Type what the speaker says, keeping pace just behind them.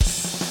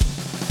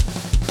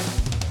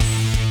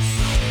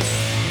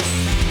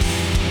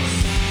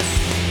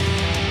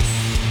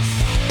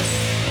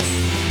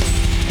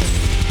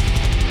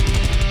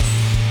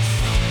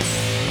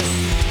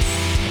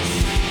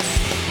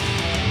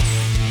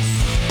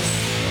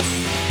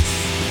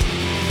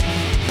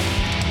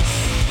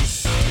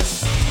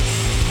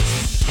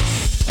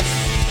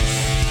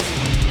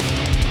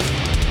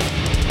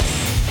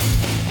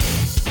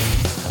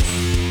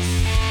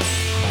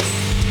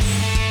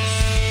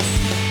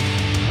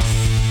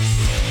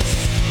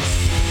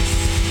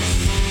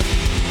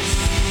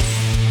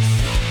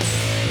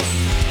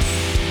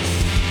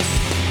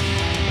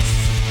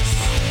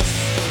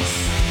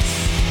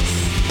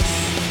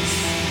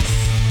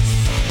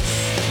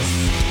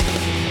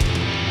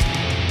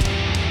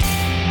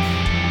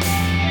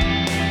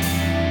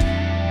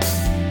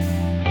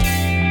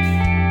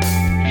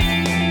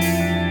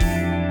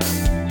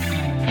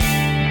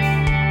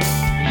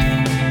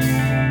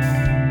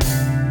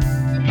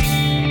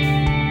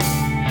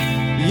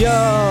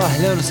يا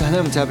أهلا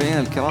وسهلا متابعينا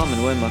الكرام من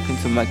وين ما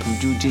كنتم، معكم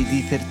جو جي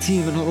دي 13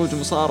 من هروج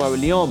مصارعة.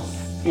 واليوم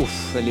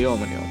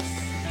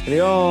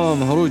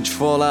اليوم هروج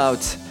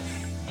فولاوت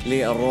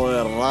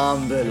للرويال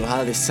رامبل،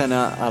 وهذه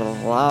السنة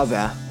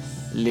الرابعة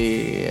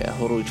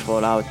لهروج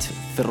فولاوت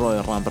في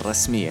الرويال رامبل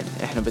رسميا.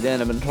 احنا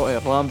بدينا من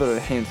رويال رامبل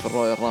والحين في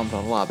الرويال رامبل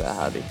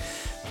الرابعة هذه،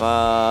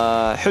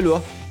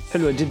 فحلوة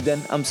جدا.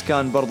 أمس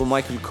كان برضو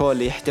مايكل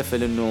كول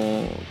يحتفل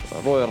إنه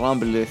رويال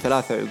رامبل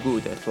 3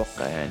 عقود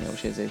أتوقع يعني أو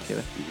شيء زي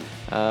كذا،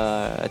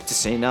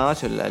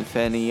 التسعينات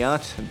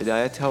والألفينيات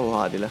بدايتها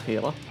وهذه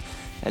الأخيرة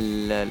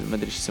ما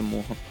أدري إيش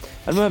يسموها.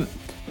 المهم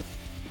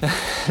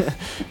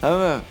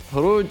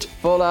هروج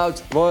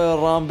فولاوت رويال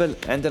رامبل،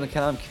 عندنا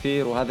كلام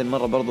كثير، وهذه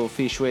المرة برضو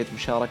في شوية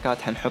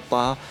مشاركات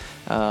حنحطها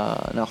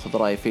ناخذ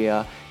رأي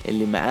فيها.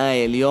 اللي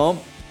معايا اليوم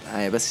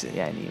بس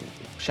يعني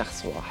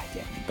شخص واحد،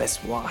 يعني بس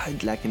واحد،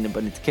 لكن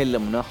نبغى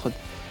نتكلم وناخذ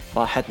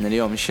راحتنا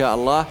اليوم إن شاء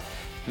الله.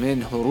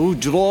 من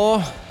هروج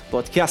رو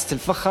بودكاست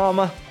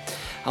الفخامة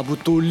أبو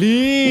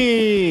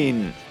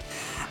طولين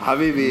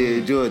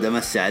حبيبي جود،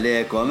 أمسي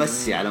عليك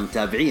وأمسي على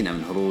متابعينا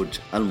من هروج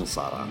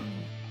المصارعة.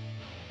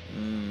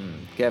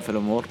 كيف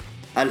الأمور؟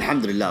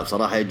 الحمد لله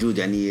بصراحة يا جود،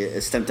 يعني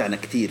استمتعنا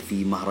كثير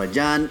في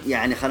مهرجان،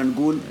 يعني خلينا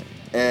نقول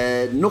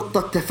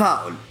نقطة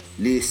تفاؤل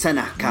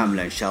لسنة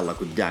كاملة إن شاء الله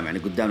قدام. يعني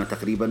قدامنا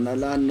تقريبا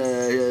الآن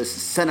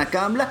سنة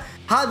كاملة.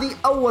 هذه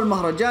أول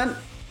مهرجان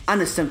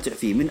أنا استمتع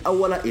فيه من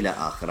أوله إلى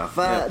آخره،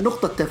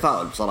 فنقطة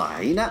تفاؤل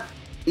بصراحة هنا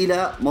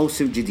إلى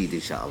موسم جديد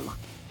إن شاء الله.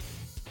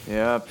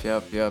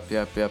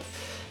 ياب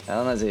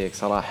أنا زيك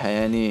صراحة،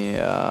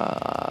 يعني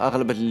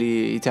أغلب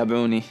اللي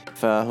يتابعوني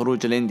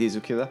فهروج الانديز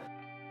وكذا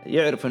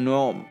يعرف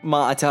أنه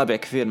ما أتابع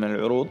كثير من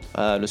العروض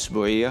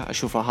الأسبوعية،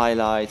 أشوفها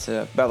هايلايت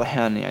بعض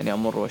الأحيان، يعني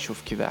أمر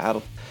وأشوف كذا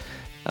عرض.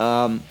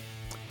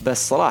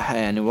 بس صراحة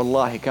يعني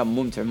والله كان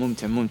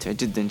ممتع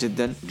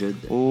جدا.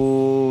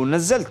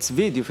 ونزلت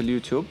فيديو في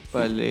اليوتيوب،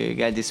 اللي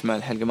قاعد يسمع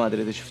الحلقة ما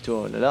أدري إذا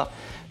شفتوه ولا لا،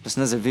 بس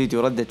نزل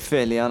فيديو ردة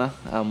فعلي أنا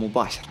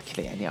مباشرة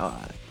كذا، يعني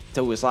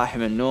توي صاحي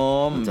من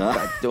النوم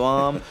بعد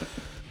الدوام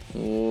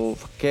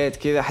وفكيت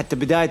كذا. حتى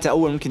بدايته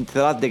أول ممكن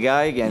 3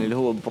 دقائق، يعني اللي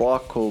هو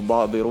بروك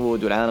وبابي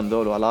رود والعالم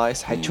ذول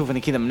والايس، حتشوفني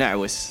كذا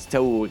منعوس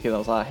توي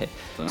كذا صاحي.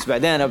 بس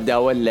بعدين أبدأ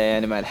أولى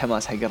يعني مع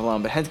الحماس حق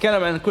الرامبل.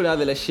 حنتكلم عن كل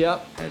هذه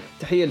الأشياء.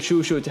 تحية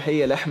لشوشو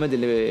وتحية لأحمد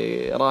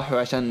اللي راحوا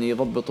عشان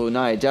يضبطوا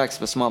ناي جاكس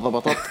بس ما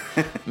ضبطت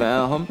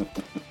معاهم.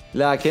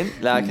 لكن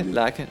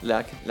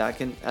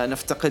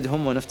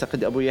نفتقدهم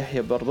ونفتقد أبو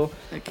يحيى برضو.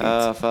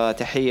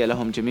 فتحية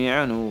لهم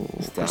جميعا،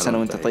 وكل سنة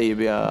وانت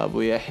طيب يا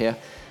أبو يحيى.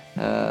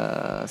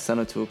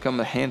 سنته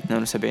كم الحين؟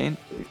 72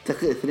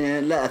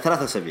 لا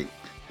 73.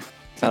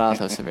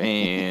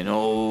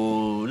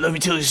 Oh, let me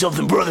tell you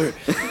something brother.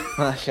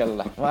 ما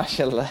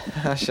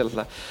شاء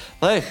الله.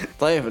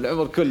 طيب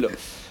العمر كله.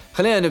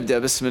 خلينا نبدأ.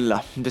 بسم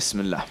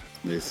الله.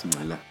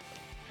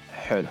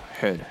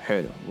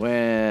 حلو.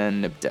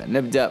 وين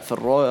نبدأ في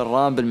الرويال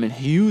رامبل من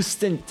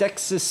هيوستن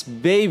تكساس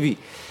بيبي.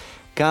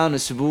 كان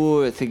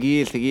أسبوع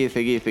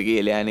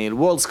ثقيل يعني.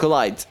 الوورلدز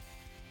كولايد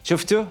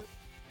شفته؟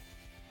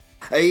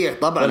 اي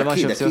طبعا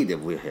اكيد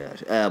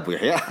ابو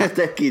يحيى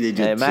اكيد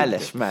جدا.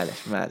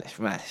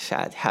 معلش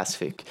عادي حاس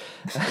فيك.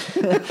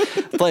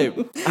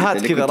 طيب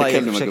هات كذا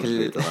رايك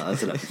بشكل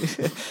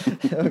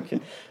اوكي،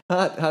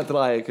 هات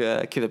رايك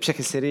كذا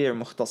بشكل سريع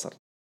مختصر.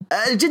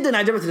 جدا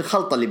عجبتني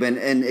الخلطة اللي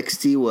بين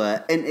NXT و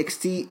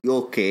NXT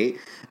UK.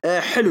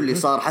 حلو اللي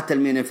صار. حتى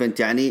المين ايفنت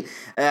يعني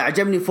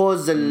عجبني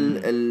فوز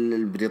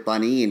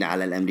البريطانيين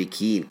على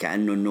الأمريكيين،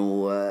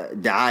 كأنه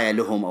دعاية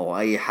لهم أو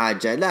أي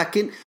حاجة،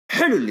 لكن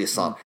حلو اللي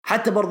صار.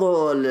 حتى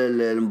برضو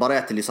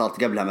المباريات اللي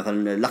صارت قبلها،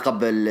 مثلا لقب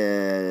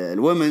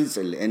الومنز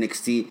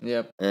NXT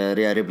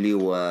ريا ريبلي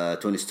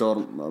وتوني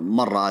ستورم،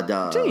 مرة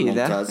أداء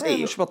ممتاز.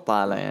 أيوه مش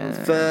بطالة يعني.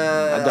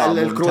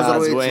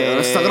 فالكروزر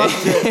ويت استغربت.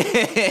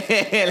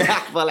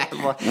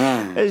 لحظة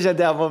إيش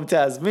أداء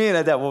ممتاز؟ مين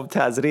أداء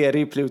ممتاز؟ ريا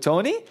ريبلي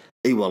وتوني؟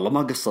 اي والله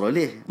ما قصروا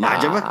ليه. ما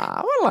عجبك؟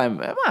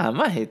 والله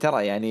ما هي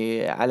ترى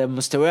يعني على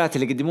المستويات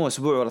اللي قدموه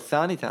اسبوع ورا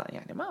الثاني، ترى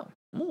يعني ما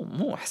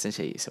مو احسن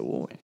شيء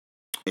يسووه.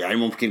 يعني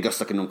ممكن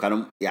قصدك انهم كانوا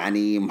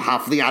يعني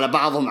محافظين على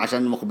بعضهم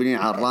عشان مقبلين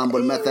على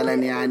الرامبل مثلا،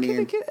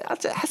 يعني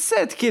كذا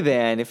حسيت كذا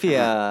يعني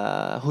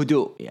فيها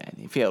هدوء،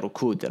 يعني فيها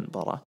ركود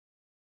المباراة.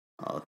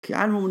 اوكي،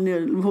 يعني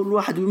هو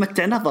الواحد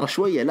يمتع نظره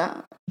شويه.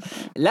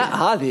 لا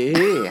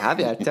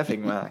هذه اتفق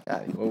معك.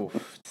 هذه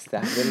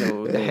تستاهل.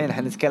 ودحين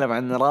حنتكلم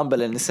عن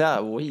رامبل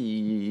النساء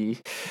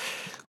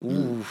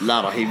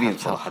لا رهيبين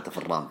صراحه في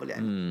الرامبل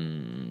يعني.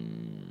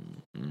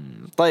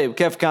 طيب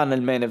كيف كان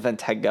المين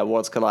ايفنت حق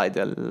وورلدز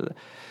كولايد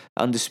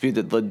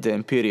اندسبيوتد ضد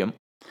امبيريوم؟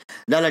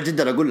 لا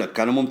جدا اقول لك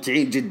كانوا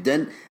ممتعين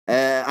جدا.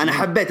 انا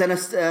حبيت.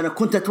 انا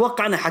كنت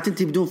اتوقع انها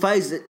حتنتهي بدون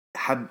فايز.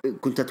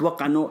 كنت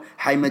اتوقع انه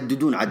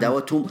حيمددون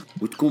عداوتهم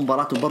وتكون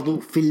مباراتهم برضو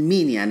في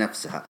المينيا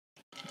نفسها.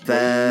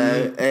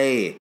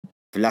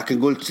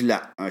 لكن قلت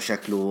لا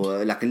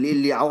شكله. لكن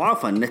اللي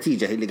عرفها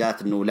النتيجة هي اللي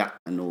قالت انه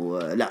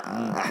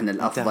لا احنا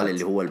الافضل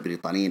اللي هو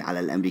البريطانيين على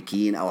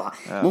الامريكيين، او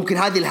ممكن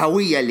هذه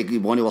الهوية اللي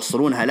يبغون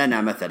يوصلونها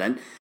لنا مثلا.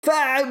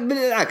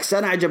 فبالعكس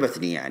انا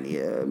عجبتني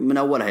يعني من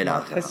اولها الى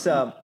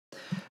اخرها.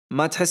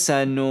 ما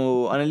تحسها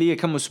انه انا لي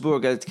كم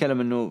اسبوع قاعد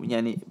اتكلم انه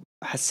يعني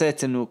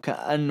حسيت انه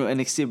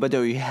كانه NXT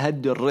بدأوا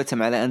يهدوا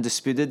الرتم على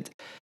اندسبيدد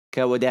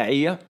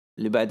كوداعيه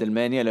اللي بعد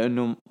المانيا،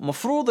 لانه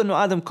مفروض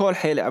انه ادم كول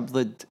حيلعب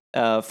ضد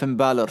فين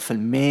بالور في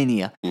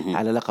المانيا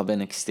على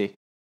لقب NXT.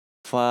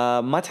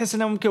 فما تحس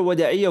انها ممكن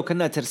وداعيه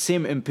وكانها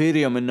ترسيم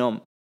امبيريوم انهم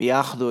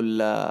ياخذوا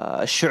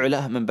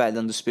الشعله من بعد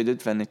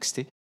اندسبيدد في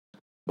NXT؟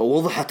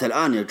 ووضحت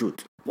الان يا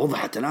جود،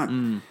 وضحت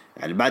الان.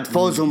 يعني بعد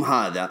فوزهم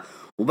هذا،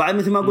 وبعد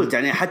مثل ما قلت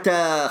يعني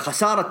حتى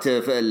خسارة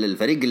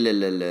الفريق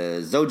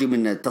الزوجي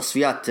من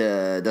تصفيات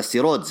داستي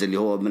رودز اللي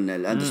هو من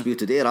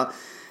الاندسبيوتد ايرا،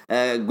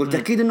 قلت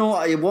اكيد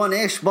انه يبغون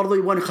ايش برضو،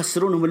 يبغون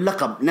يخسرونهم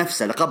اللقب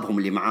نفسه، لقبهم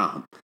اللي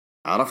معاهم.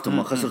 عرفتم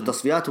ما خسروا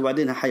التصفيات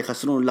وبعدين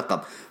حيخسرون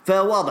اللقب،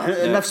 فواضح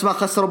نفس ما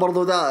خسروا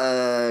برضو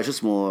ذا شو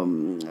اسمه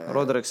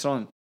رودريك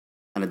سترونج.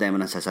 انا دائما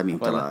انسى اساميهم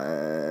ترى.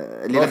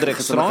 اللي رودريك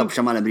خسر لقب سترونج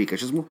شمال امريكا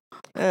شو اسمه؟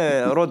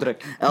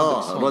 رودريك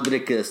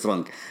رودريك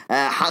سترونج.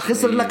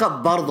 خسر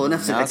اللقب برضو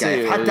نفس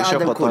الحكايه. حتى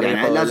ادم كول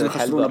يعني لازم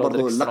يخسرون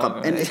برضو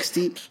اللقب NXT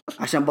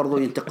عشان برضو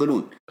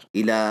ينتقلون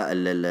الى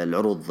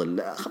العروض،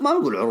 ما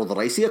نقول العروض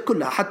الرئيسيه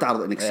كلها، حتى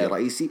عرض NXT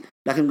رئيسي،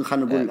 لكن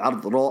خلينا نقول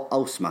عرض رو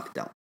او سماك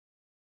داون.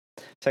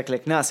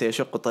 شكلك ناسي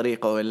يشق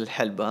طريقه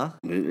الحلبة ها؟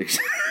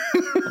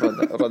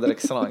 رودريك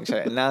سترونج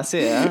شيء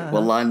ناسي ها؟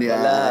 والله اني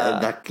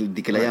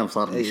ذيك الايام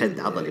صار لي شد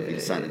عضلي في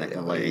لساني ذاك،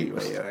 الله يعين.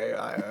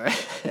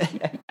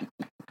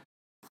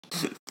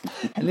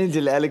 نيجي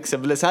لأليكس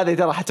بلس هذه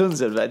ترى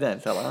حتنزل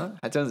بعدين، ترى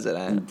حتنزل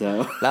يعني.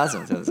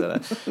 لازم تنزل.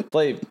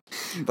 طيب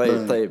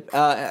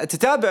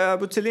تتابع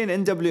أبو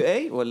تلين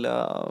NWA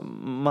ولا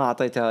ما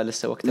أعطيتها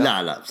لسه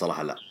وقتها؟ لا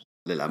بصراحة لا،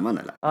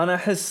 للأمانة لا. أنا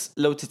أحس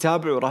لو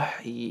تتابعه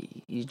راح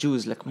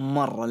يجوز لك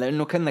مرة،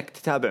 لأنه كأنك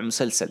تتابع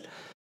مسلسل،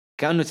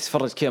 كأنه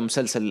تتفرج كذا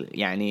مسلسل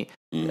يعني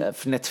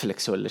في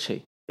نتفليكس ولا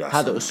شيء.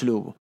 هذا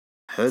أسلوبه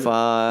حلو.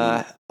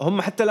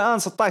 فهم حتى الآن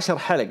 16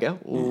 حلقة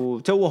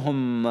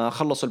وتوهم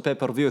خلصوا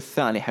البيبر فيو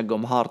الثاني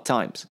حقهم هارد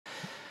تايمز.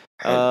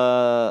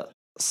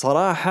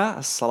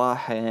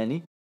 الصراحة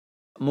يعني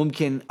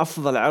ممكن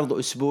أفضل عرض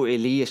أسبوعي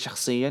لي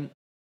شخصيا،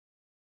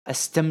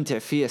 أستمتع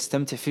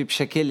فيه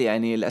بشكل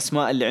يعني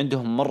الأسماء اللي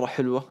عندهم مرة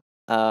حلوة،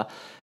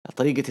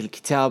 طريقة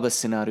الكتابة،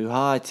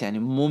 السيناريوهات يعني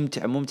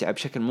ممتعة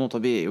بشكل مو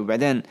طبيعي.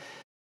 وبعدين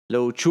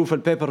لو تشوف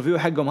البيبر فيو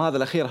حقهم هذا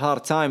الأخير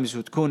هارد تايمز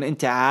وتكون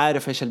أنت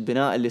عارف إيش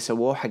البناء اللي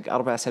سووه حق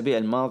 4 أسابيع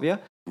الماضية،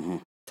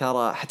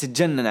 ترى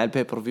حتتجنن على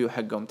البيبر فيو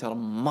حقهم. ترى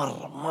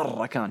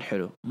مرة كان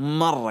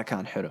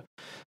حلو.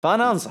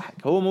 فأنا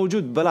أنصحك، هو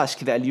موجود بلاش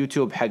كذا على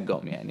اليوتيوب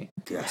حقهم يعني،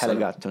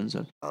 الحلقات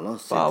تنزل.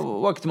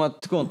 فوقت ما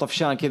تكون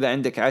طفشان كذا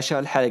عندك عشاء،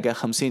 الحلقة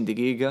 50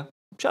 دقيقة،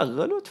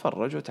 شغل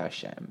وتفرج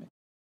وتعشى يا عمي.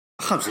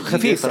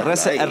 خفيف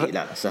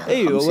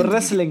ايوه،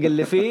 والرسلنج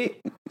اللي فيه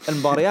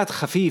المباريات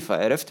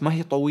خفيفة، عرفت، ما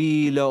هي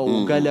طويلة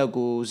وقلق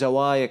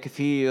وزوايا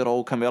كثيرة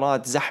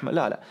وكاميرات زحمة،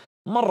 لا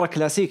مرة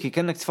كلاسيكي،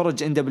 كأنك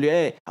تفرج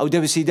NWA أو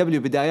WCW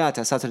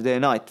بداياتها ساتردي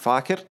نايت،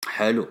 فاكر؟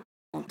 حلو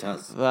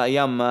ممتاز.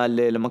 أيام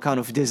لما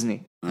كانوا في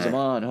ديزني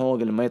زمان، هو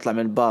لما يطلع من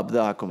الباب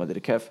ذاك وما أدري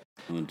كيف.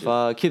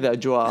 فكذا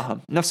أجواءها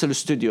نفس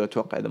الاستوديو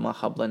أتوقع إذا ما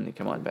خاب ظني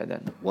كمان بعدين.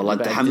 والله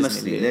أنت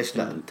حمسني، ليش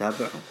لا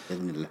نتابعه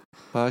بإذن الله.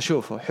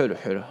 فشوفوا حلو.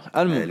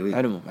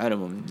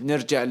 المهم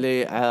نرجع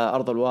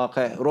لأرض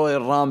الواقع.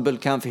 رويال رامبل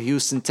كان في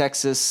هيوستن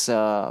تكساس،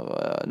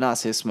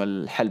 ناسي اسم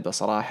الحلبة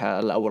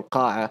صراحة أو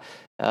القاعة،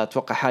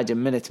 أتوقع حاجة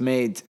منت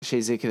ميد شيء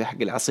زي كذا،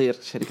 حق العصير،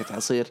 شركة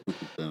عصير.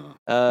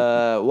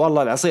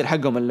 والله العصير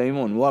حقهم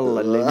الليمون،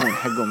 والله الليمون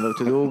حقهم لو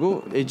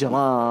تذوقوا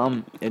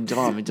إجرام.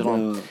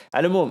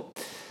 على العموم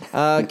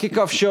كيك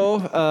اوف شو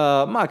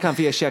ما كان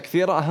فيه أشياء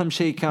كثيرة. أهم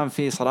شيء كان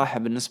فيه صراحة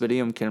بالنسبة لي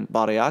يمكن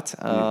مباريات.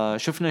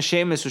 شفنا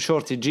شيمس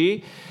وشورتي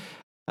جي،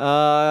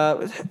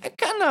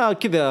 كان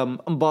كذا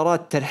مباراة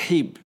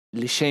ترحيب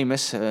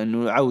لشيمس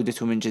انه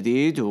عودته من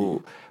جديد،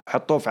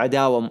 وحطوه في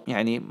عداوة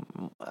يعني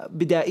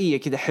بدائية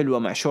كذا حلوة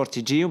مع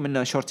شورتي جي،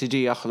 ومنها شورتي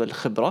جي ياخذ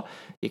الخبرة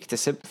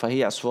يكتسب،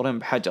 فهي عصفورين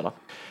بحجرة.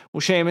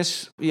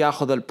 وشيمس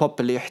ياخذ البوب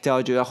اللي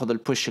يحتاجه، ياخذ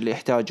البوش اللي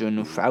يحتاجه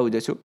انه في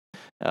عودته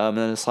من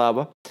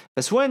الإصابة.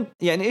 بس وين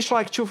يعني ايش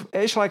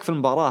رايك في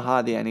المباراة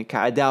هذه يعني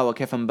كعداوة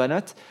كيف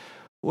انبنت؟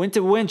 وانت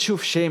وين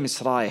تشوف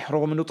شيمس رايح،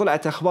 رغم انه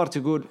طلعت اخبار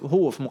تقول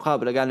هو في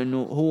مقابله قال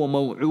انه هو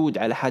موعود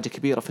على حاجه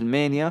كبيره في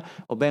المانيا،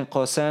 وبين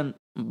قوسين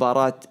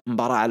مباراه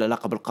على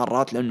لقب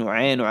القارات، لانه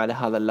عينه على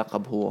هذا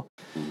اللقب هو.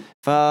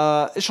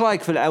 فايش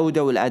رايك في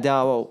العوده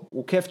والعداوه،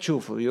 وكيف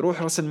تشوفه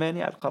يروح راس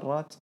المانيا على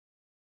القارات؟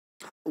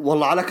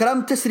 والله على كلام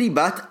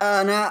التسريبات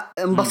انا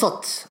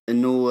انبسطت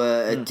انه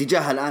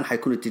اتجاه الان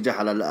حيكون اتجاه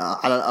على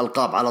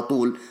الالقاب على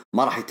طول،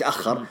 ما راح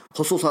يتاخر،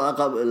 خصوصا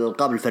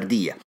الالقاب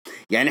الفرديه.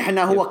 يعني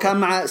احنا هو كان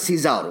مع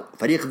سيزارو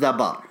فريق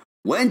ذابار،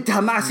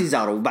 وانتهى مع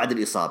سيزارو بعد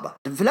الاصابه،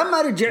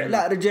 فلما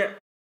رجع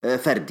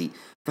فردي.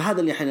 فهذا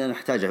اللي احنا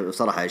نحتاجه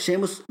بصراحه.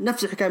 شيمس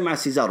نفس الحكايه مع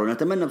سيزارو،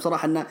 نتمنى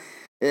بصراحه انه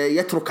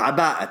يترك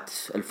عباءه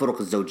الفرق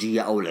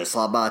الزوجيه او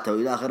العصابات او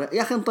الى اخره،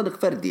 يا اخي انطلق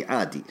فردي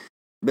عادي.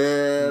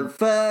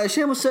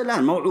 فشيمس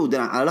الآن موعود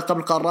على لقب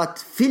القارات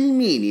في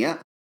المانيا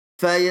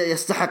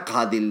فيستحق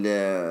هذه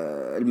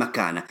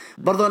المكانة.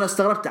 برضو أنا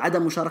استغربت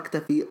عدم مشاركته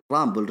في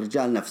رامبل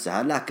رجال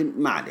نفسها، لكن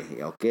ما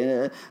عليه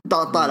أوكي،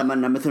 طالما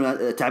أن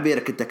مثل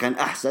تعبيرك أنت كان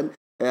أحسن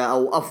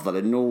أو أفضل،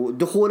 إنه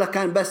دخوله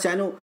كان بس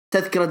يعني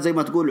تذكرة زي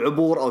ما تقول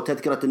عبور، أو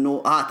تذكرة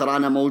إنه ترى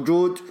أنا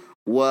موجود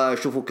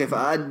وشوفوا كيف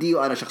أدي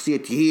وأنا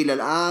شخصيتي هيل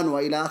الآن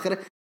وإلى آخره.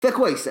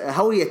 فكويس،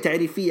 هوية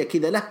تعريفية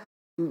كذا له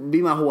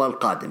بما هو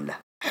القادم له.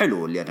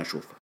 حلو اللي أنا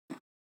أشوفه.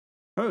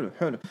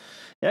 حلو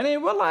يعني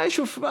والله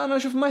أنا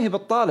أشوف ما هي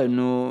بطالة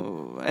إنه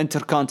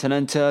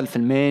انتركونتيننتال في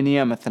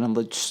المانيا مثلا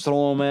ضد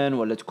سترومان،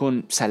 ولا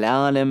تكون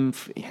سلالم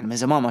يعني من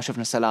زمان ما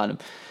شفنا سلالم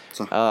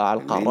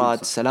على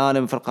القارات.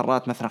 سلالم في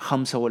القارات مثلا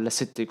 5 ولا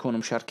 6 يكونوا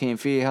مشاركين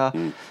فيها.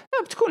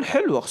 بتكون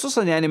حلوة،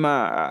 خصوصا يعني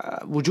مع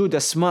وجود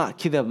أسماء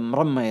كذا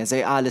مرمية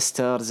زي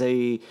آليستر،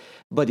 زي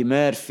بودي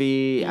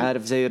ميرفي،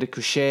 عارف، زي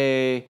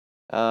ريكوشي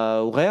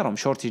وغيرهم،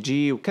 شورتي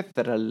جي،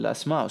 وكثر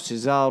الأسماء،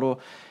 وسيزارو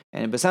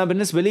يعني. بس أنا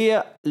بالنسبة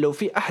لي لو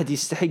في أحد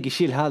يستحق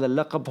يشيل هذا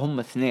اللقب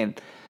هم 2،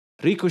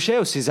 ريكوشي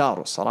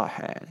وسيزارو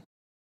صراحة. يعني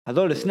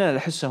هذول الاثنين اللي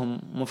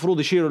أحسهم مفروض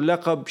يشيلوا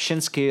اللقب.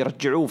 شينسكي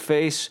يرجعوه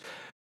فيس،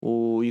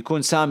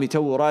 ويكون سامي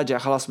تو راجع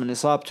خلاص من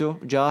إصابته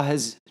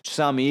جاهز،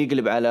 سامي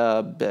يقلب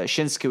على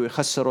شينسكي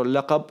ويخسروا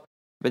اللقب،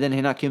 بعدين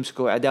هناك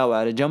يمسكوا عداوة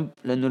على جنب،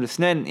 لأنه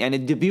الاثنين يعني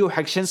الديبيو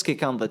حق شينسكي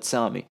كان ضد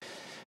سامي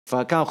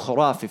فكان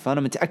خرافي.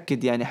 فأنا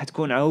متأكد يعني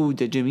حتكون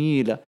عودة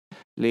جميلة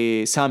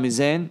لسامي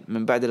زين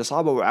من بعد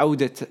الإصابة،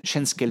 وعودة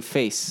شينسكي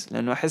الفيس،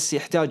 لأنه أحس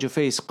يحتاجوا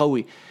فيس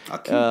قوي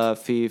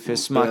في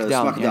سماك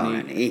داون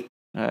يعني.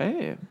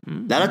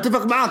 لا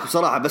اتفق معك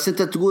بصراحة، بس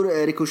انت تقول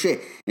ريكوشيه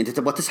انت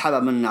تبغى تسحبه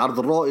من عرض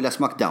الرو الى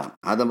سماك داون،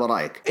 هذا ما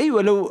رايك؟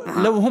 ايوه،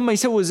 لو هم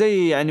يسووا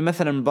زي يعني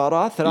مثلا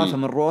مباراة 3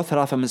 من رو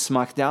 3 من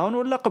سماك داون،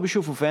 واللقب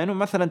يشوفوا فين،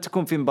 ومثلا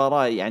تكون في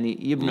مباراة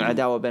يعني يبنوا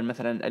عداوة بين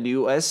مثلا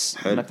اليو اس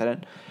مثلا،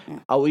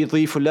 او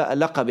يضيفوا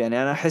لقب.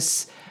 يعني انا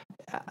احس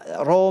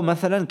رو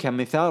مثلا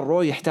كمثال،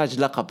 رو يحتاج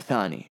لقب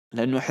ثاني،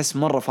 لانه احس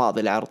مرة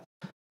فاضي العرض،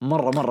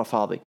 مرة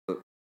فاضي.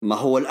 ما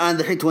هو الان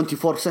الحين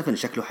 24/7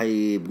 شكله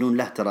حيبنون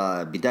له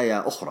ترى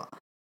بداية اخرى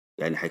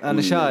يعني، حيكون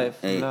انا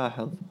شايف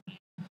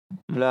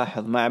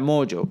ملاحظ مع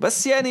موجو،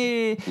 بس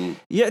يعني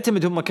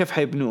يعتمد هم كيف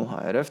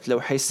حيبنوها، عرفت؟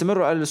 لو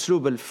حيستمروا على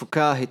الاسلوب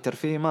الفكاهي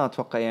الترفيهي ما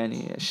اتوقع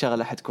يعني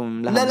الشغله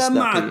حتكون لها لا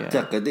ما مصداقيه.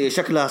 اعتقد يعني.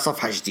 شكلها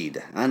صفحه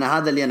جديده، انا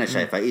هذا اللي انا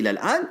شايفه الى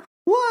الان،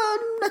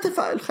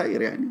 ونتفائل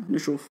خير يعني،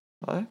 نشوف.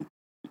 طيب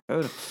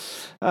حلو.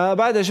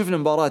 بعدها شفنا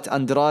مباراة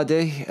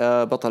أندرادي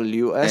بطل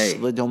اليو اس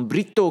ضدهم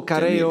بريتو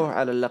كاريو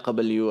على اللقب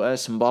اليو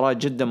اس. مباراة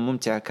جدا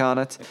ممتعة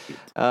كانت.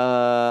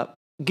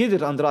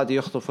 قدر أندرادي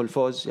يخطف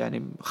الفوز،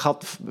 يعني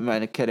خطف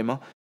بمعنى الكلمة.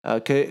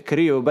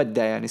 كاريو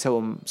بدأ يعني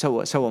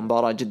سوى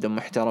مباراة جدا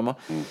محترمة.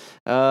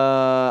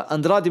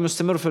 أندرادي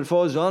مستمر في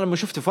الفوز، وأنا لما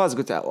شفته فاز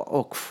قلت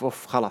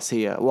أوف خلاص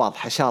هي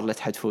واضحة شارلت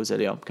حتفوز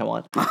اليوم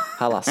كمان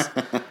خلاص.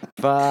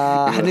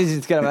 فحنيجي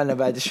نتكلم عنها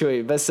بعد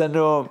شوي. بس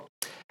أنه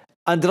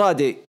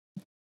أندرادي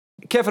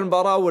كيف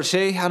المباراة؟ أول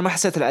شيء أنا ما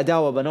حسيت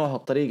العداوة بنوها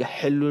بطريقة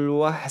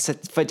حلوة،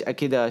 حسيت فجأة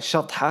كذا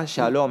شطحة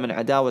شالوه من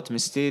عداوة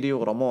ميستيريو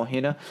ورموه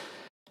هنا.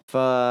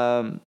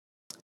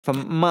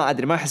 فما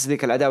أدري، ما أحس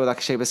ذيك العداوة ذاك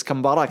الشيء، بس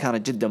كمباراة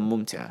كانت جدا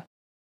ممتعة.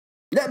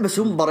 لا بس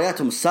هم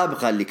مبارياتهم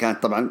السابقة اللي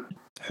كانت طبعا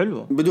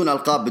حلوة بدون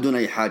ألقاب بدون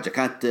أي حاجة،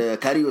 كانت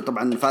كاريو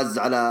طبعا فاز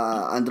على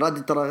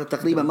أندرادي ترى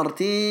تقريبا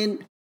 2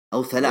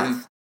 أو 3.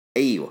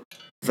 أيوة.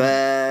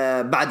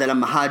 فبعد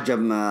لما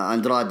هاجم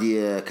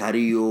أندرادي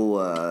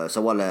كاريو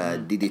سوى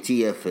له DDT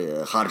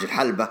في خارج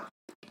الحلبة،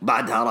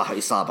 بعدها راح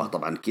إصابة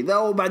طبعا كذا،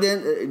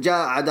 وبعدين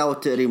جاء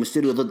عداوة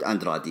ريمستيريو ضد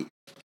أندرادي،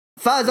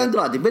 فاز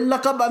أندرادي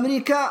باللقب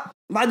أمريكا.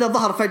 بعدها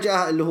ظهر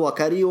فجأة اللي هو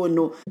كاريو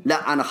إنه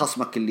لا أنا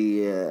خصمك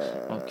اللي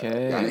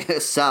يعني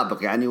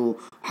السابق يعني،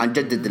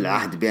 وحنجدد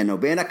العهد بينه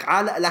وبينك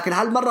لكن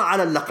هالمرة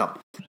على اللقب.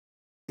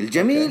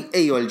 الجميل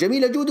أيوة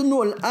الجميل أجود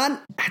إنه الآن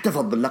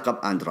احتفظ باللقب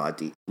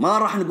أندرادي، ما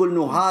راح نقول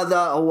إنه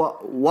هذا هو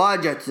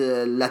واجهة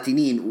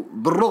اللاتينيين،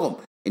 بالرغم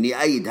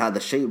إني أيد هذا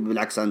الشيء،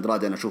 بالعكس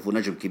أندرادي أنا أشوفه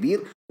نجم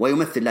كبير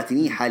ويمثل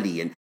اللاتينيين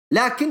حاليا،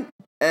 لكن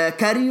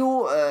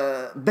كاريو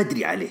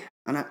بدري عليه.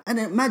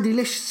 أنا ما أدري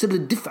ليش سر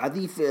الدفعة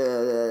ذي في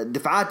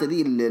الدفعات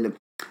ذي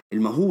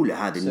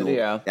المهولة هذه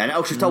سريعة يعني.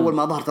 أو شفت أول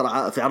ما ظهر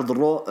ترى في عرض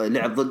الرو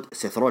لعب ضد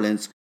سيث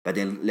رولينز،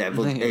 بعدين لعب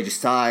ضد ايج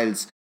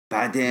ستايلز،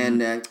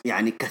 بعدين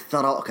يعني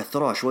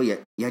كثروها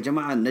شوية. يا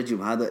جماعة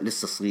النجم هذا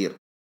لسه صغير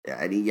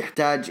يعني،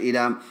 يحتاج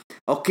إلى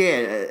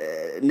أوكي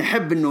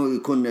نحب إنه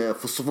يكون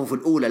في الصفوف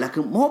الأولى،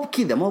 لكن مو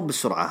بكذا، مو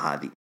بالسرعة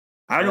هذه.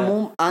 على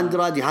العموم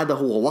أندرادي هذا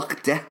هو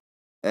وقته.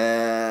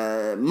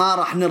 ما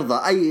راح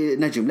نرضى أي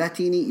نجم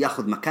لاتيني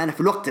يأخذ مكانه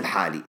في الوقت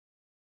الحالي.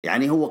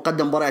 يعني هو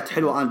قدم مباريات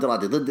حلوة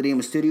أندرادي ضد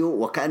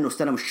ريمستيريو، وكأنه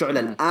استلم الشعلة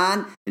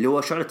الآن اللي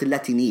هو شعلة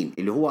اللاتينيين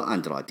اللي هو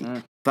أندرادي.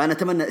 فأنا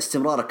أتمنى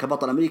استمراره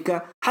كبطل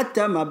أمريكا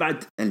حتى ما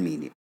بعد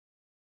الميني.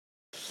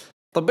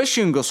 طب إيش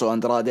ينقصوا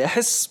أندرادي؟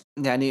 أحس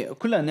يعني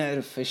كلنا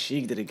نعرف إيش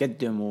يقدر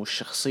يقدم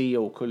والشخصية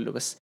وكله،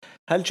 بس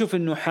هل تشوف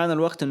إنه حان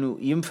الوقت إنه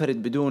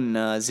ينفرد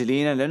بدون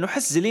زلينة؟ لأنه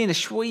حس زلينة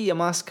شوية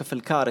ماسكة في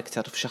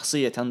الكاركتر في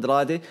شخصية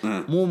أندرادي،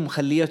 مو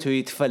مخليته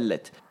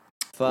يتفلت.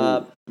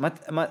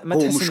 فما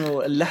تحس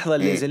إنه اللحظة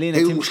اللي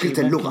زلينة تمشي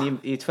ممكن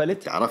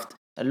يتفلت؟ عرفت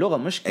اللغة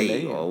مشكلة.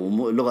 ايوه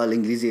واللغة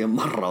الانجليزية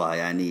مرة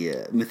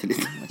يعني مثل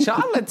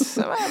شارلت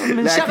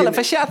منشغلة في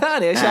اشياء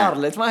ثانية.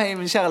 شارلت ما هي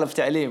منشغلة في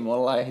تعليم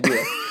والله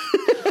يهديها.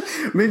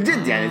 من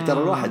جد يعني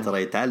ترى الواحد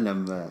ترى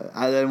يتعلم.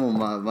 على العموم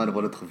ما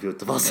نبغى ندخل فيه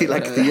تفاصيل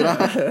كثيرة.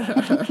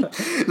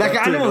 لكن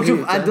على العموم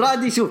شوف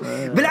أندرادي شوف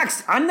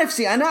بالعكس عن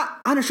نفسي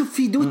أنا شوف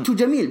في دوتو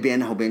جميل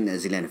بينه وبين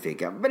زيلينا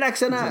فيجا.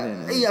 بالعكس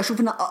أنا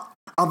أشوف إنها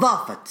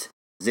أضافت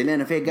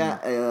زيلينا فيجا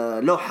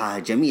لوحة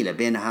جميلة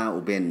بينها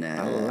وبين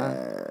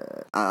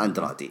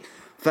أندرادي.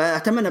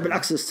 فأتمنى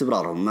بالعكس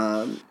استمرارهم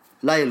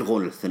لا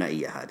يلغون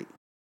الثنائية هذه.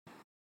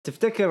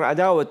 تفتكر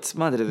عداوة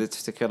ما أدري إذا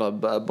تفتكرها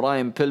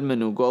براين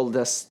بيلمن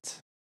وجولدست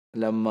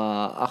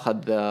لما أخذ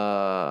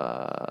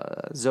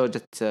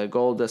زوجة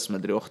جولدست ما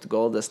أدري أخت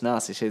جولدست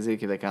ناسي شيء زي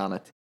كذا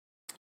كانت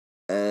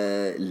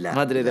لا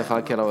ما أدري إذا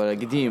فاكرة ولا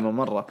قديمة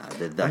مرة.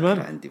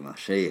 الذاكرة عندي ما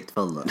شيء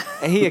تفضل.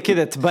 هي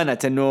كذا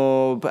تبنت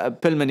إنه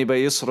بيلمن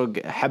يبي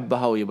يسرق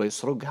حبها ويبي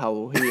يسرقها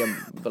وهي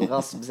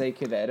بالغصب زي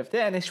كذا عرفت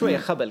يعني شوية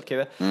خبل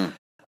كذا.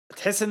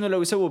 تحس إنه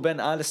لو يسووا بين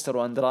آليستر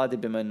وأندرادي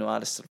بما إنه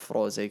آليستر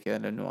فرو زي كذا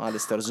لأنه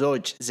آليستر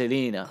زوج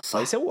زيلينا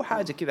فيسووا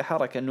حاجة كذا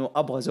حركة إنه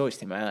أبغى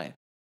زوجتي معاي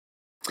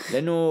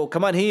لأنه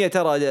كمان هي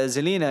ترى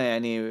زيلينا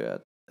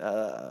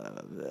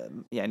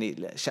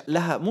يعني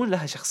لها مو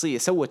لها شخصية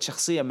سوت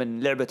شخصية من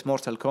لعبة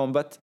مورتال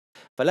كومبات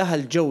فلها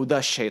الجو ذا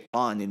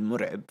الشيطاني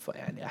المرعب.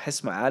 فيعني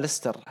أحس مع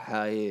آليستر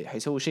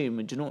حيسوي شيء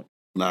مجنون.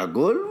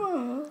 معقول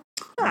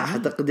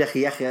أعتقد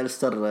يا أخي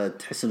آليستر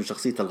تحس إنه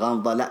شخصيته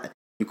الغامضة لا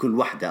يكون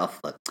وحده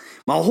أفضل.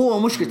 ما هو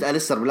مشكلة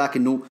آليستر بلاك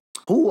إنه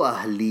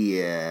هو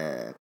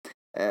اللي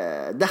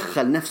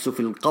دخل نفسه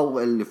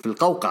في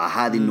القوقعة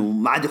هذه إنه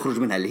ما عاد يخرج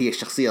منها اللي هي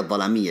الشخصية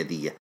الظلامية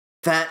دي.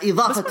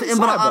 فإضافة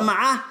امرأة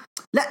معه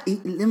لا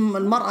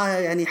المرأة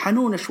يعني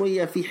حنونة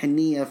شوية في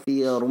حنية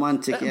في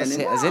رومانتيك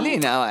يعني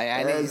زلينا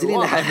يعني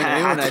زلينا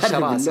عيونها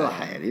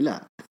شراسة يعني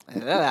لا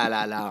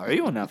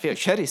عيونها فيها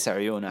شرسة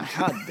عيونها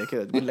حادة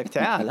كذا تقول لك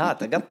تعال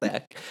هات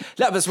أقطعك.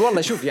 لا بس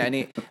والله شوف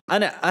يعني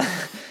أنا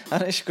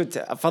إيش كنت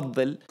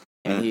أفضل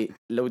يعني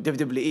لو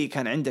دبليو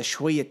كان عنده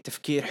شوية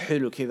تفكير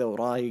حلو كذا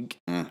ورايق.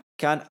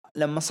 كان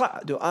لما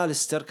صعدوا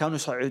آليستر كانوا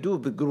صعدوه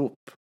بجروب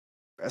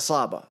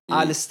عصابة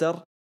آليستر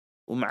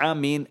ومعاه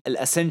مين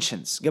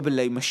الأسنشنز قبل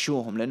لا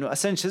يمشوهم لأنه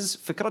أسنشنز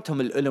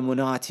فكرتهم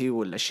الإلوموناتي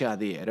والأشياء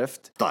ذي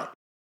عرفت. طيب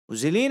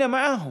وزلينا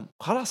معاهم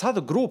خلاص هذا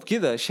جروب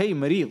كذا شيء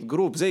مريض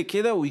جروب زي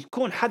كذا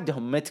ويكون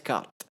حدهم ميد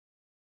كارد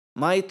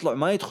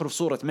ما يدخل في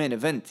صورة مين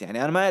إيفنت.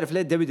 يعني أنا ما أعرف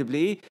ليه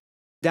دبليو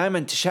دائما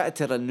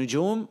تشأتر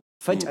النجوم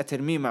فجأة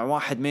ترميه مع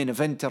واحد مين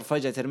إيفنتر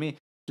فجأة ترميه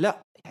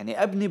لا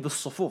يعني أبني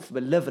بالصفوف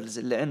بالليفلز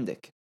اللي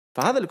عندك.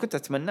 فهذا اللي كنت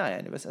أتمناه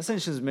يعني بس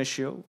أسنشنز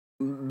مشيوا.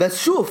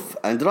 بس شوف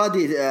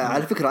أندرادي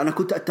على فكرة أنا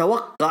كنت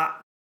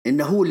أتوقع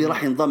إنه هو اللي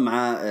راح ينضم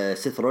مع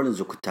سيث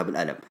رولينز وكتاب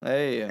الألم.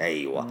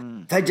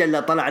 أيوة. فجأة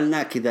اللي طلع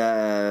لنا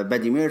كذا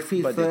بادي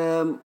ميرفي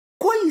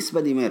كويس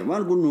بادي ميرفي ما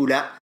نقول إنه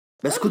لا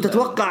بس كنت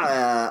أتوقع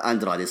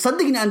أندرادي.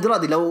 صدقني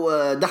أندرادي لو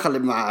دخل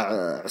مع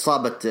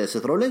عصابة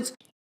سيث رولينز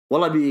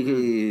والله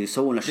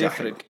بيسوون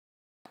أشياء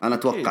أنا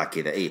أتوقع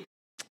كذا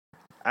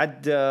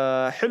عد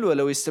حلوة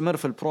لو يستمر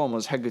في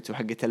البروموز حقته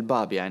حقة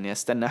الباب يعني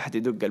استنى أحد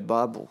يدق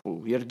الباب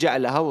ويرجع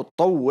لها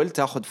وتطول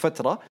تاخذ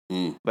فترة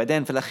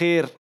بعدين في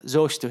الأخير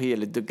زوجته هي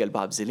اللي تدق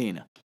الباب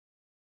زلينا.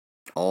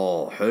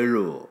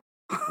 حلو.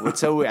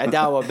 وتسوي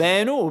عداوة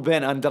بينه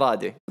وبين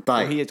أندرادي.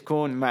 طيب. وهي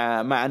تكون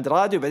مع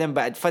أندرادي وبعدين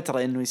بعد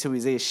فترة إنه يسوي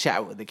زي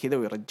الشعوذة كذا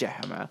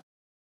ويرجعها مع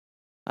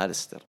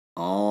آليستر.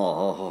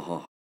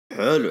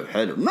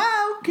 حلو ما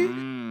أوكي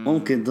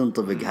ممكن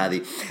تنطبق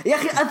هذه يا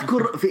أخي.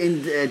 أذكر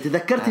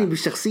تذكرتني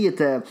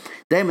بالشخصية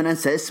دائما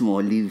أنسى اسمه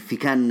اللي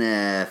كان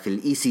في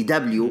الإي سي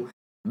دبليو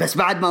بس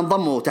بعد ما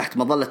انضموا تحت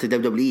مظلة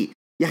دبليو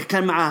يا أخي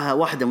كان معها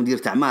واحدة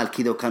مديرة أعمال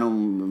كذا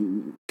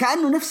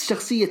كأنه نفس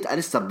شخصية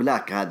أليستر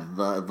بلاك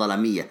هذه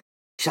الظلامية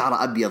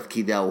شعر أبيض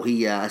كذا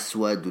وهي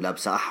أسود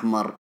ولابسة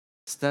أحمر.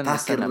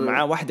 استنى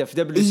معاه واحدة في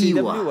دبليو سي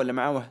دبليو ولا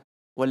معاه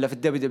ولا في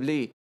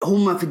دبليو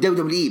هم في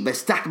دبليو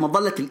بس تحت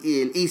مظلة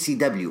الإي سي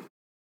دبليو.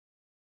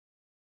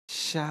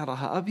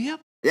 شعرها أبيض؟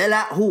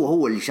 لا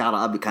هو اللي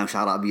شعره أبيض كان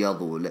شعره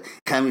أبيض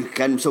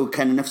كان مسوي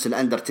كان نفس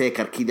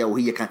الأندرتيكر كذا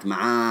وهي كانت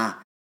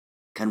معاه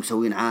كان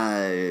مسوين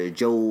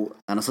جو.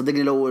 أنا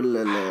صدقني لو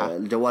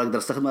الجوال أقدر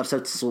استخدمه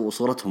أرسلت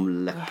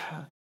صورتهم لك.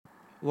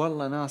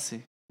 والله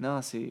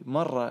ناسي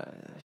مرة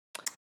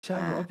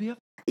شعره أبيض.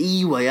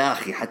 أيوة يا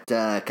أخي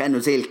حتى كأنه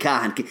زي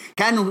الكاهن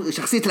كأنه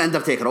شخصية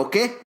الأندرتيكر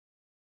أوكي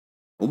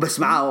وبس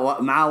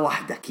معاه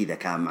واحدة كذا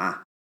كان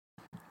معاه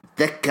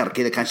تذكر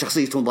كذا كان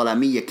شخصيته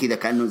ظلامية كذا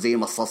كأنه زي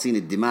مصاصين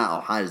الدماء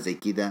أو حاجة زي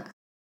كذا.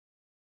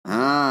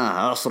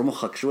 أعصر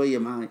مخك شوية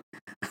معي.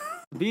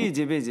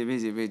 بيجي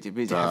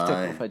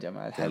هفتكر فجأة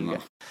مع الحلقة.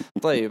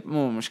 طيب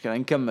مو مشكلة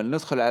نكمل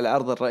ندخل على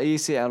العرض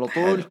الرئيسي على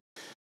طول.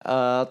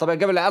 طبعا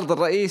قبل العرض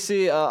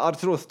الرئيسي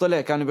أرتروث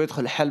طلع كان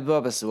بيدخل حلبة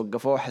بس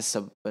وقفوه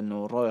حسب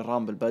إنه رويال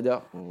رامبل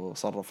بدأ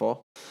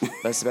وصرفوه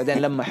بس بعدين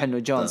لما حنوا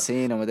جون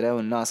سينا ومدري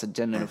والناس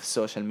تجننوا في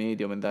السوشيال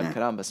ميديا ومن ذا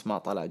الكلام بس ما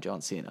طلع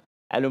جون سينا.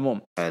 على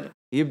العموم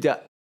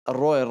يبدأ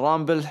الرويال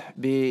رامبل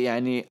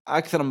يعني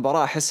أكثر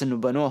مباراة أحس إنه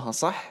بنوها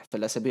صح في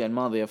الأسابيع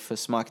الماضية في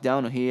سماك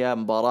داون، وهي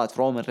مباراة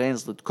رومان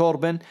رينز ضد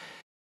كوربن.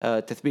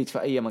 تثبيت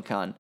في أي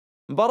مكان.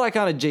 مباراة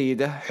كانت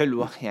جيدة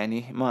حلوة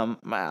يعني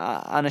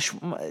أنا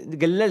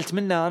قللت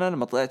منها أنا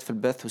لما طلعت في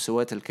البث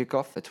وسويت الكيك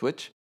أوف في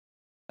تويتش.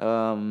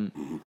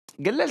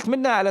 قللت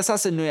منها على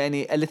أساس إنه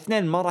يعني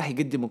الاثنين ما راح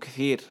يقدموا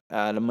كثير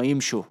لما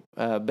يمشوا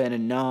بين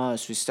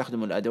الناس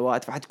ويستخدموا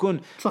الأدوات،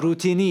 فحتكون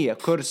روتينية،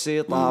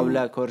 كرسي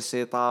طاولة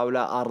كرسي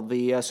طاولة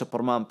أرضية،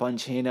 سوبرمان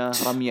بانش هنا،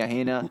 رمية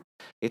هنا،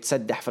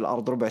 يتسدح في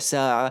الأرض ربع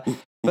ساعة.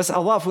 بس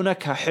أضافوا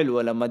نكهة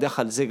حلوة لما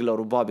دخل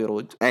زيغلر وبابي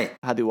رود،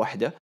 هذه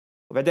واحدة.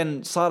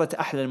 وبعدين صارت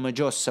أحلى لما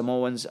جو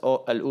الساموانز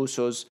أو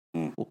الأوسوس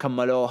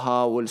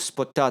وكملوها،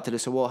 والسبوتات اللي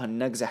سووها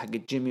النقزة حق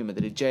جيمي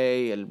مدري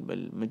جاي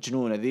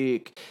المجنونة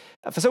ذيك،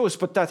 فسووا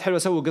سبوتات حلوة،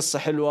 سووا قصة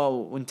حلوة،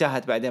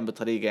 وانتهت بعدين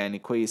بطريقة يعني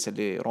كويسة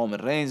اللي رومان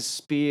رينز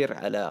سبير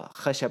على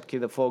خشب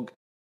كذا فوق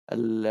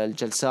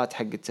الجلسات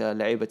حقت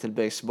لعيبة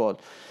البيسبول.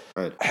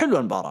 حلوة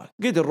المباراة،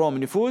 قدر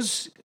رومان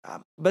يفوز.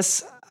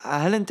 بس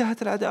هل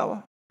انتهت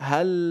العداوة؟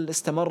 هل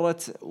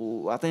استمرت؟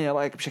 واعطيني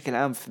رأيك بشكل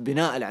عام في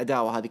بناء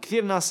العداوة هذه.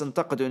 كثير ناس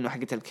انتقدوا انه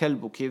حقت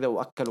الكلب وكذا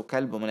واكلوا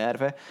كلب وما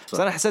نعرفه، بس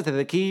انا حسيتها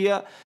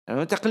ذكية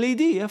لانه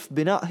تقليدية في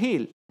بناء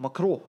هيل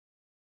مكروه.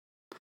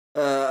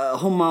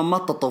 هم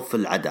مططوا في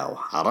العداوة،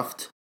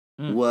 عرفت؟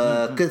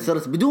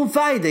 وكثرت بدون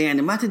فائدة،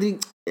 يعني ما تدري،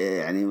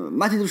 يعني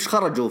ما تدري وش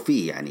خرجوا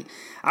فيه. يعني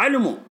على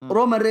العموم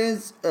رومان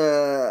رينز،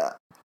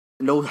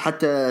 لو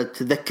حتى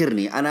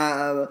تذكرني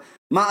أنا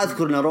ما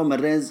أذكر أن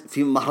رومان رينز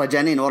في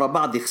مهرجانين ورا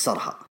بعض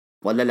يخسرها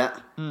ولا لا.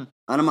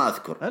 أنا ما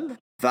أذكر.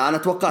 فأنا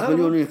توقعت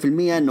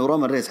 100% أنه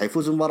رومان رينز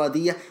حيفوز المباراة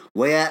دي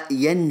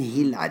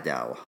وينهي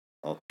العداوة.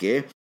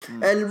 أوكي.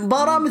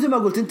 المباراة مثل ما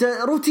قلت أنت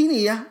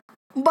روتينية،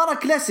 مباراة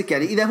كلاسيك.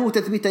 يعني إذا هو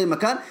تثبيت أي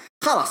مكان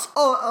خلاص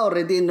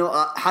أوريدي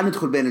إنه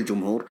حندخل بين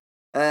الجمهور،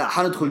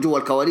 حندخل جوا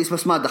الكواليس،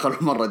 بس ما دخلوا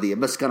المرة دي،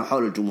 بس كانوا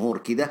حول الجمهور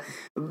كذا.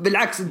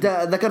 بالعكس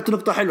أنت ذكرت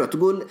نقطة حلوة،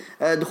 تقول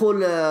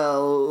دخول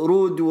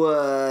رود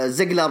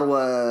وزيغلر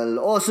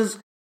والأوسز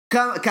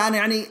كان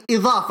يعني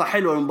إضافة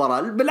حلوة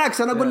للمباراة.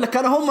 بالعكس أنا أقول لك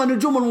كانوا هم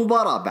نجوم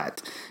المباراة بعد،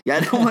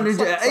 يعني هم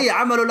أي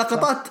عملوا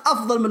لقطات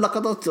أفضل من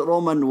لقطات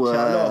رومان و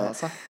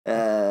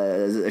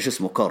شو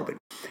اسمه كوربن.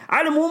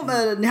 على العموم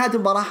نهاية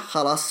المباراة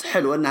خلاص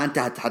حلوة أنها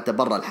انتهت حتى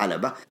برا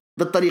الحلبة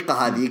بالطريقة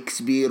هذه،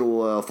 كبير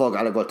وفوق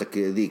على قولتك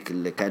ذيك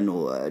اللي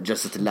كأنه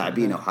جلسة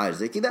اللاعبين أو حاجة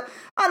زي كذا.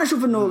 أنا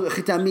أشوف أنه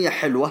ختامية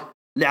حلوة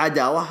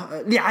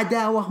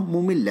لعداوة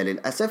مملة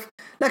للأسف،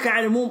 لكن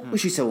على العموم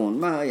وش يسوون؟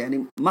 ما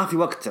يعني ما في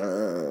وقت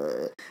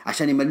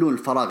عشان يملون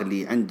الفراغ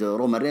اللي عند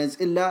رومان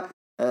رينز إلا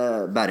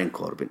بارين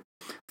كوربن.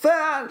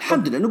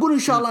 فالحمد لله نقول إن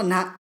شاء الله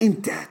أنها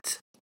انتهت،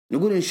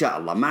 نقول إن شاء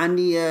الله، مع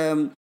أني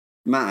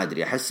ما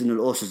أدري، أحس إن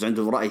الأوسوس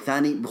عندهم رأي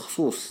ثاني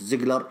بخصوص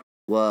زيغلر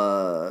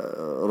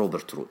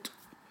وروبرت رود.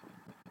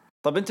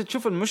 طب أنت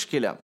تشوف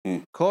المشكلة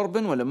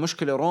كوربن ولا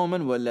مشكلة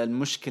رومان ولا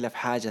المشكلة في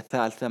حاجة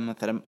ثالثة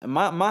مثلا؟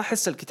 ما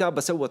أحس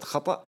الكتابة سوت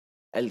خطأ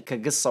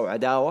كقصة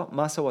وعداوة،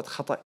 ما سوت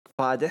خطأ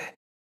فادح،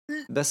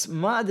 بس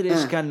ما أدري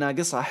إيش كان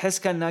ناقصها. أحس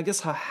كان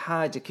ناقصها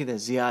حاجة كذا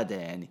زيادة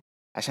يعني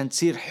عشان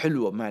تصير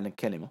حلوة بمعنى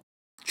الكلمة.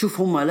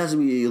 شوف هم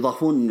لازم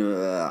يضافون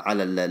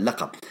على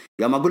اللقب.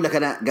 يا ما أقول لك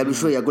أنا قبل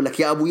شوي أقول لك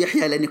يا أبو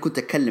يحيى، لأني كنت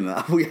أكلم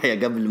أبو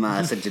يحيى قبل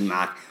ما أسجل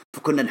معك،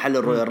 فكنا نحل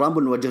الرويال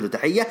رامبل نوجه له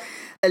تحية.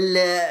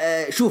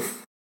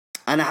 شوف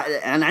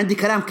أنا عندي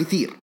كلام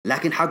كثير،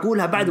 لكن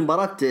حقولها بعد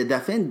مباراة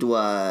دافند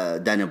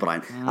وداني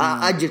براين.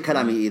 أجل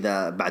كلامي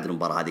إذا بعد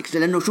المباراة هذه،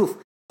 لأنه شوف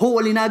هو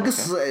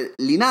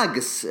اللي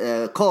ناقص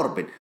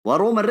كوربن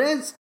ورومان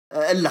رينز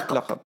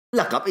اللقب.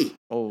 لقب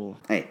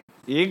إيه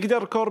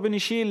يقدر كوربن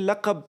يشيل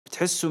لقب؟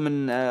 تحسه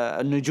من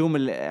النجوم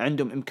اللي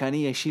عندهم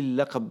إمكانية يشيل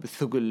لقب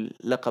ثقل،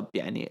 لقب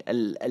يعني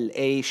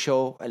الأي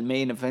شو،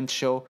 المين إيفنت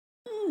شو،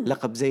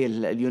 لقب زي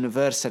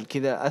اليونيفرسال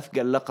كذا،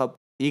 أثقل لقب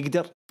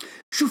يقدر؟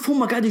 شوف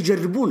هم قاعد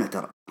يجربونه،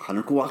 ترى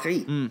خلينا نكون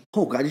واقعيين،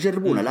 هو قاعد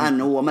يجربونه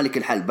الآن، هو ملك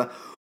الحلبة.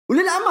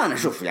 وللأمانة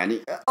شوف يعني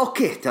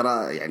أوكي،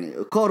 ترى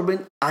يعني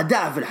كوربن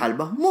أداء في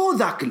الحلبة مو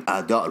ذاك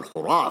الأداء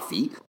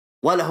الخرافي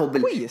ولا هو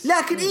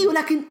لكن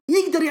لكن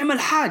يقدر يعمل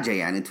حاجة،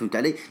 يعني أنت فهمت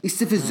علي؟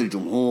 يستفز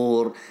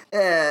الجمهور،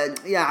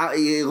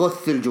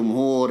 يغث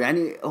الجمهور،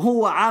 يعني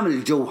هو عامل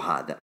الجو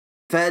هذا.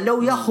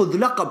 فلو يأخذ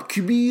لقب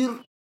كبير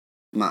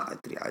ما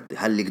أدري عاد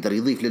هل يقدر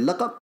يضيف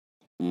للقب،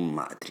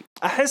 ما أدري.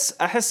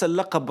 أحس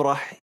اللقب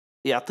راح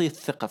يعطيه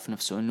الثقة في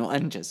نفسه إنه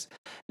أنجز،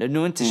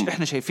 لأنه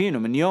إحنا شايفينه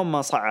من يوم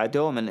ما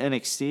صعدوه من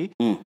NXT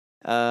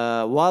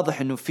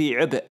واضح إنه في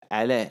عبء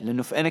عليه،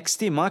 لأنه في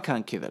NXT ما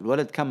كان كذا،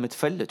 الولد كان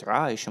متفلت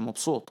وعايش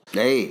ومبسوط.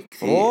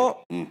 كثير.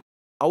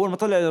 أول ما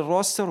طلع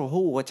للروستر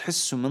وهو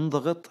تحسه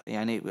منضغط،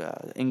 يعني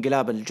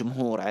انقلاب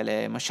الجمهور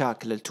عليه،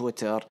 مشاكل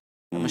التويتر،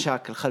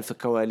 مشاكل خلف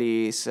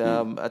الكواليس،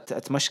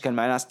 أتمشكل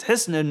مع ناس،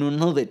 تحس إنه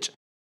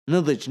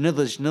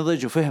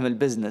نضج وفهم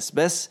البزنس،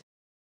 بس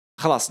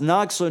خلاص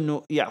ناقصه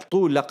إنه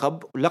يعطوه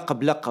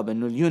لقب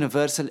إنه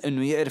اليونيفرسال،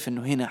 إنه يعرف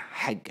إنه هنا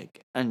حقق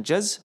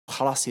أنجز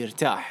خلاص،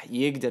 يرتاح،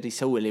 يقدر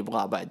يسوي اللي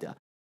يبغاه بعدها.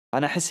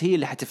 أنا أحس هي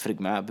اللي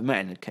حتفرق معاه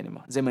بمعنى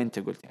الكلمة زي ما أنت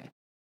قلت يعني.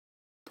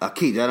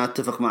 اكيد انا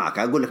اتفق معك.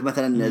 اقول لك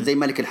مثلا زي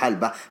ملك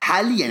الحلبة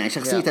حاليا، يعني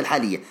شخصيته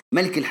الحاليه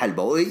ملك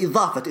الحلبة،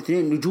 واضافه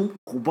 2 نجوم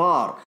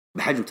كبار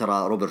بحجم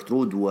ترى روبرت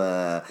رود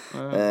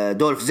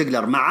ودولف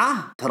زيجلر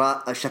معه،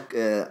 ترى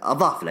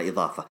اضاف له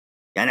اضافه،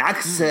 يعني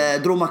عكس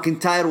درو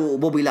ماكنتاير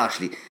وبوبي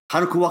لاشلي.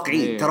 خلينا نكون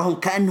واقعيين، تراهم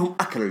كانهم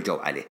اكلوا الجو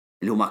عليه،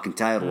 اللي هو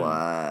ماكنتاير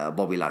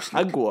وبوبي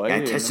لاشلي اقوى.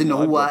 يعني تحس انه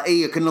هو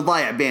كأنه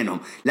ضايع بينهم.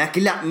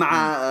 لكن لا،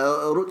 مع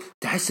رود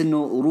تحس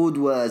انه رود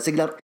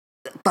وزيجلر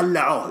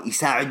طلعوه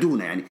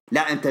يساعدونا، يعني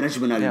لا انت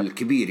نجمنا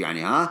الكبير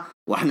يعني، ها،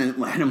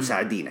 واحنا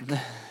مساعدينك.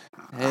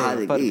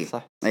 هذه ايه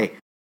صح ايه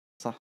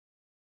صح.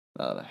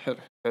 لا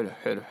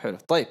حلو.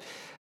 طيب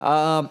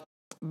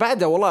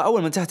بعد والله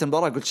اول ما انتهت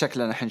المباراه قلت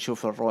شكلنا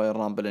حنشوف الرويال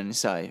رامبل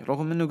النسائي،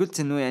 رغم انه قلت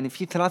انه يعني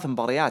في 3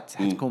 مباريات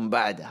حتكون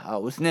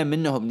بعدها و2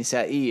 منهم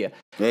نسائيه.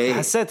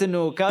 فحسيت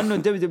انه كانه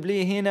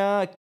دبليو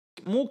هنا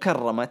مو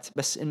كرمت،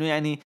 بس انه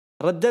يعني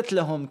ردت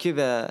لهم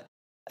كذا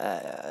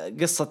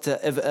قصة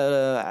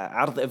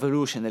عرض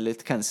ايفولوشن اللي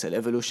تكنسل،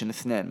 ايفولوشن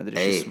 2 ما ادري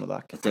ايش اسمه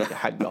ذاك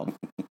حقهم،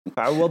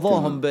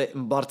 فعوضوهم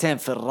بمبارتين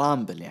في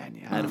الرامبل،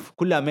 يعني عارف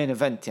كلها مين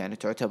ايفنت، يعني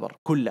تعتبر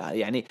كلها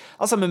يعني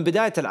اصلا من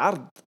بداية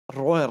العرض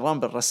الرويال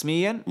رامبل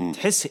رسميا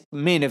تحس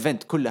مين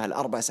ايفنت،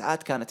 كلها ال4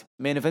 ساعات كانت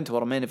مين ايفنت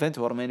ورا مين ايفنت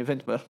ورا مين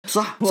ايفنت.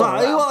 صح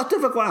ايوه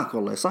اتفق معك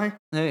والله صحيح.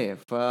 ايه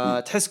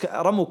فتحس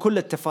رموا كل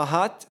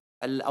التفاهات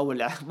او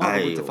ما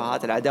بقول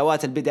تفاهات،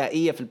 العداوات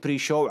البدائية في البري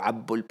شو،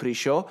 عبوا البري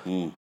شو.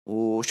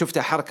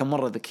 وشفتها حركة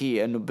مرة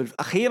ذكية انه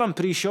اخيرا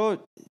بري شو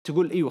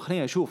تقول ايوه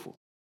خلينا نشوفه،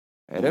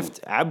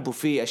 عرفت؟ عبوا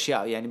فيه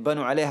اشياء يعني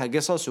بنوا عليها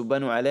قصص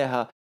وبنوا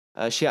عليها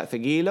اشياء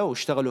ثقيلة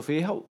واشتغلوا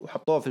فيها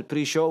وحطوها في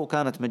البري شو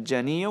وكانت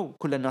مجانية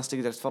وكل الناس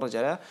تقدر تتفرج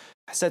عليها.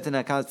 حسيت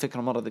انها كانت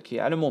فكرة مرة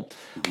ذكية. على العموم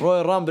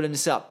رويال رامبل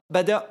النساء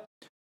بدأ،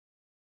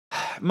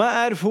 ما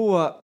اعرف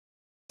هو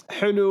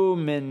حلو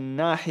من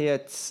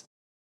ناحية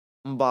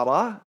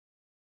مباراة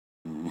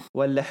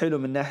ولا حلو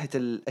من ناحية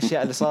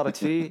الاشياء اللي صارت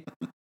فيه،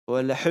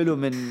 ولا حلو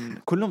من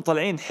كلهم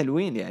طالعين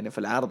حلوين يعني في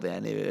العرض،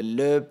 يعني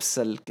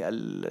اللبس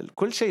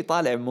كل شيء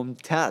طالع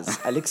ممتاز.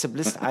 أليكس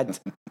بليس عد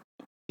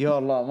يا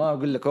الله ما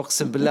أقول لك،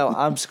 أقسم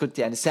بالله أمس كنت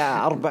يعني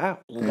الساعة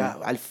 4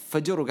 على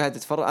الفجر وقاعد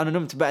أتفرج، أنا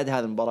نمت بعد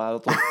هذه المباراة على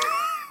طول.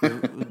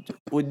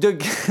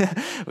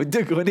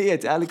 والدق أغنية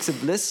أليكس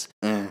بليس،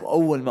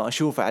 وأول ما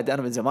أشوفه عاد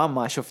أنا من زمان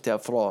ما شفته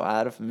أفرو،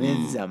 عارف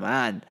من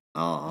زمان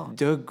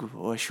دق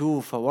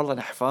وأشوفه والله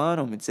نحفان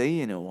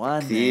ومتزين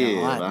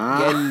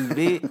وانا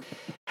قلبي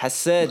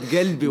حسيت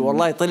قلبي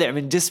والله طلع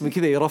من جسمي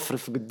كذا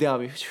يرفرف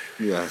قدامي.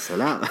 يا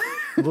سلام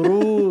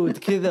برود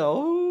كذا،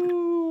 اوه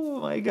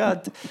ماي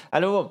جاد.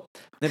 على العموم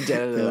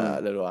نرجع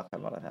للواقع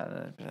مرة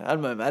ثانية.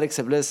 المهم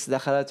أليكس بليس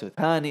دخلت،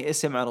 وثاني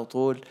اسم على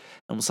طول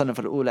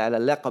المصنفة الأولى على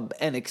اللقب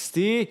NXT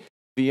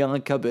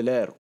بيانكا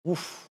بيلير.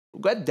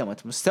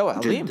 وقدمت مستوى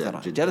عظيم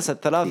ترى، جلست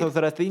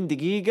 33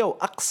 دقيقة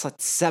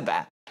وأقصت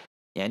 7،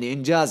 يعني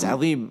إنجاز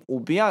عظيم.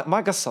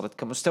 ما قصرت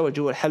كمستوى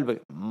جوا الحلبة،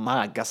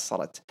 ما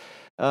قصرت.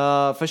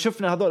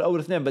 فشفنا هذول أول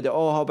 2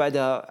 بدأوها،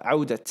 وبعدها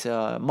عودة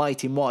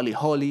مايتي مولي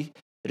هولي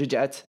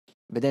رجعت.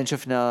 بعدين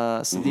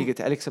شفنا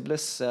صديقة أليكس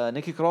بليس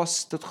نيكي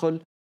كروس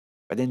تدخل.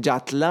 بعدين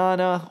جات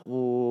لانا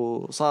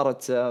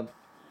وصارت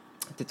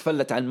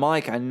تتفلت عن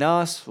مايك عن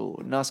الناس،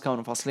 والناس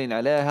كانوا فاصلين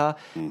عليها.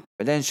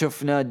 بعدين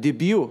شفنا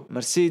ديبيو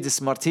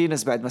مرسيدس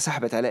مارتينيز بعد ما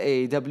سحبت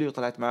على AEW،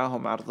 طلعت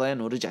معاهم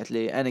عرضين ورجعت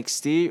ل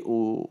NXT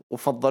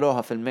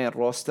وفضلوها في المين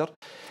روستر.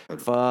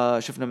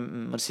 فشفنا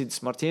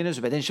مرسيدس مارتينيز،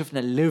 وبعدين شفنا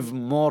ليف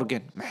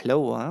مورغان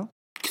محلوة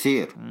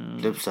كثير،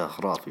 لبسه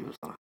خرافي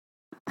بصراحة.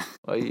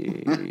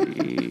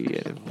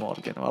 ليف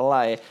مورغان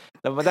والله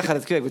لما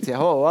دخلت كذا قلت يا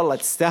هو والله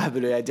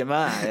تستهبلوا يا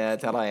جماعة، يا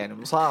ترى يعني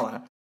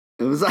مصارعة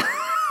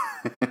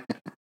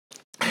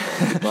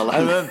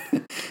والله.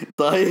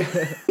 طيب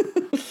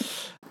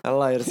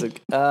الله يرزق.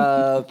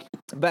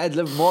 بعد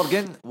ليف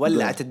مورغان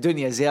ولعت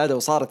الدنيا زيادة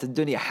وصارت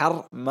الدنيا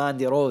حر.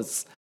 ماندي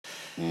روز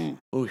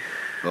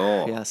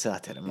يا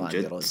ساتر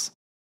ماندي روز.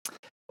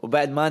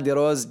 وبعد ماندي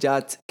روز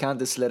جات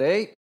كانديس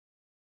ليري،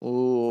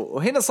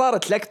 وهنا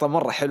صارت لقطة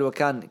مرة حلوة.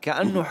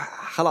 كأنه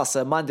خلاص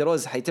ماندي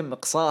روز حيتم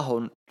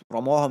إقصاها،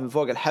 ورموها من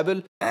فوق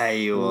الحبل.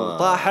 أيوة.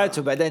 وطاحت،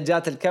 وبعدين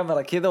جات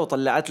الكاميرا كذا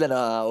وطلعت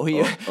لنا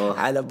وهي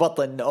على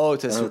بطن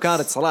أوتس.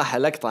 وكانت صراحة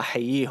لقطة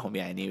أحييهم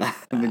يعني.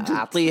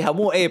 أعطيها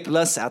مو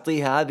A+،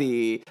 أعطيها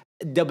هذه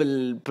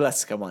دبل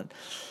بلس كمان.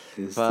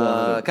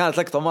 فكانت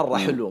لقطة مرة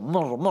حلوة،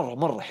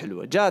 مرة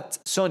حلوة. جات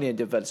سونيا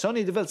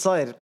ديفل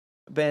صاير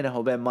بينه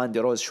وبين ماندي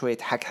روز شوية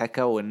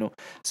حكحكة، وإنه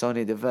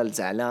سونيا ديفل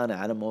زعلانة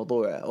على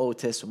موضوع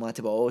أوتس وما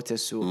تبغى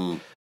أوتس،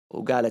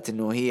 وقالت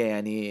إنه هي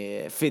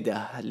يعني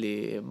فدة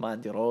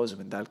لماندي روز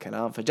من ذا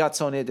الكلام. فجات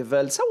سونيا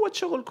ديفل سوت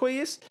شغل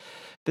كويس.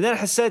 بعدين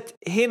حسيت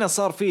هنا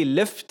صار فيه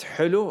لفت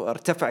حلو،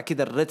 ارتفع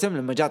كذا الرتم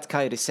لما جات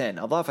كايري سين،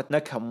 أضافت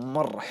نكهة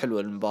مرة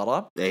حلوة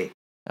للمباراة.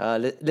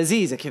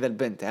 لذيذة كذا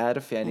البنت،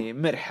 عارف يعني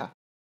مرحة،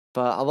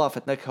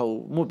 فأضافت نكهة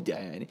ومبدع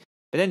يعني.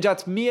 بعدين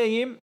جات ميا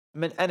ييم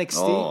من NXT،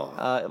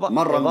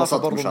 مرة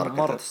انبسطت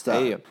مشاركة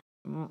تستاهل،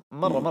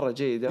 مرة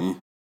جيدة.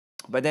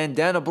 بعدين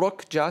دانا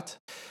بروك جات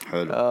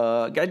حلو.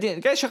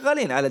 قاعدين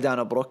شغالين على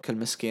دانا بروك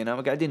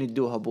المسكينة، قاعدين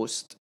يدوها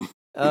بوست.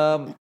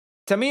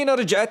 تمينا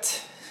رجعت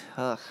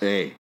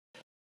ايه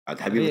عاد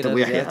حبيبة ابو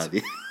يحيى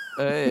هذه.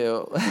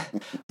 ايوه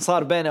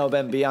صار بينه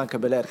وبين بيانكا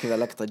بلير كذا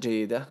لقطة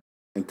جيدة.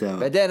 انت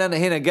بعدين انا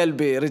هنا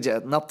قلبي رجع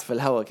نط في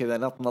الهواء كذا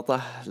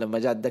نطنطه لما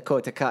جات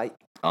داكوتا كاي.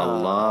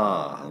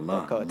 الله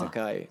داكوتا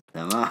كاي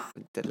تمام.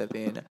 انت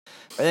الذين.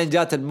 بعدين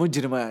جات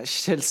المجرمة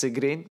تشيلسي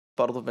جرين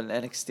برضو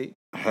من NXT.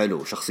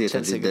 حلو شخصية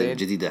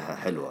جديدة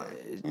حلوة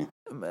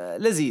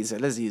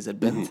لذيذة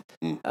البنت.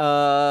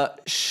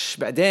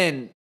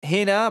 بعدين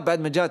هنا بعد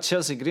ما جات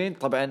تشيلسي جرين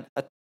طبعا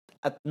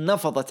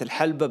اتنفضت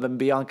الحلبة من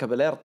بيانكا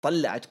بلير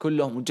طلعت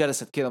كلهم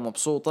وجلست كذا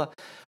مبسوطة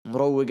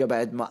مروقة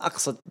بعد ما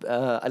أقصت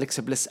أليكس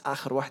بليس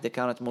آخر واحدة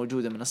كانت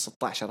موجودة من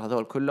 16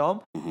 هذول كلهم.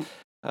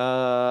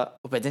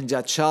 وبعدين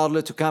جات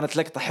شارلوت وكانت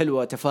لقطة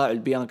حلوة تفاعل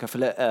بيانكا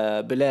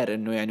بلير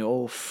إنه يعني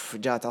أوف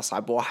جات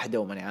أصعب واحدة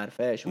وماني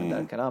عارف إيش من ذا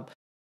الكلام.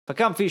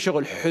 فكان في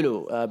شغل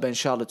حلو بين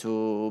شارلوت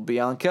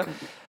وبيانكا.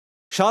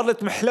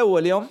 شارلوت محلوة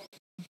اليوم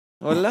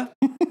ولا؟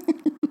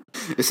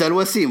 اسأل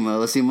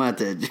وسيم ما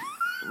تأجي.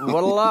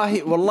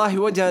 والله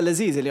وجهها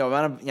لذيذ اليوم.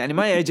 انا يعني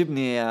ما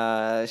يعجبني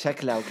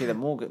شكلها وكذا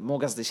مو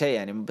قصدي شيء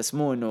يعني بس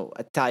مو انه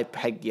التايب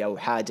حقي او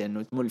حاجه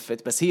انه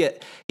ملفت بس هي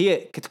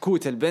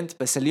كتكوت البنت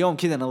بس اليوم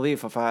كذا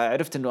نظيفة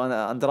فعرفت انه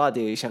انا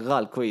اندرادي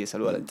شغال كويس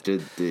الولد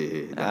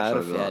جدي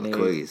عارف يعني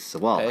كويس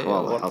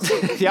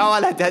واضح يا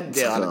ولد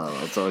هدي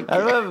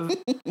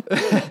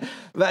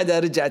بعدها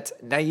رجعت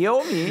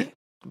نايومي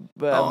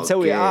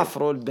مسوي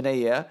افرو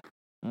البنيه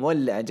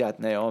مولع جات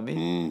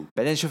نايومي.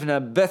 بعدين شفنا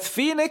بث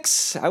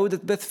فينيكس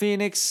عودة بث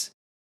فينيكس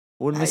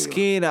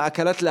والمسكينة أيوة.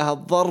 أكلت لها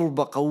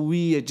ضربة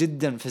قوية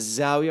جدا في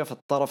الزاوية في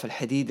الطرف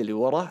الحديد اللي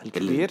ورا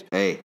الكبير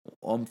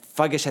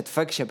وفقشت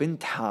فقشة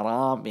بنت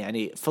حرام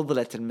يعني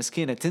فضلت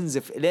المسكينة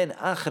تنزف إلين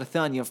آخر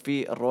ثانية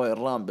في الرويال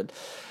رامبل.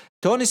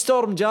 توني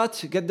ستورم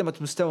جات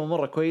قدمت مستوى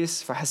مرة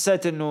كويس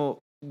فحسيت إنه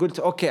قلت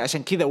أوكي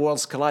عشان كذا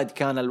وولز كلايد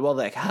كان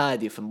الوضع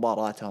هادي في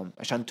مباراتهم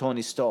عشان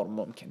توني ستورم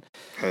ممكن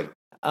حلو.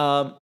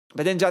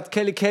 بعدين جات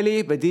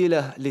كيلي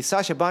بديلة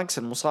لساشا بانكس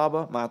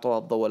المصابة مع طوال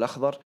الضوء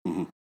الأخضر.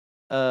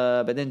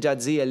 بعدين جات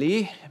زيا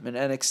لي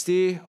من NXT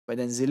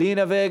بعدين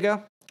زيلينا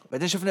فيغا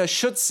بعدين شفنا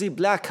شوتسي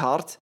بلاك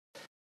هارت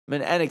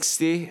من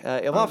NXT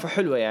إضافة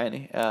حلوة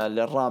يعني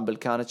للرامبل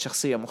كانت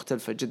شخصية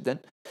مختلفة جدا.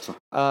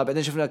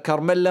 بعدين شفنا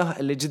كارميلا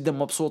اللي جدا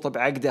مبسوطة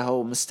بعقدها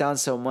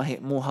ومستانسة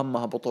مو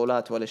همها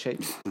بطولات ولا شيء.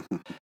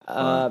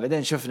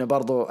 بعدين شفنا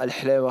برضو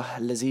الحلوة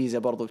اللذيذة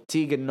برضو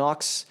تيغن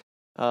نوكس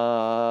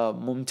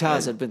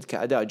ممتاز البنت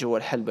كأداء جوا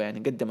الحلبة يعني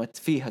قدمت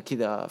فيها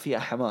كذا فيها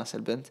حماس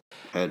البنت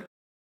حلو.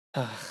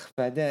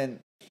 بعدين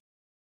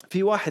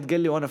في واحد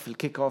قال لي وانا في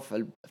الكيك اوف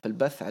في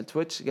البث على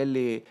تويتش قال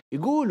لي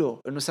يقولوا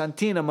انه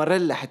سانتينا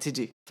ماريلا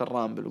حتجي في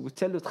الرامبل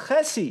وقلت له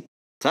تخسي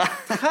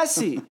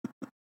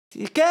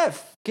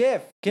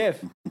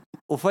كيف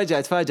وفجأة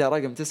اتفاجأ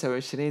رقم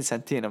 29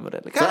 سانتينا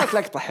ماريلا. كانت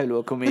لقطة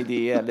حلوة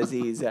كوميدية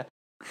لذيذة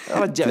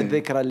رجع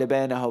الذكرى اللي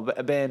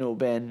بينه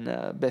وبين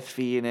بث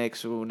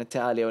فينيكس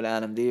وناتاليا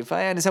والعالم دي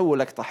فيعني سووا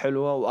لقطة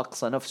حلوة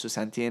وأقصى نفسه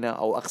سانتينا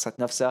أو أقصت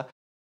نفسه.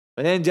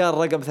 بعدين جاء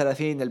الرقم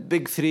 30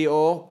 البيج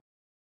 3-0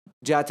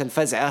 جات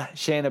الفزعة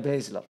شينا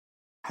بيزلر.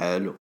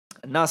 حلو.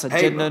 الناس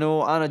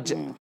اتجننوا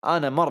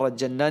أنا مرة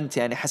تجننت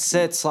يعني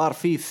حسيت صار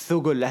فيه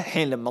ثقل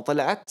الحين لما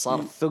طلعت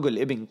صار ثقل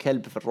ابن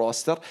كلب في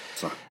الروستر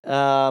صح.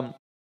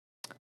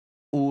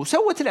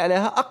 وسوت اللي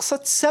عليها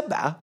أقصت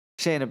 7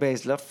 شينا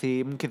بيزلر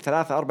في ممكن 3-4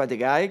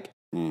 دقائق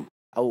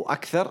أو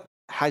أكثر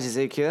حاجة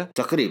زي كذا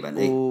تقريبا.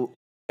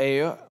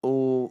 أيوه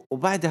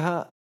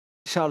وبعدها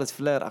شارلوت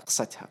فلير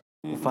أقصتها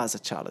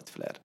وفازت شارلوت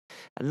فلير.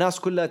 الناس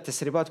كلها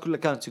التسريبات كلها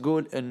كانت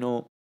تقول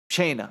إنه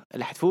شينا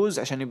اللي حتفوز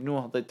عشان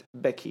يبنوها ضد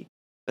بيكي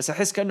بس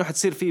أحس كأنه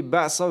حتصير فيه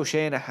بعصة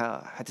وشينا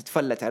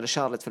حتتفلت على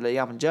شارلوت في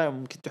الأيام الجاية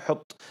وممكن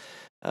تحط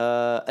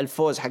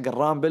الفوز حق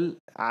الرامبل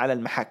على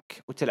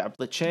المحك وتلعب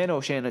ضد شينا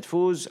وشينا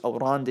تفوز أو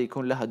راندي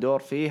يكون لها دور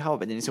فيها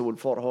وبعدين يسوي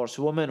الفور هورس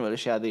وومن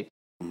والأشياء ذي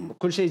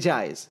وكل شيء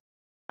جايز.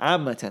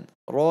 عامة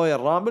رويال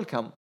رامبل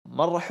كان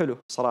مرة حلو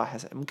صراحة.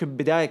 ممكن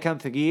بداية كان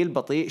ثقيل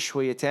بطيء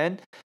شويتين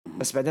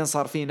بس بعدين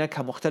صار فيه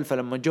نكهة مختلفة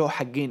لما جو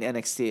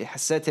حقين NXT.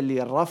 حسيت اللي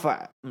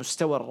رفع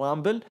مستوى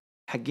الرامبل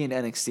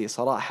حقين NXT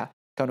صراحة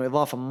كانوا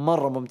إضافة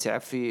مرة ممتعة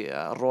في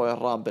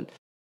الرويال رامبل.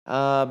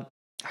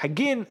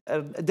 حقين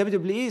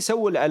WWE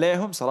سووا اللي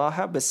عليهم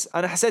صراحة بس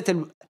أنا حسيت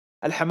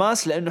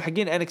الحماس لأنه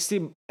حقين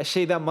NXT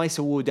الشيء ذا ما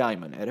يسووه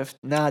دايما عرفت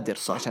نادر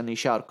صح. عشان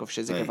يشاركوا في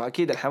شيء زي كذا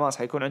فأكيد الحماس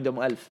حيكون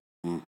عندهم 1000.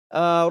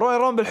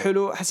 رويال رامبل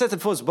حلو. حسيت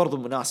الفوز برضو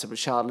مناسب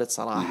لشارلوت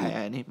صراحة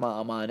يعني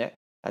ما أمانع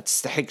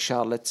تستحق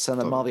شارلوت.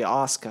 السنة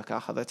الماضية آسكا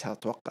أخذتها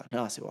أتوقع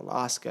ناسي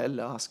والله آسكا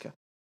إلا آسكا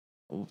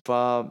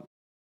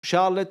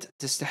فشارلوت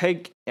تستحق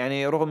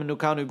يعني رغم أنه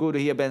كانوا يقولوا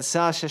هي بين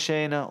ساشا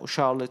شينا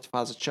وشارلوت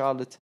فازت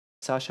شارلوت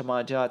ساشا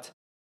ما جات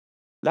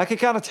لكن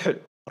كانت حلو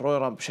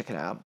الرويال رامبل بشكل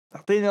عام.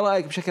 أعطيني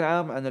رأيك بشكل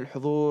عام عن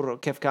الحضور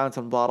كيف كانت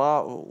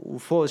المباراة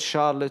وفوز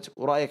شارلوت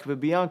ورأيك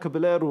ببيانكا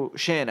بلير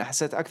وشينا.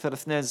 حسيت أكثر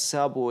اثنين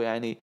سابوا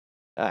يعني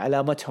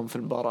علامتهم في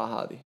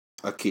المباراة هذه.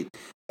 أكيد.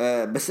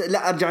 بس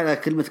لا أرجع على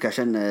كلمتك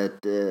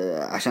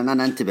عشان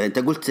أنا أنتبه. أنت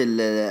قلت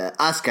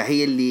آسكا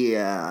هي اللي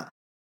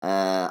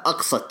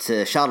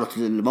أقصت شارلوت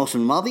الموسم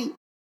الماضي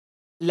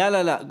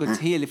لا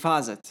قلت هي اللي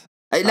فازت.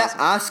 اي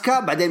لا اسكا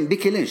بعدين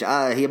بيكي لينش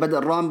هي بدأ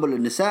الرامبل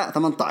النساء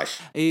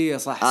 18. اي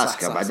صح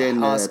اسكا صح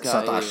بعدين أسكا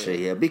 19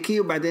 هي بيكي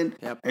وبعدين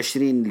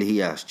 20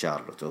 اللي هي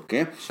شارلوت.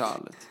 اوكي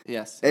شارلوت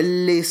يس.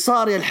 اللي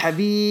صار يا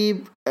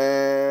الحبيب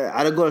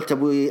على قولة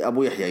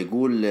ابو يحيى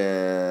يقول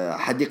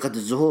حديقة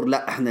الزهور،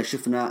 لا احنا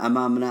شفنا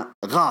امامنا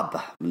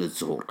غابة من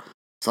الزهور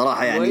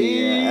صراحة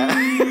يعني.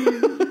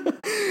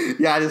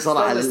 يعني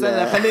صراحة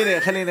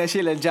خليني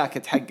اشيل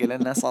الجاكيت حقي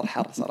لانه صار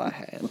حر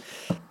صراحة يعني.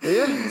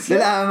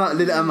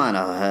 للأمانة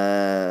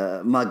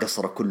ما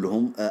قصروا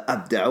كلهم،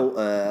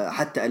 أبدعوا.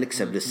 حتى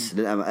أليكسا بليس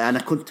أنا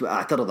كنت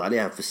أعترض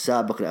عليها في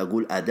السابق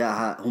لأقول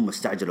أداها هم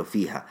استعجلوا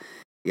فيها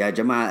يا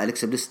جماعة.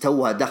 أليكسا بليس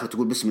توها داخل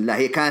تقول بسم الله،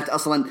 هي كانت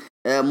أصلا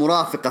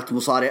مرافقة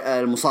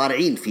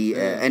المصارعين في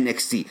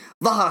NXT،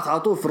 ظهرت على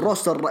طول في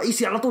الروستر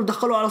الرئيسي على طول،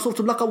 دخلوا على صورة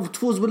اللقب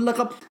وتفوز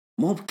باللقب.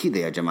 ما هو بكذا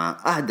يا جماعة،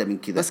 أهدى من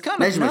كذا،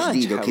 نجمة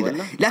جديدة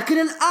وكذا. لكن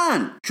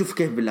الآن شوف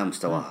كيف بالله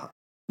مستواها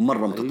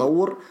مرة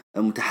متطور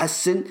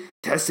متحسن،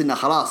 تحس انها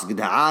خلاص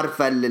قدها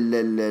عارفة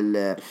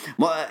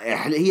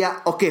هي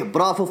اوكي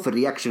برافو في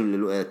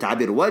الرياكشن،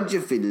 تعبير وجه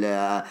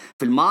في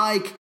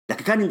المايك،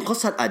 لكن كان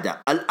ينقصها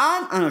الاداء.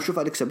 الان انا اشوف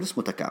أليكسا بليس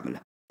متكاملة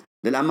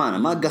للامانة،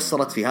 ما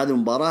قصرت في هذه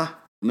المباراة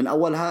من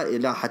اولها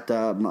الى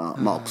حتى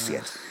ما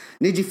اقصيت.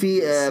 نيجي في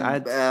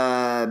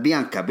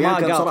بيانكا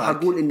بصراحة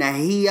اقول انها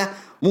هي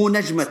مو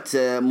نجمة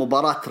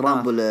مباراة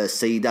رامبل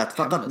السيدات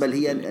فقط، بل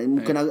هي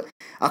ممكن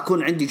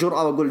أكون عندي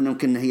جرأة وأقول إن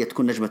ممكن هي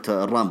تكون نجمة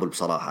الرامبل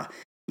بصراحة.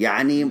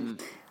 يعني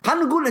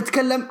خلينا نقول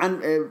نتكلم عن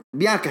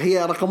بيانكا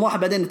هي رقم 1،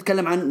 بعدين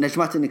نتكلم عن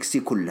نجمات NXT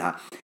كلها.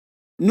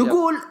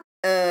 نقول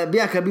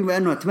بيانكا بما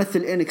أنها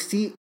تمثل NXT،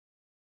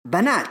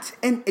 بنات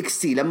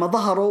NXT لما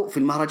ظهروا في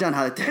المهرجان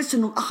هذا تحس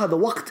إنهم أخذوا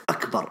وقت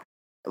أكبر،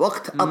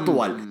 وقت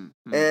أطول.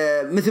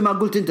 مثل ما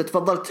قلت أنت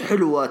تفضلت،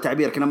 حلو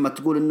تعبيرك لما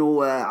تقول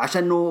إنه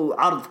عشان إنه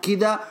عرض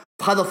كذا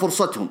خذوا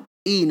فرصتهم.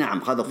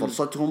 نعم خذوا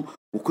فرصتهم،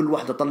 وكل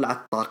واحدة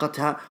طلعت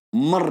طاقتها،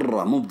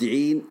 مرة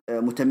مبدعين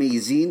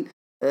متميزين.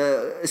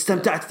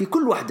 استمتعت في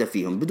كل واحدة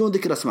فيهم بدون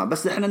ذكر اسماء،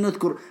 بس احنا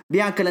نذكر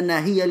بيانكا لأنها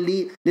هي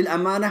اللي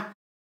للأمانة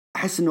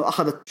أحس إنه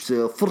أخذت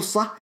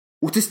فرصة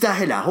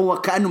وتستاهلها.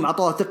 هو كأنه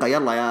معطوها ثقة،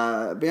 يلا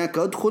يا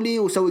بيانكا ادخلي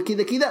وسوي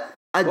كذا كذا.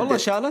 والله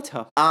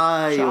شالتها.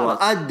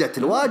 أيوة أدت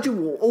الواجب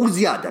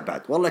وزيادة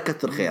بعد، والله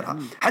يكثر خيرها.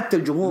 حتى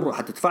الجمهور،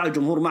 حتى تفاعل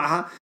الجمهور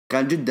معها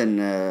كان جدا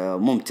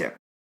ممتع.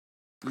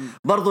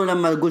 برضو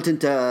لما قلت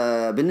أنت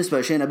بالنسبة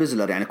لشينا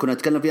بيزلر، يعني كنا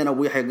نتكلم فيه أنا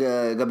وأبو يحيى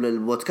قبل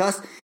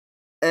البودكاست،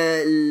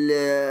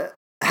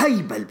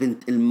 هيبة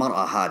البنت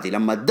المرأة هذه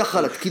لما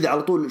دخلت كذا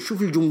على طول،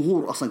 شوف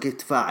الجمهور أصلا كيف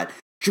تفاعل،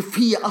 شوف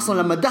هي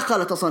أصلا لما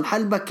دخلت أصلا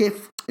الحلبة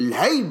كيف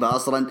الهيبة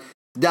أصلا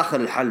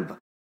داخل الحلبة.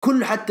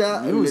 كل حتى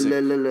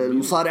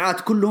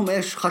المصارعات كلهم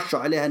إيش خشوا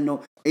عليها إنه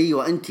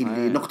أيوة أنت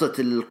اللي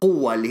نقطة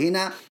القوة اللي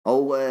هنا،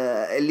 أو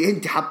اللي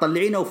أنت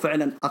حتطلعينه،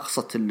 وفعلا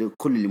أقصت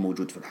كل اللي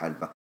موجود في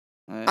الحلبة.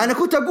 أنا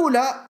كنت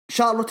أقولها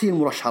شارلوت هي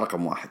المرشحة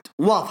رقم 1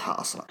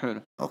 واضحة أصلا.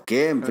 حلو.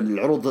 أوكي. في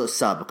العروض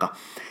السابقة،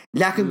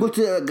 لكن قلت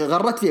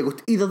غرت فيها،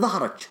 قلت إذا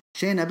ظهرت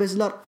شينا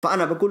بيزلر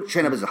فأنا بقول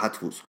شينا بيزلر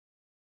حتفوز.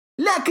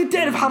 لكن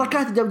تعرف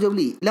حركات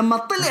دبليو لما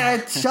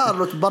طلعت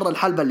شارلوت برا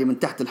الحلبة اللي من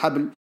تحت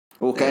الحبل،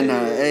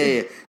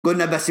 وكأنها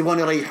قلنا بس يبغون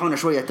يريحونا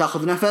شوية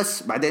تاخذ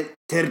نفس، بعدين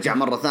ترجع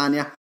مرة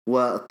ثانية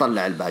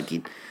وتطلع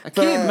الباقين.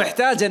 أكيد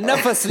محتاج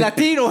النفس.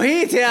 لاتينو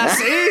هيت يا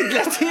سعيد،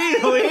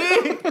 لاتينو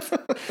هيت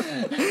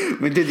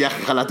من جد يا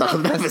أخي، خلها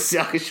تاخذ نفس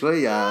يا أخي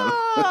شوية.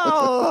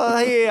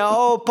 هي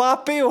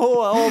بابي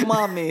وهو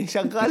مامي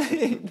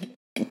شغالين.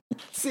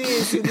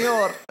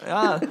 سينيور.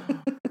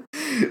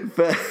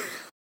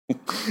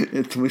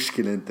 انت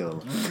مشكلة انت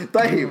والله.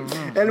 طيب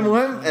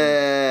المهم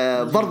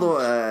برضو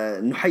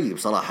نحيي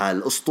بصراحة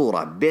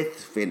الأسطورة بيث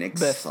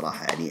فينيكس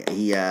صراحة. يعني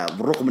هي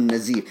بالرغم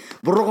النزيف،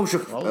 بالرغم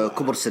شوف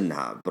كبر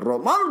سنها،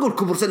 بالرغم ما نقول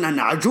كبر سنها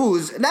انها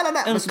عجوز،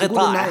 لا بس نقول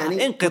انها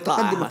يعني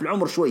متقدمة في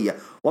العمر شوية،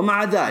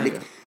 ومع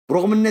ذلك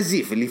برغم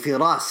النزيف اللي في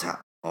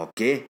راسها،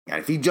 اوكي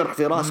يعني في جرح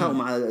في راسها،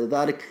 ومع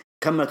ذلك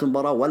كملت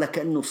المباراة ولا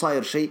كأنه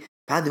صاير شيء.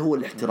 هذا هو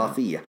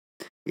الاحترافية.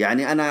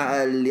 يعني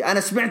أنا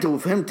سمعته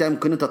وفهمته،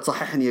 ممكن أنت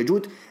تصححني يا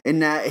جود،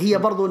 إن هي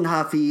برضو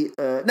إنها في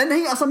لأن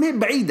هي أصلا هي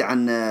بعيدة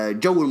عن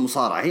جو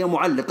المصارعة، هي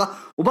معلقة،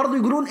 وبرضو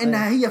يقولون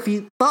إنها هي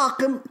في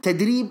طاقم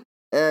تدريب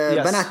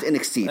بنات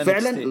NXT.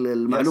 فعلا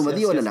المعلومة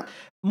دي ولا لا؟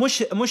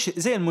 مش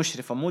زي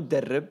المشرفة، مو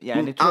تدرب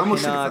يعني، تروح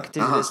هناك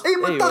تجلس.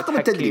 من طاقم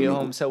التدريب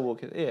هم سووا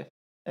كذا.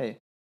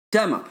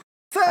 تمام.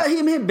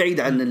 فهي مهي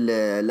بعيدة عن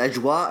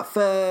الأجواء،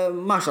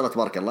 فما شاء الله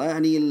تبارك الله.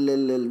 يعني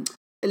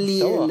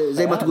اللي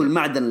زي ما تقول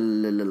المعدن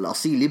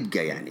الأصيل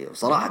يبقى يعني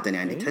صراحة.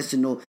 يعني تحس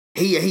إنه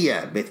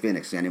هي بيث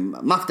فينيكس يعني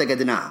ما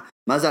افتقدناها،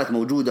 ما زالت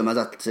موجودة، ما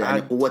زالت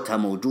يعني قوتها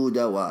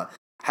موجودة،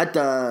 وحتى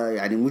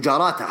يعني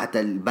مجاراتها حتى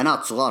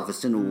البنات صغار في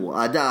السن،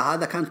 وأداء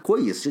هذا كان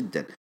كويس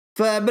جدا.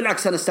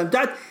 فبالعكس أنا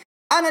استمتعت.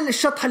 أنا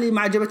الشطحة اللي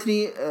ما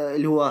عجبتني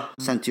اللي هو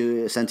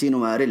سانتينو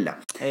ماريلا.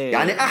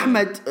 يعني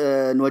أحمد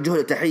نوجه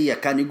له تحية،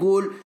 كان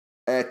يقول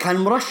كان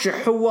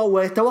مرشح هو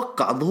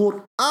ويتوقع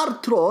ظهور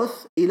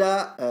ارتروث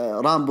الى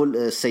رامبل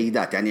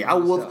السيدات، يعني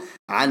يعوض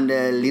عن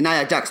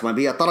لينايا جاكس ما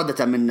هي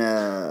طردته من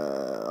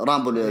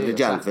رامبل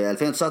الرجال في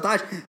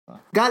 2019.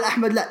 قال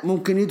احمد لا،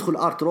 ممكن يدخل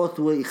ارتروث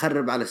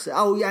ويخرب على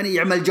او يعني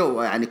يعمل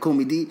جو يعني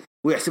كوميدي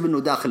ويحسب انه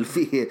داخل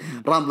فيه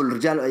رامبل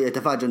الرجال،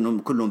 يتفاجئ انهم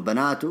كلهم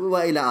بنات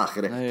والى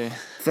اخره.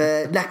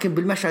 لكن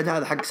بالمشهد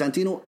هذا حق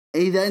سانتينو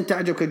اذا انت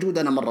عجبك جود،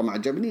 انا مره ما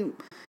عجبني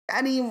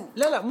يعني.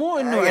 لا مو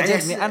انه يعني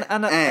عجبني،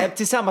 انا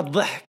ابتسامه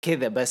ضحك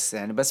كذا بس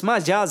يعني، بس ما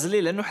جاز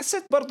لي لانه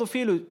حسيت برضو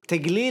فيه له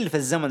تقليل في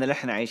الزمن اللي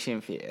احنا عايشين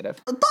فيه،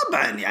 عرفت؟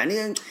 طبعا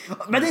يعني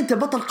بعدين انت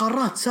بطل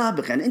قارات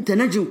سابق، يعني انت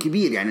نجم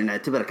كبير، يعني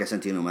نعتبرك يا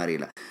سانتينو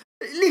ماريلا،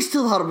 ليش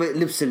تظهر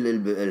بلبس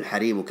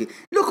الحريم وكي؟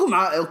 لكم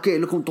اوكي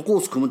لكم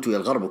طقوسكم انتم يا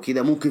الغرب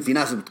وكذا، ممكن في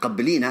ناس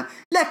بتقبلينها،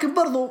 لكن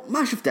برضو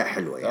ما شفتها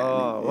حلوه يعني.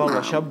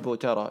 والله شابو،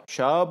 ترى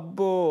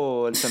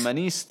شابو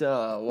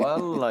الفمانيستا،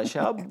 والله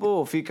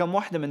شابو في كم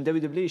واحده من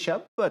دبليو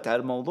شبت على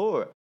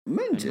الموضوع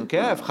انه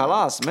كيف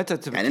خلاص متى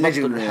تبطل يعني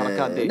نجم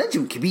الحركات دي.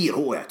 نجم كبير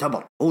هو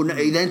يعتبر، هو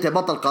اذا انت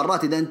بطل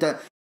قارات،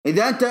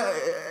 اذا انت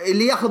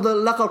اللي ياخذ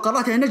لقب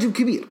القارات يعني نجم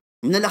كبير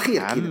من الاخير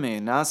يا عمي.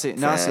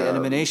 ناسي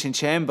اليمينيشن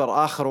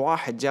تشامبر اخر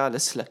واحد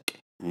جالس لك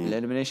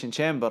الاليمينيشن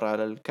تشامبر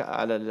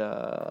على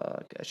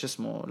شو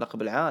اسمه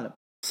لقب العالم،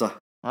 صح؟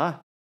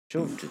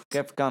 شوف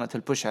كيف كانت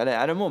البوش عليه.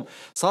 على العموم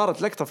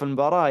صارت لقطة في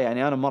المباراة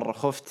يعني أنا مرة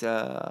خفت.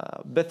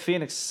 بث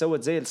فينيكس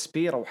سوت زي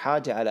السبير أو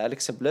حاجة على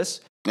أليكس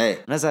بليس،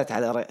 نزلت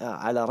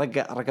على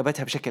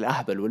رقبتها بشكل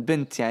أهبل،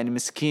 والبنت يعني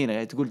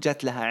مسكينة تقول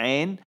جات لها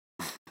عين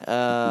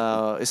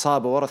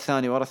إصابة ورا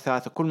الثانية ورا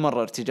الثالثة، كل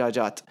مرة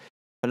ارتجاجات.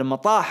 فلما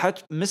طاحت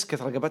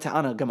مسكت رقبتها،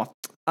 أنا قمت،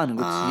 أنا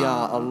قلت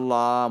يا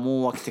الله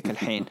مو وقتك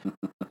الحين.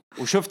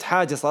 وشفت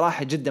حاجة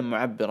صراحة جدا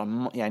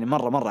معبرة يعني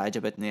مرة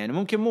عجبتني. يعني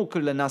ممكن مو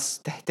كل الناس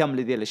تهتم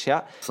لذي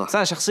الأشياء، بس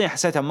أنا شخصيا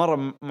حسيتها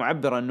مرة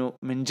معبرة، أنه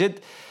من جد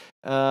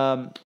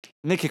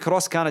نيكي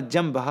كروس كانت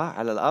جنبها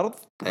على الأرض،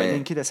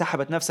 بعدين كده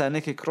سحبت نفسها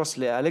نيكي كروس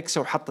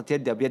لأليكسا وحطت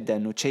يدها بيدها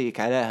أنه تشيك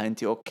عليها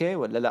أنت أوكي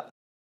ولا لا.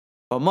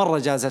 فمرة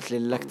جازت لي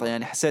اللقطة،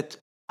 يعني حسيت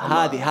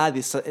هذه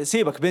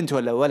سيبك بنت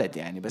ولا ولد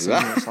يعني، بس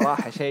إنه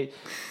صراحة شيء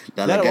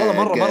لا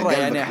والله مرة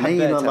يعني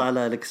حبيتها والله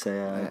على أليكسا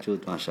يا جود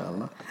ما شاء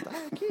الله.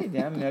 أكيد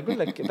يا عمي، أقول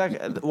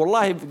لك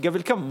والله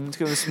قبل كم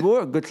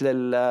أسبوع قلت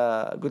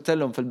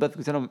لهم في البث،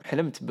 قلت لهم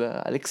حلمت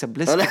بأليكسا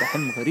بليس كذا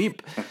حلم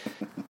غريب.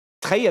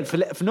 تخيل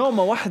في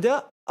نومة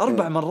واحدة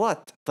 4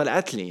 مرات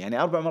طلعت لي،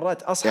 يعني 4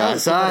 مرات أصحى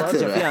أرجع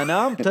فيها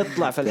أنام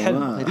تطلع في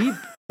الحلم. غريب.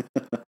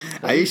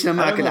 عيشنا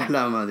معك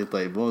الأحلام هذه.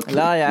 طيب أوكي.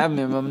 لا يا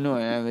عمي ممنوع،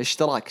 يعني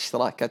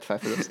اشتراك أدفع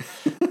فلوس.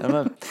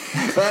 تمام.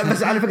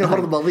 بس على فكرة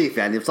برضه بضيف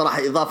يعني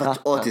بصراحة إضافة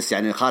أوتيس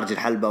يعني خارج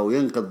الحلبة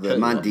وينقذ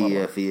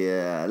ماندي في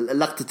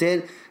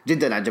اللقطتين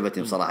جدا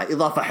عجبتني بصراحة.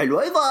 إضافة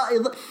حلوة.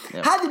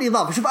 هذه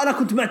الإضافة، شوف أنا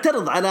كنت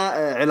معترض على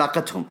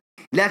علاقتهم،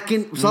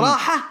 لكن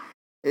بصراحة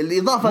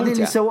الإضافة دي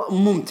اللي سوى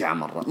ممتعة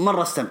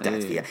مرة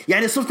استمتعت فيها.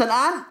 يعني صرت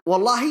الآن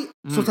والله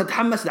صرت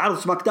أتحمس لعرض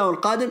سماك داون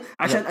القادم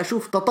عشان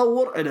أشوف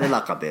تطور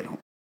العلاقة بينهم.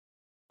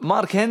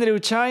 مارك هنري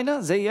وتشاينا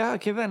زيها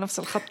كذا نفس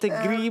الخط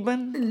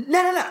تقريبا.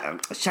 لا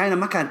تشاينا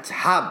ما كانت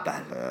حابة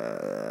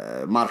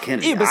مارك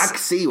هنري، بس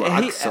عكس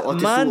عكس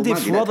ما عندي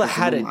في وضع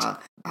حرج،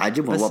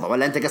 عاجبه الوضع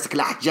ولا أنت قصدك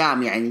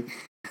الأحجام يعني؟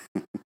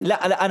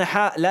 لا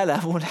أنا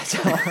لا مو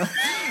الأحجام.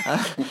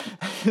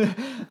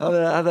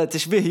 هذا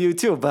تشبيه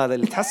يوتيوب هذا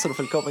اللي تحصله في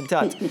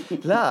الكومنتات.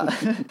 لا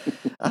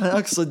أنا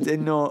أقصد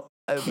إنه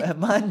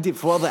ما عندي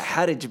في وضع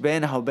حرج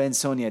بينها وبين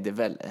سونيا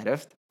ديفيل،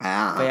 عرفت؟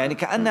 فيعني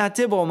كأنها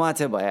تبغى وما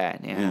تبغى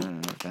يعني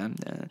فهمت.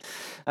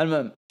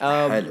 المهم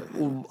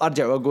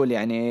وأرجع وأقول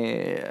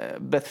يعني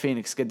بث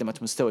فينيكس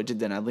قدمت مستوى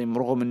جدا عظيم،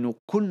 رغم إنه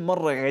كل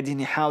مرة قاعدين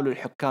يحاولوا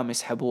الحكام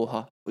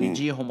يسحبوها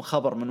ويجيهم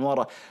خبر من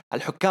وراء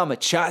الحكام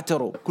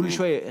تشعتروا كل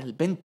شوية،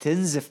 البنت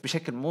تنزف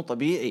بشكل مو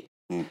طبيعي.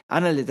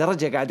 أنا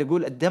لدرجة قاعد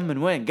أقول الدم من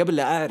وين، قبل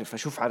لا أعرف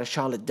أشوف على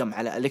شال الدم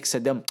على أليكسا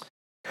دم،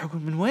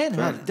 أقول من وين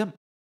هذا الدم،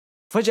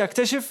 فجأة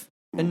اكتشف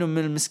إنه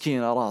من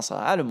المسكينة راسها.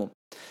 على العموم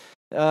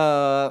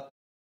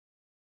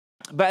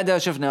بعدها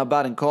شفنا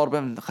بارن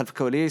كوربن خلف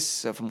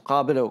كواليس في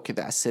مقابلة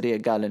وكذا على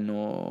السريع، قال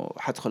إنه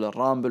حدخل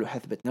الرامبل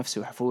وحثبت نفسي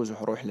وحفوز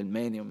وحروح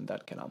للمانيا ومن ذا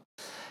الكلام.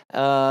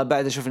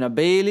 بعدها شفنا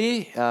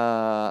بيلي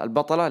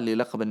البطلة اللي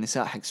لقب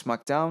النساء حق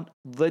سماك داون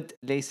ضد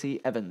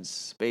ليسي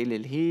إيفنز. بيلي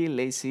الهيل،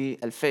 ليسي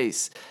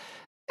الفيس.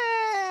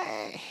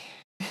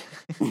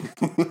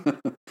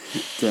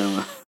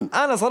 تمام.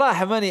 أنا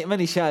صراحة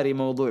ماني شاري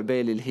موضوع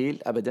بيلي الهيل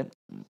أبدا،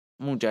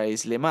 مو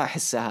جايز لي، ما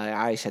أحسها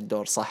عايشة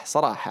الدور صح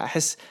صراحة.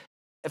 أحس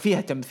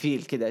فيها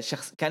تمثيل كده،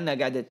 الشخص كأنها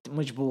قاعدة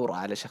مجبورة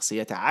على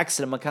شخصيتها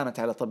عكس لما كانت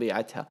على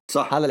طبيعتها.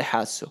 صح. هذا اللي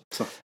حاسه.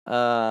 صح.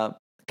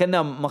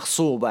 كأنها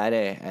مغصوبة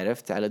عليه،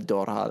 عرفت، على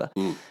الدور هذا.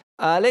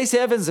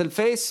 ليسي إيفنز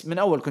الفيس من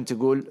أول كنت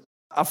أقول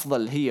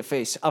أفضل هي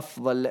فيس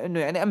أفضل، لأنه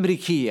يعني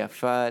أمريكية،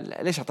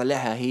 فليش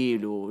أطلعها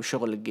هيل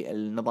وشغل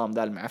النظام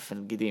ذا المعفن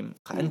القديم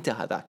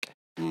انتهى ذاك.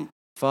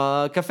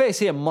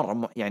 فكفيس هي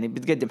مرة يعني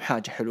بتقدم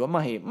حاجة حلوة،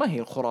 ما هي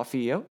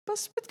الخرافية،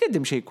 بس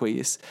بتقدم شيء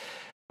كويس.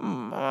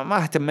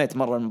 ما اهتميت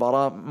مرة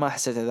المباراة، ما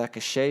حسيت ذاك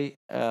الشيء.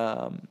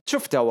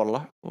 شفتها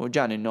والله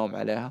وجاني النوم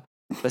عليها،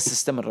 بس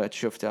استمرت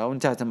شفتها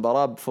وانتهت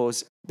المباراة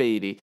بفوز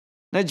بيلي.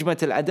 نجمة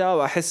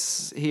العداوة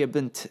أحس هي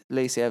بنت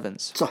ليسي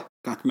إيفنز. صح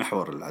كانت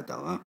محور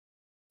العداوة.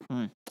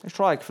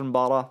 إيش رأيك في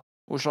المباراة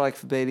وإيش رأيك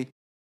في بيلي؟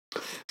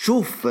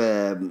 شوف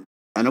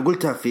أنا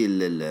قلتها في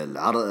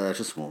العرض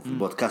شو اسمه في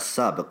البودكاست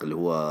السابق اللي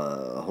هو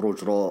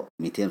هروج رو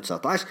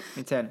 219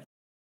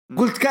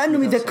 قلت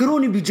كأنهم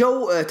يذكروني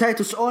بجو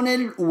تايتوس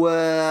أونيل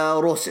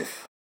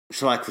وروسف.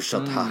 إيش رأيك في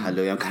الشطحة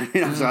هلو يوم كانوا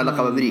ينافسوا على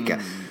لقب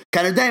أمريكا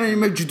كانوا دائما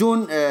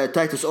يمجدون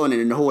تايتوس أونيل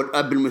إنه هو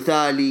الأب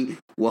المثالي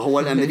وهو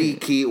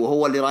الأمريكي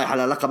وهو اللي رايح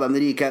على لقب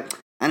أمريكا.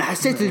 أنا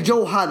حسيت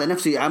الجو هذا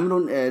نفسه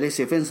يعملون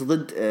ليسي فينس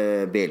ضد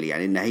بيلي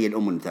يعني إنها هي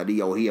الأم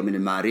المثالية وهي من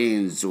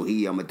المارينز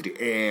وهي مدري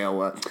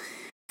إيه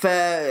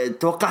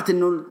فتوقعت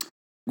إنه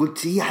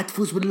قلت هي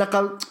حتفوز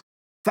باللقب.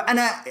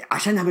 فأنا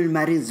عشانها من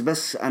المارينز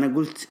بس أنا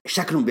قلت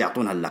شكلهم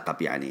بيعطونها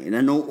اللقب يعني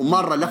لأنه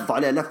مرة لفوا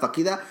عليها لفة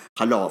كذا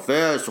خلوها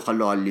فيس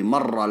وخلوها اللي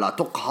مرة لا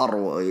تقهر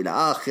وإلى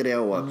آخره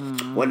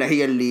ولا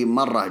هي اللي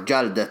مرة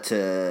جالدت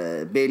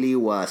بيلي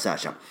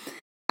وساشا.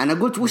 أنا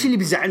قلت وش اللي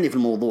بيزعلني في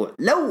الموضوع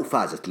لو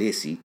فازت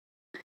ليسي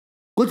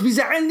قلت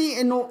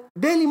بيزعلني إنه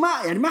بيلي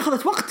ما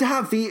أخذت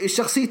وقتها في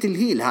شخصية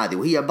الهيل هذه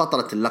وهي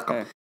بطلة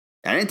اللقب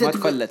يعني انت ما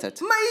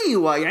تفلتت ما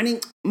ايوه يعني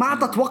ما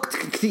اعطت وقت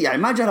كثير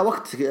يعني ما جاها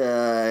وقت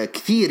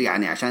كثير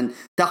يعني عشان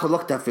تاخذ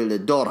وقتها في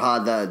الدور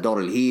هذا دور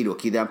الهيل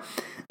وكذا.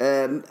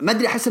 ما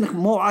ادري احس انك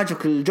مو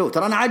عاجبك الجو.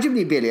 ترى انا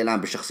عاجبني بيلي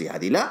الان بالشخصيه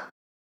هذه.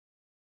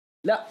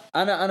 لا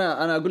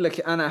انا اقول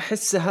لك انا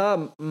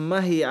احسها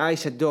ما هي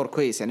عايشه الدور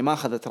كويس يعني ما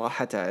اخذت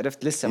راحتها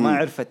عرفت لسه ما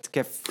عرفت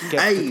كيف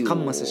أيوة.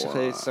 تتقمص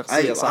الشخصيه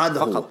أيوة. صح هذا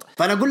فقط هو.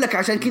 فانا اقول لك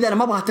عشان كذا انا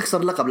ما ابغى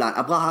تكسر اللقب الان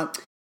ابغاها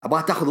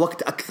تاخذ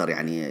وقت اكثر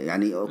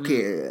يعني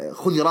اوكي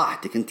خذي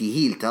راحتك انت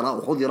هيل ترى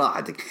وخذي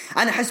راحتك.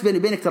 انا احس بيني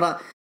وبينك ترى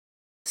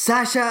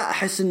ساشا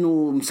احس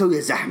انه مسويه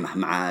زحمه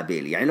مع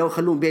بيلي يعني لو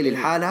خلون بيلي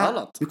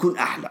لحالها بيكون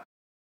احلى.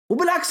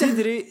 وبالعكس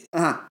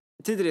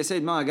تدري يا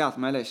سيد ما قاطع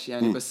معلش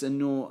يعني بس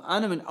انه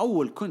انا من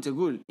اول كنت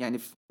اقول يعني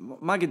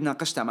ما قد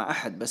ناقشتها مع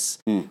احد بس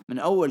من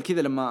اول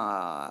كذا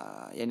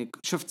لما يعني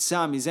شفت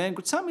سامي زين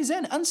قلت سامي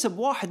زين انسب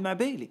واحد مع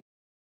بيلي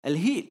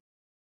الهيل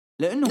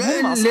لانه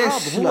هم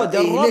اصحاب هو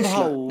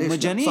دربها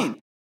ومجانين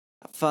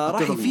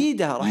فراح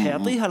يفيدها راح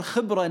يعطيها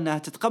الخبرة انها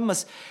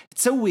تتقمص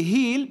تسوي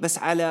هيل بس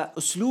على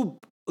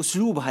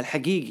اسلوبها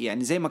الحقيقي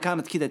يعني زي ما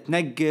كانت كذا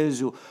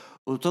تنقز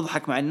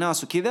وتضحك مع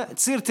الناس وكذا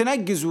تصير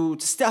تنقز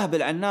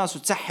وتستهبل على الناس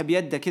وتسحب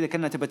يدها كذا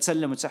كأنها تبى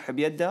تسلم وتسحب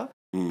يدها.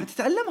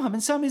 هتتعلمها من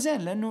سامي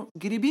زين لأنه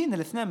قريبين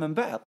الاثنين من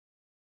بعض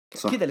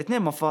كذا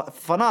الاثنين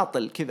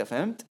فناطل كذا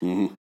فهمت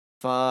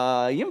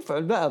فينفع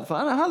البعض.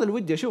 فأنا هذا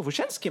الودي أشوفه.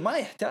 شنسكي ما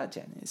يحتاج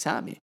يعني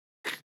سامي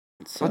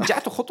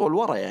رجعته خطوة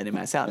لورا يعني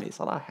مع سامي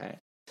صراحة يعني.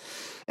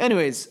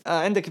 anyways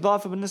عندك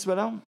إضافة بالنسبة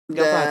لهم؟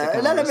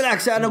 لا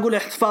بالعكس أنا أقول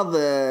احتفاظ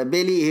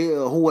بيلي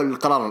هو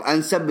القرار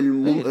الأنسب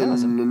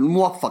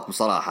الموفق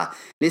بصراحة.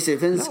 ليسي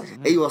فينس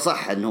أيوة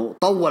صح أنه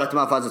طولت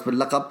ما فازت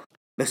باللقب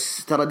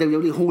بس ترى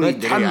دولي هو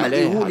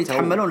اللي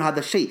يتحملون هذا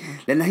الشيء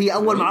لأن هي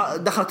أول ما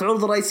دخلت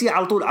العروض الرئيسية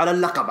على طول على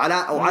اللقب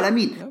على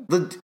مين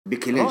ضد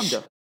بيكلينش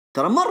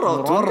ترى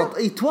مرة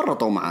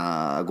تورطوا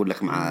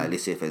مع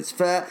ليسي فينس.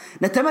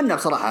 فنتمنى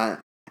بصراحة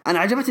أنا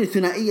عجبتني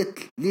ثنائية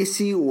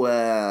ليسي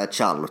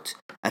وتشارلوت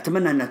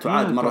أتمنى أنها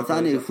تعاد مرة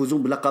ثانية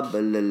يفوزون بلقب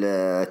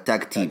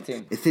التاج تيم.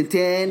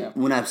 الثنتين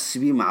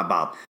منافسين مع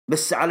بعض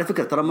بس على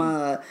فكرة ترى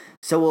ما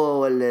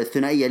سووا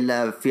الثنائية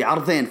إلا في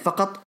عرضين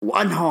فقط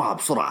وأنهوها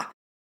بسرعة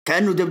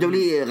كأنه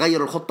دولي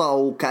غير الخطة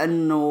أو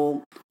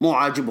كأنه مو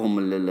عاجبهم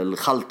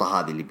الخلطة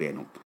هذه اللي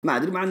بينهم. ما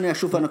أدري مع أني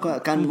أشوف أنا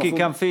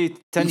كان في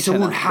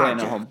تنشن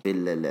بينهم في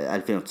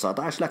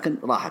 2019 لكن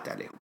راحت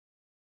عليهم.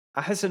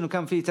 أحس إنه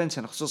كان في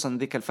تنشن خصوصا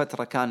ذيك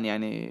الفترة كان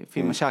يعني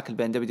في مشاكل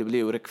بين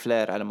دبليو وريك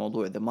فلير على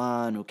موضوع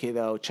ذمان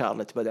وكذا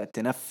وتشارلت بدأت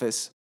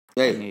تنفس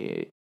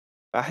يعني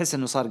أحس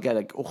إنه صار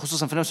قلق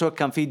وخصوصا في نفس الوقت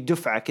كان في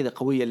دفعة كذا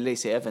قوية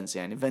لليسي إيفنز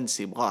يعني فينس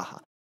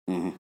يبغاها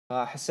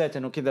فحسيت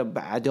إنه كذا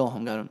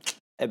بعدوهم قالوا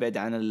ابعد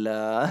عن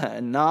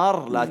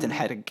النار لا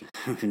تنحرق.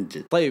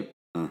 طيب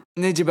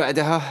نيجي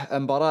بعدها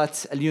مباراة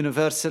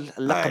اليونيفرسال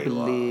اللقب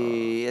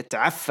اللي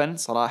يتعفن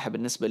صراحة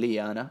بالنسبة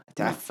لي أنا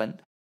تعفن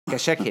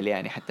كشكل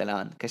يعني حتى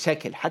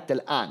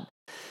الآن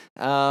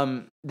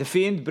The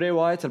Fiend بري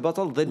وايت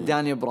البطل ضد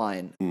داني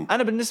براين.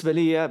 أنا بالنسبة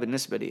لي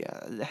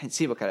الحين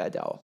سيبك على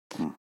العداوة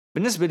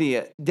بالنسبة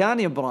لي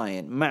داني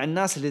براين مع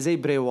الناس اللي زي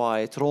بري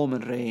وايت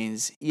رومان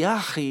رينز يا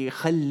أخي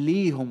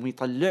خليهم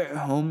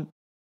يطلعهم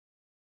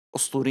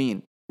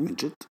أسطورين من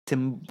جد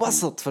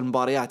تنبسط في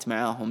المباريات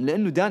معاهم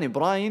لأنه داني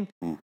براين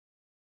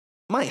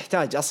ما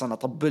يحتاج أصلا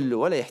أطبل له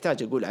ولا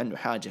يحتاج أقول عنه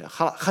حاجة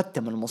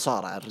ختم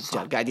المصارعة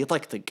الرجال قاعد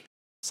يطقطق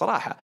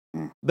صراحة.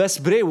 بس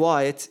بري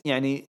وايت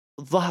يعني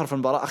ظهر في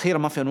المباراة أخيرا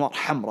ما في أنوار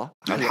حمراء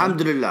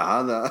الحمد لله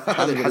هذا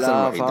الحسن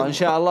الوحيد. فإن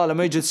شاء الله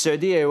لما يجي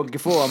السعودية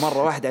يوقفوها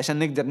مرة واحدة عشان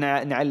نقدر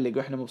نعلق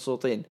وإحنا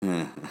مبسوطين.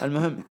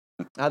 المهم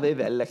هذا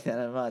إذا قلت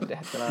أنا ما أدري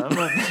حتى أنا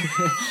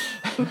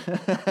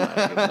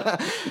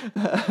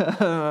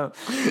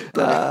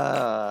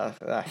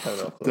لا حول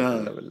ولا قوة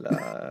إلا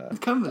بالله.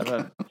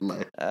 كمل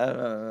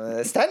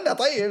استنى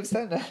طيب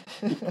استنى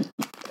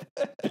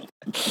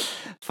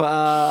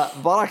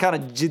فمباراة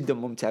كانت جدا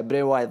ممتعة.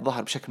 بري وايت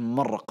ظهر بشكل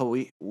مرة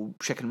قوي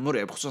وبشكل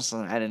مرعب،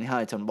 خصوصا على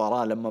نهاية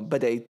المباراة لما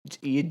بدأ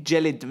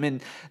يتجلد من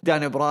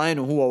داني براين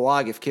وهو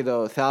واقف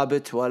كذا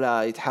ثابت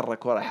ولا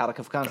يتحرك ولا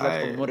حركة، فكانت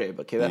لقطة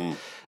مرعبة كذا.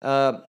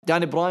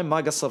 داني براين ما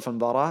قصر في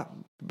المباراة،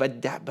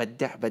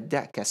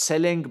 بدع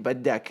كسيلينج،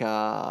 بدع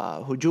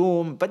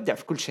كهجوم، بدع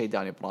في كل شيء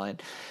داني براين.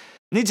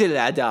 نيجي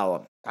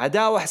للعداوة.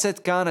 عداوة حسيت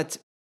كانت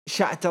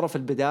شعترة في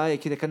البداية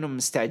كذا، كانوا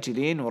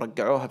مستعجلين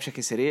ورجعوها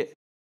بشكل سريع،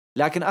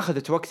 لكن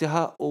أخذت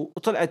وقتها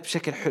وطلعت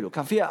بشكل حلو.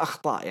 كان فيها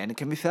أخطاء، يعني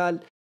كمثال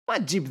ما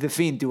تجيب ذا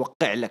فيند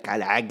يوقع لك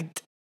على عقد،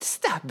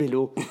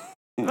 تستهبلوا.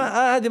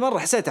 هذه مرة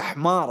حسيتها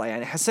حمارة،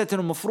 يعني حسيت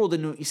إنه المفروض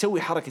إنه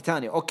يسوي حركة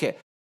تانية. أوكي،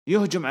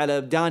 يهجم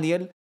على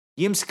دانيال،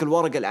 يمسك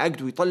الورق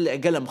العقد ويطلع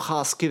قلم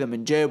خاص كذا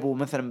من جيبه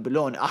مثلا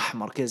بلون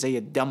أحمر كذا زي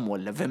الدم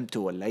ولا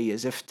فيمتو ولا أي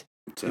زفت،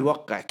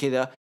 يوقع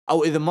كذا.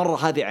 أو إذا مرة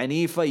هذه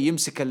عنيفة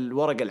يمسك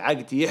الورق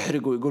العقد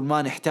يحرقه ويقول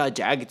ما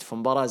نحتاج عقد في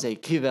مباراة زي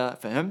كذا،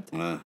 فهمت؟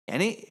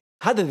 يعني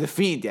هذا ذا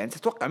فيند يعني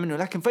تتوقع منه،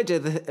 لكن فجأة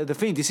ذا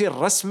فيند يصير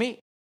رسمي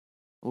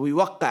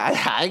ويوقع على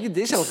عقد.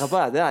 إيش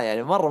الغباء ده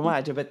يعني؟ مرة ما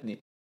عجبتني،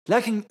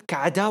 لكن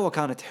كعداوة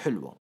كانت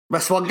حلوة.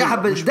 بس وقعها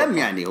بالدم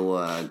يعني، هو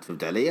أنت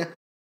فهمت علي؟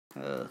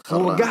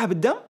 هو وقعها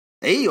بالدم؟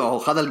 ايوه، هو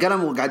خذ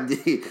القلم وقعد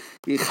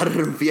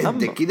يخرم في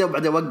يده كذا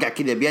وبعدين وقع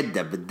كذا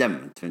بيده بالدم.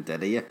 انت فهمت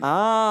علي؟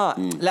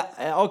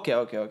 لا اوكي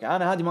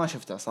انا هذه ما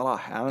شفتها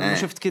صراحه. انا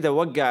شفت كذا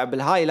وقع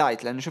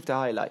بالهايلايت لانه شفتها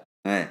هايلايت.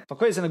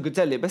 فكويس انك قلت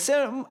لي. بس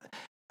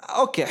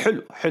اوكي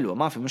حلو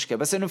ما في مشكله،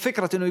 بس انه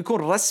فكره انه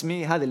يكون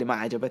رسمي هذا اللي ما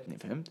عجبتني،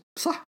 فهمت؟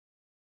 صح.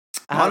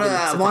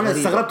 انا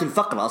استغربت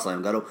الفقره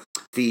اصلا قالوا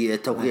في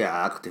توقيع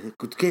عقد،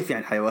 كنت كيف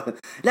يعني حيوان،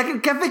 لكن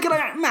كفكره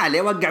يعني ما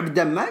عليه وقع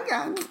بالدم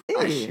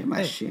يعني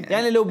ماشي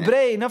يعني لو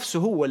بري نفسه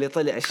هو اللي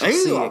طلع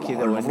الشخصيه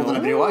كذا، المفروض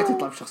بري وايت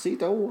يطلع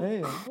بشخصيته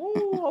هو.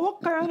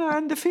 اوقع انا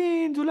عند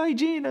فيند ولا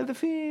يجينا ذا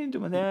فيند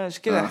وما ايش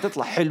كذا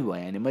حتطلع حلوه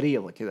يعني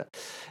مريضه كذا.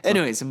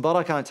 anyways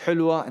المباراه كانت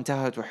حلوه،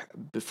 انتهت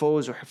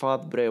بفوز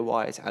وحفاظ بري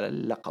وايت على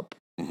اللقب.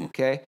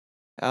 اوكي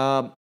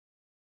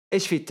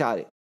ايش في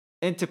التالي؟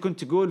 انت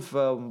كنت تقول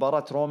في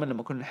مباراة رومان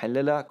لما كنا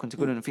نحللها، كنت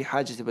تقول انه في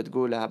حاجة تبى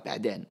تقولها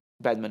بعدين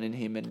بعد ما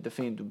ننهي من ذا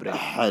فيند وبري.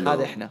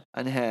 هذا احنا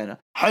انهينا.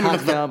 حلو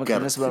نتذكر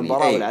بالنسبة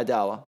للمباراة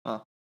والعداوة.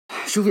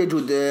 شوف يا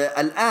جود،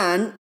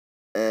 الان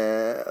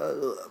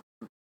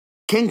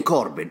كين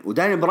كوربن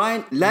وداني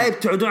براين لا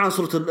يبتعدون عن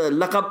صورة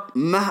اللقب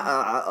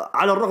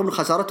على الرغم من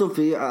خسارتهم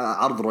في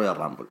عرض رويال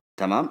رامبل.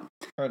 تمام.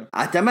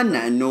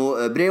 أتمنى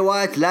أنه بري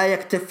وايت لا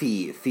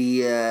يكتفي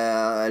في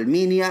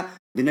المينيا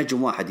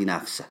بنجم واحد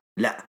ينافسه،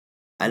 لا.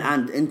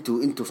 الآن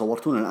أنتوا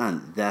صورتونا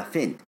الآن ذا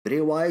فيند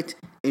بري وايت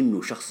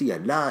إنه شخصية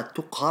لا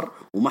تقهر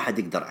وما حد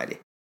يقدر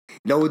عليه.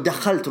 لو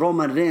دخلت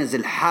رومان رينز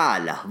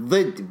الحالة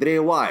ضد بري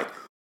وايت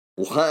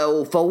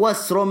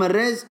وفوزت رومان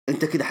رينز،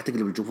 أنت كده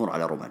حتقلب الجمهور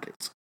على رومان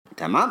رينز.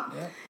 تمام.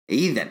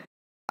 إذن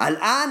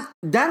الآن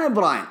داني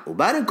براين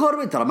وبارن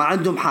كوربن ترى ما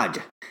عندهم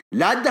حاجة،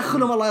 لا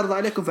تدخلهم الله يرضى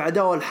عليكم في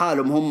عداوة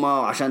لحالهم هم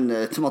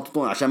عشان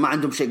تمططون، عشان ما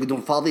عندهم شيء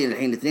قدهم فاضيين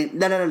الحين الاثنين.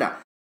 لا لا لا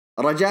لا،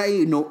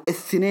 رجائي إنه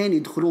الاثنين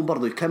يدخلون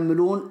برضو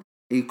يكملون،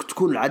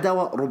 تكون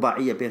العداوة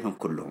رباعية بينهم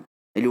كلهم،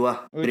 اللي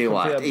هو بري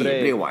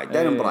وايت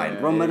داني براين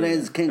رومان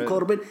رينز كين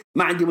كوربن.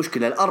 ما عندي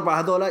مشكلة الأربعة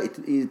هذولا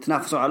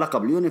يتنافسوا على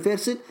لقب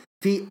اليونيفرسال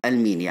في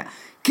المينيا.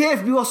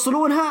 كيف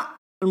بيوصلونها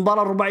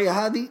المباراة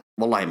الرباعية هذه؟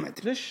 والله ما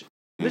أدري.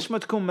 ليش ما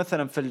تكون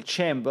مثلا في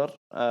الشامبر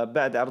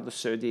بعد عرض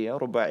السعودية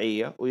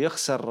رباعية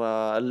ويخسر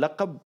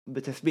اللقب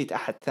بتثبيت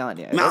أحد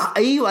ثاني يعني.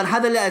 أيوة أنا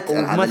هذا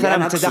اللي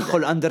مثلا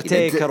تدخل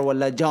أندرتيكر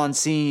ولا جون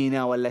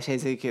سينا ولا شيء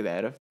زي كذا،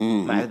 عرف؟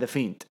 مع ذا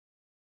فيند.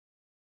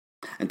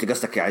 أنت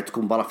قصدك يعني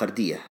تكون مباراة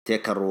فردية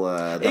تيكر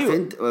وذا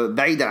فيند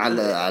بعيدا عن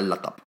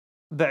اللقب.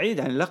 بعيد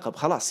عن اللقب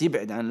خلاص،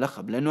 يبعد عن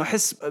اللقب، لأنه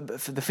أحس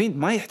في ذا فيند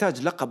ما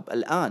يحتاج لقب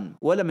الآن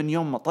ولا من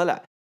يوم ما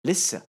طلع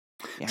لسه.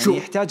 يعني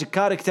يحتاج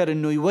كاركتر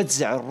انه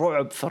يوزع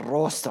الرعب في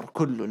الروستر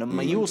كله.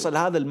 لما يوصل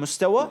هذا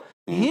المستوى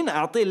هنا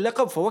اعطيه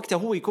اللقب، فوقتها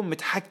هو يكون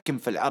متحكم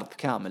في العرض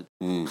كامل.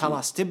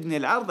 خلاص تبني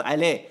العرض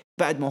عليه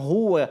بعد ما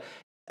هو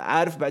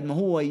عارف، بعد ما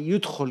هو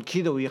يدخل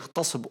كذا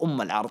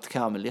ويغتصب العرض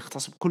كامل،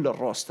 يغتصب كل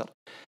الروستر.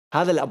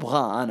 هذا اللي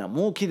ابغاه انا،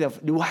 مو كذا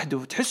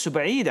لوحده تحسه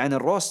بعيد عن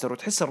الروستر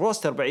وتحس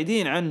الروستر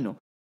بعيدين عنه.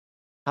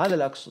 هذا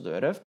اللي اقصده،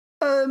 عرفت؟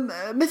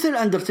 مثل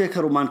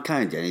أندرتيكر ومان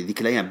كايند يعني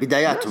ذيك الأيام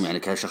بداياتهم يعني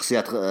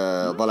كشخصيات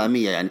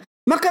ظلامية، يعني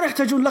ما كانوا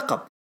يحتاجون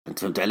لقب. أنت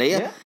فهمت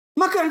علي؟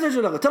 ما كانوا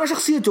يحتاجون لقب، ترى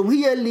شخصيتهم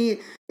هي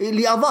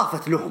اللي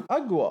أضافت لهم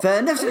أقوى.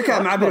 فنفس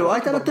الكلام مع بري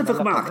وايت. أنا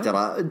أتفق معك،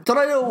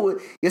 ترى لو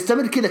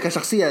يستمر كذا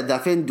كشخصية ذا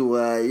فيند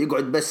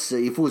ويقعد بس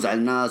يفوز على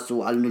الناس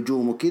وعلى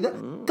النجوم وكذا،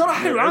 ترى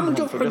حلو، عامل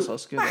جو حلو،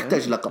 ما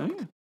يحتاج لقب.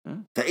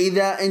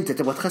 فإذا أنت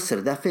تبغى تخسر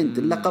ذا فيند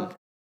اللقب،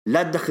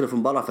 لا تدخله في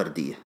مباراة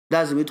فردية،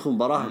 لازم يدخل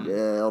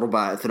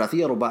مباراة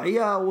ثلاثية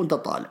رباعية وانت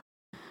طالع.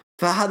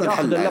 فهذا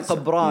الحل. ياخذ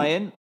اللقب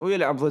براين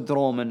ويلعب ضد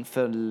رومان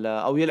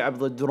او يلعب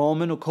ضد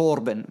رومان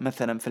وكوربن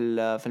مثلا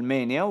في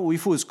المانيا،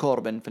 ويفوز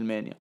كوربن في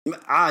المانيا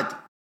عادي،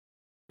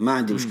 ما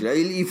عندي مشكلة.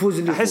 يفوز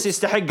اللي احس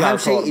يستحقها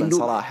كوربن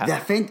صراحة. ذا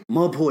فينت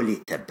ما هو اللي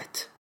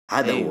يثبت،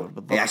 هذا هو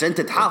يعني عشان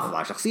انت تحافظ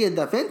على شخصية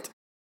ذا فينت،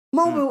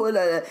 ما هو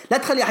لا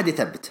تخلي احد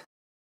يثبت.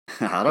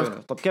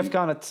 عرفت. طب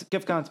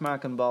كيف كانت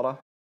معك المباراة؟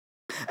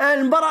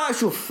 المباراة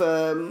شوف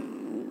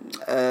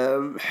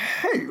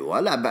حلوة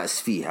لا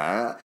بأس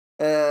فيها.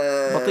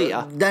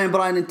 بطيئة. داني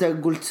براين أنت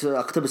قلت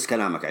أقتبس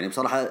كلامك يعني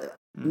بصراحة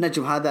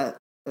النجم هذا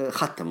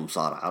ختم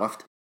مصارع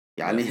عرفت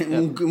يعني.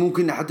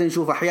 ممكن حتى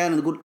نشوف أحيانا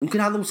نقول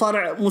ممكن هذا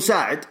مصارع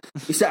مساعد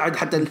يساعد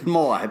حتى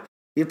المواهب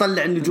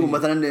يطلع النجوم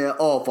مثلا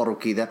أوفر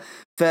وكذا.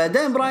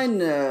 فدان براين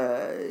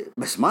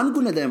بس ما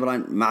نقولنا دان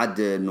براين ما عاد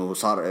إنه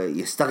صار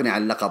يستغني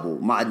عن اللقب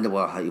وما عاد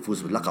نبغى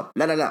يفوز باللقب.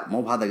 لا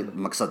مو بهذا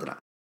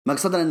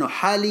مقصدنا إنه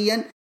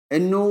حاليا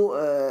إنه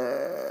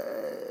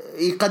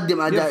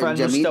يقدم أداء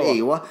جميل.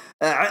 أيوة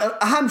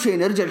أهم شيء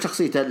نرجع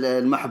لشخصيته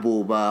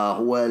المحبوبة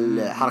هو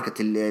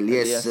حركة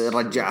اليس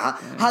رجعها.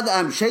 هذا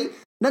أهم شيء.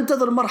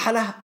 ننتظر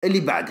المرحلة اللي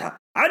بعدها.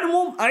 على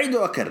العموم أعيد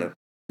وأكرر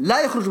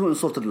لا يخرج من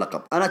صورة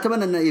اللقب. أنا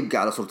أتمنى أنه يبقى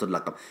على صورة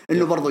اللقب.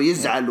 إنه برضو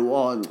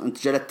يزعل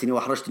أنت جلدتني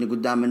وأحرجتني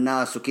قدام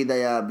الناس وكذا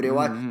يا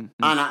بريوات.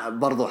 أنا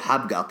برضو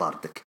حابقى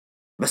أطاردك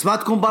بس ما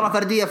تكون مباراة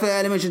فردية في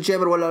أنيميشن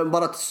شيبر ولا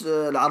مباراة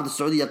العرض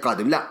السعودية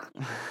القادم. لا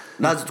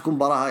لازم تكون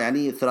مباراة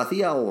يعني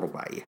ثلاثية أو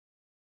رباعية.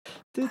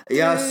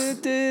 ياس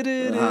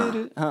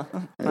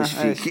إيش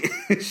فيك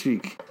إيش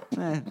فيك؟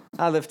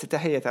 هذا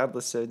افتتاحية عرض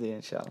السعودية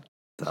إن شاء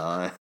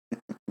الله.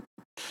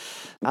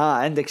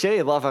 عندك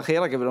شيء إضافة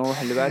أخيرة قبل ما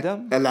نروح اللي بعدها؟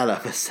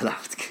 لا بس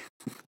سلامتك.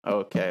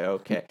 أوكي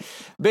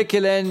بيكي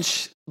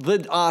لينش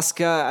ضد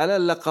آسكا على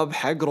اللقب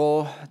حق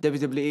رو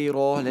WWE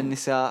رو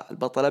للنساء.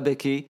 البطلة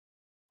بيكي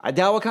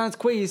عداوة كانت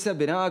كويسة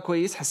بناء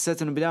كويس.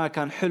 حسيت إنه بناء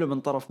كان حلو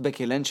من طرف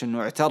بيكي لينش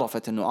إنه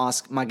اعترفت إنه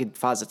آسكا ما قد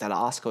فازت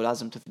على آسكا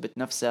ولازم تثبت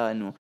نفسها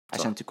إنه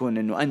عشان تكون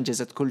إنه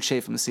أنجزت كل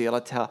شيء في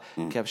مسيرتها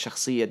كيف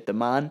شخصية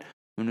ذمان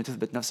وإنه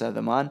تثبت نفسها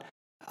ذمان.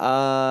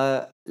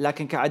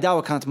 لكن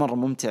كعداوة كانت مرة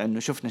ممتع إنه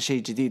شفنا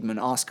شيء جديد من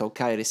آسكا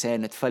وكايري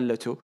سين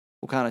تفلتوا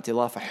وكانت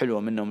إضافة حلوة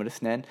منهم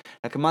الاثنين.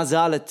 لكن ما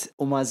زالت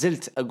وما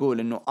زلت أقول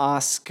إنه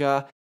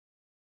آسكا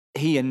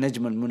هي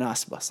النجمة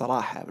المناسبة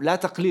صراحة. لا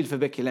تقليل في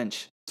بيكي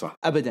لينش صح.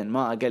 أبدا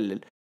ما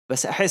أقلل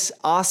بس أحس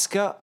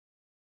آسكا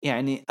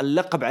يعني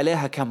اللقب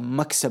عليها كان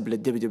مكسب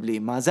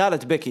للدبليو. ما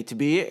زالت بيكي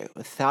تبيع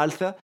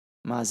الثالثة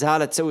ما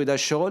زالت تسوي ذا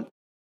الشغل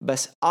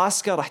بس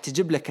آسكا راح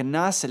تجيب لك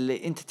الناس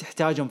اللي أنت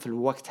تحتاجهم في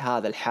الوقت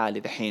هذا الحالي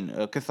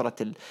دحين.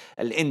 كثرة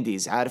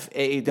الإنديز عارف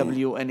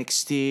AEW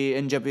NXT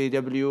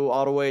NJPW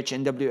ROH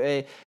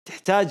NWA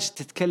تحتاج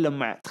تتكلم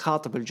مع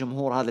تخاطب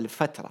الجمهور هذا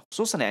لفترة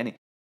خصوصا يعني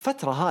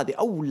فترة هذه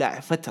أولع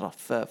فترة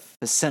في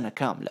السنة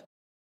كاملة.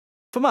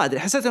 فما أدري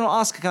حسيت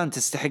إنه آسكا كانت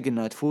تستحق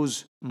إنها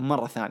تفوز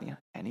مرة ثانية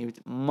يعني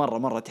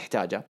مرة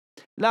تحتاجها.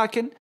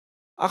 لكن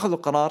أخذوا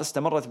قرار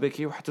استمرت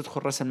بيكي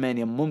وحتدخل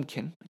رسلمانيا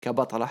ممكن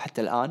كبطلة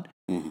حتى الآن.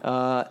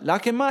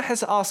 لكن ما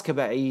أحس آسكا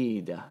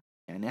بعيدة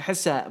يعني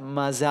أحسها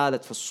ما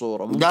زالت في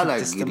الصورة ممكن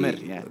تستمر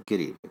قريب. يعني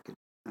قريب.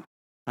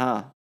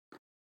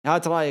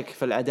 هات رأيك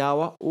في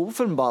العداوة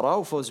وفي المباراة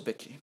وفوز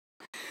بيكي.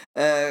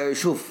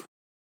 شوف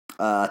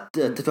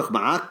اتفق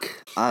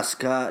معك.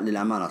 آسكا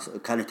للأمانة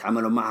كانوا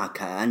يتعاملوا معها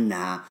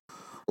كأنها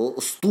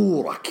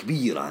أسطورة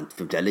كبيرة. أنت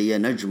فهمت علي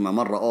نجمة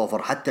مرة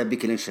أوفر. حتى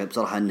بيكي لينش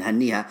بصراحة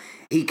نهنيها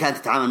هي كانت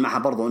تتعامل معها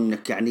برضو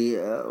إنك يعني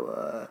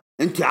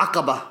أنت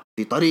عقبة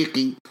في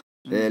طريقي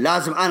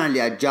لازم أنا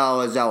اللي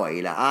أتجاوزه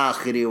وإلى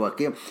آخره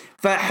وكيف.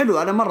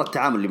 فحلو أنا مرة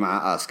التعامل اللي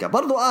مع آسكا.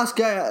 برضو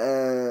آسكا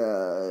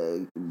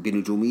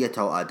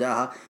بنجوميتها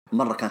وأدائها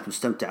مرة كانت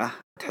مستمتعة.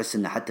 تحس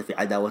إنها حتى في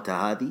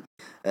عداوتها هذه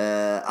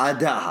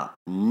أدائها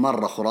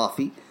مرة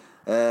خرافي.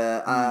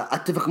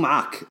 أتفق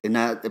معاك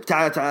إنها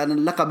ابتعدت عن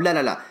اللقب.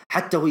 لا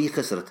حتى وهي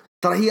خسرت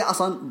ترى هي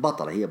أصلا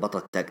بطلة. هي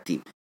بطلة التاج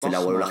تيم في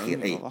الأول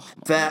والأخير. أي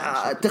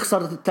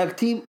فتخسر التاج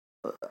تيم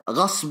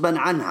غصبا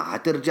عنها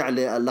حترجع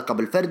للقب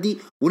الفردي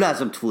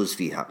ولازم تفوز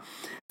فيها.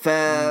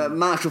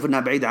 فما أشوف إنها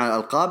بعيدة عن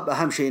الألقاب.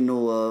 أهم شيء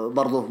إنه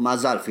برضو ما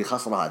زال في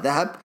خصرها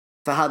ذهب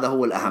فهذا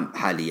هو الأهم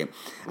حاليا.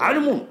 على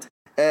العموم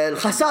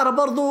الخسارة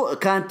برضو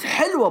كانت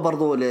حلوة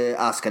برضو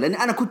لآسكا لأن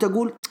أنا كنت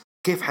أقول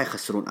كيف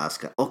حيخسرون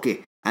آسكا.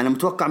 أوكي أنا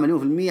متوقع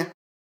 100%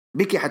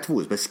 بيكي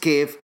حتفوز بس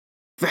كيف.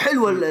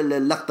 فحلوة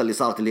اللقطة اللي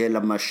صارت اللي هي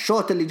لما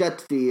الشوت اللي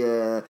جات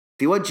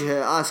في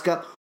وجه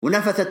آسكا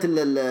ونفثت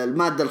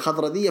المادة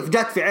الخضراء دي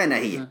فجات في عينها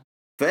هي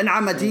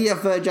فانعمت هي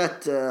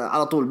فجات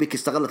على طول. بيكي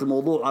استغلت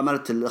الموضوع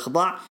وعملت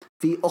الإخضاع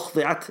في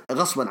أخضعت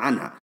غصبا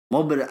عنها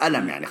مو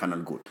بالألم يعني خلينا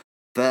نقول.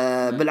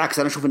 فبالعكس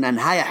أنا أشوف إنها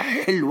نهاية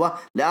حلوة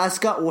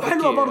لآسكا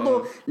وحلوة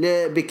برضو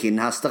لبيكي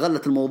إنها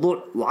استغلت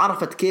الموضوع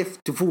وعرفت كيف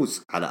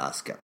تفوز على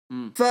آسكا.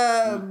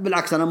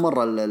 فبالعكس أنا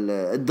مرة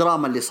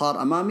الدراما اللي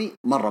صار أمامي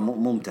مرة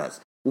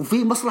ممتاز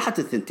وفي مصلحة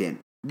الثنتين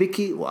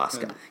بيكي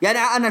وآسكا. يعني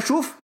أنا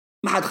أشوف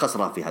ما حد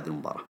خسران في هذه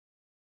المباراة.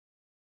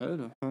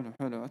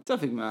 حلو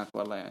اتفق معك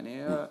والله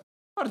يعني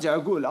ارجع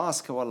اقول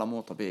آسكا والله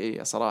مو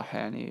طبيعيه صراحه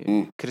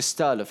يعني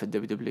كريستالو في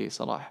الدبليو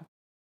صراحه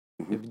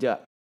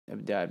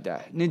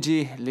ابداع.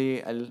 نجي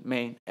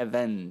للمين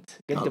ايفنت.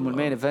 قدموا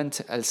المين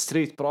ايفنت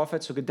الستريت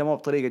بروفيتس وقدموه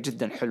بطريقه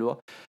جدا حلوه.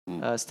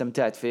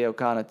 استمتعت فيها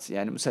وكانت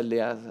يعني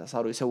مسليه.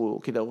 صاروا يسووا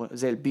كذا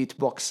زي البيت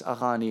بوكس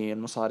اغاني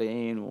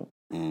المصارعين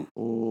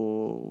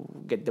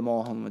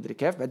وقدموهم مدري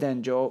كيف.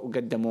 بعدين جو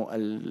وقدموا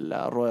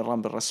الرويال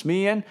رامبل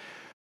رسميا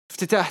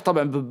افتتاح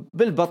طبعا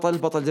بالبطل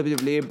بطل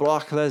دبليو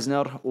بروك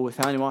ليزنر،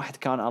 وثاني واحد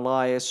كان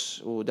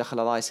الايس، ودخل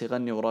الايس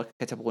يغني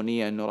وكتب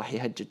اغنيه انه راح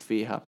يهجد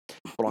فيها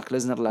بروك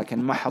ليزنر، لكن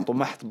ما حطوا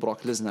محت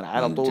بروك ليزنر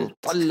على طول،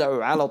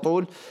 طلعوا على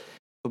طول.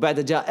 وبعد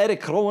جاء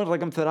إريك روين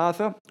رقم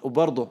 3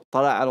 وبرضه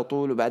طلع على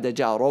طول. وبعد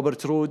جاء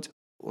روبرت رود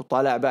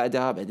وطلع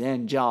بعدها.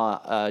 بعدين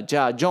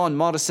جاء جون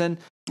موريسون.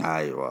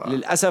 ايوه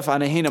للاسف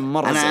انا هنا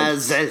مره انا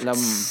زعلت.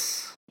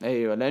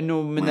 ايوه،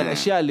 لانه من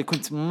الاشياء اللي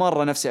كنت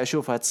مره نفسي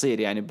اشوفها تصير،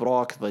 يعني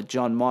بروك ضد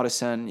جون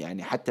موريسون،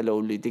 يعني حتى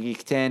لو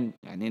لدقيقتين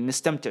يعني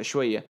نستمتع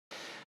شويه.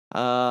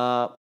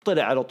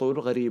 طلع على طول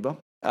غريبه.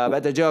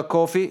 بعد جاء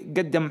كوفي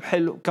قدم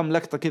حلو كم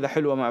لقطه كذا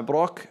حلوه مع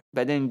بروك.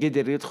 بعدين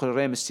قدر يدخل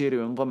ري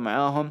ميستيريو وينضم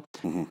معاهم.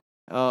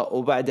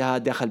 وبعدها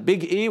دخل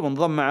بيج اي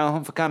وانضم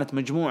معاهم، فكانت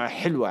مجموعة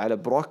حلوة على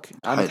بروك.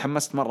 انا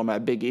تحمست مرة مع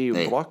بيج اي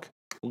وبروك،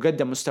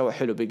 وقدم مستوى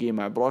حلو بيج اي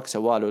مع بروك.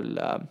 سوالوا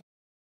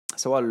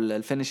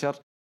الفينيشر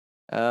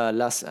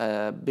لاس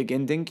بيج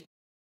اندينج.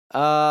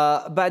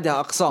 بعدها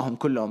اقصاهم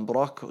كلهم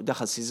بروك،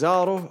 ودخل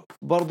سيزارو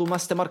برضو ما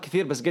استمر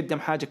كثير بس قدم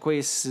حاجة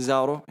كويس.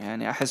 سيزارو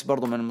يعني احس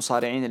برضو من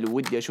المصارعين اللي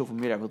ودي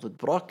اشوفهم يلعبوا ضد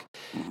بروك.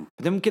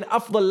 يمكن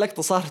افضل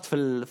لقطة صارت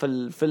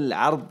في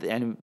العرض،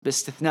 يعني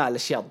باستثناء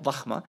الاشياء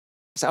الضخمة،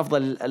 بس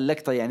أفضل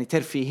اللقطة يعني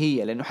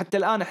ترفيهية، لأنه حتى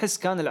الآن أحس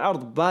كان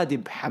العرض بادي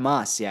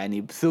بحماس،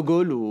 يعني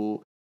بثقل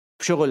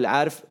وبشغل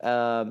عارف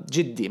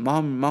جدي، ما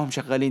هم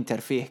شغالين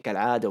ترفيه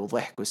كالعادة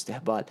وضحك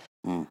واستهبال.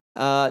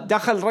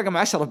 دخل رقم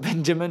 10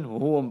 بنجامين،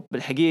 وهو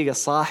بالحقيقة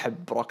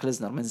صاحب بروك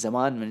ليزنر من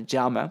زمان من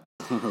الجامعة.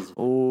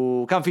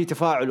 وكان في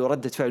تفاعل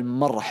وردة فعل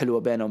مرة حلوة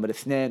بينهم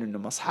الاثنين،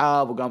 إنهم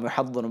أصحاب وقاموا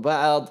يحضنوا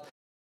بعض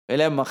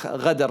لما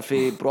غدر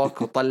في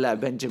بروك وطلع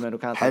بنجامين،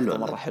 وكانت لقطة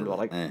مرة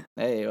حلوة.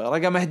 ايوه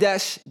رقم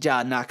 11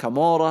 جاء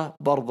ناكامورا،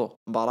 برضو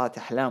مباراة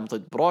احلام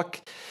ضد بروك.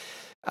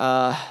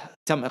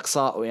 تم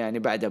اقصاؤه يعني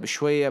بعدها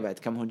بشوية بعد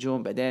كم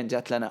هجوم. بعدين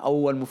جات لنا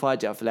اول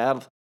مفاجأة في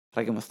العرض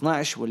رقم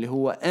 12 واللي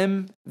هو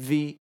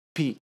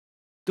MVP.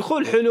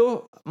 دخول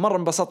حلو مرة،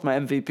 انبسطت مع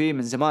MVP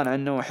من زمان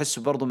عنه،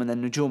 واحسه برضو من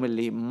النجوم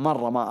اللي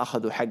مرة ما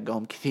اخذوا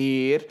حقهم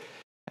كثير.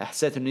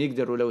 حسيت انه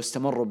يقدروا لو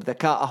استمروا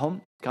بذكائهم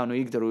كانوا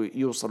يقدروا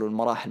يوصلوا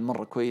لمراحل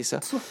مرة كويسة.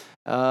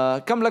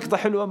 كم لقطة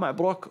حلوة مع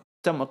بروك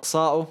تم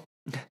اقصاؤه.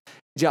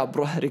 جاء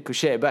بروه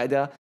ريكوشي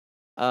بعدها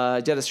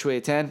جلس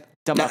شويتين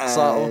تم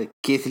اقصاؤه.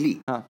 كيث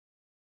لي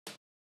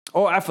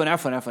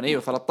عفوا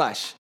ايوه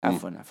 13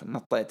 عفوا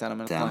نطيت انا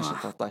من 12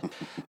 13.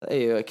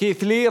 ايوه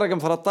كيث لي رقم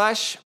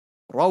 13.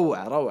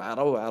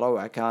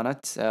 روعة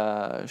كانت.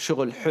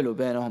 شغل حلو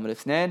بينهم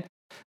الاثنين.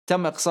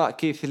 تم اقصاء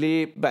كيث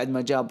لي بعد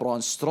ما جاء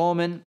برون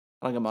سترومن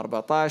رقم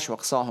 14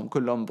 واقصاهم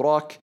كلهم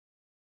بروك.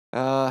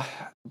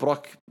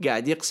 بروك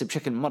قاعد يقصي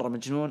بشكل مرة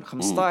مجنون.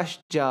 15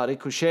 جاء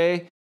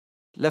ريكوشي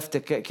لفته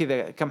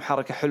كذا كم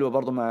حركة حلوة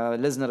برضو مع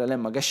ليزنر لين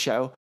ما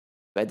قشعوا.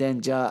 بعدين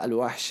جاء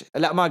الوحش،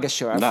 لا ما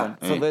قشعوا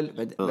عفوا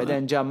فضل.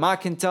 بعدين جاء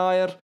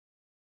ماكنتاير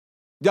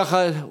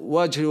دخل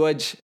وجه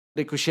لوجه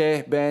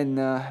ريكوشيه بين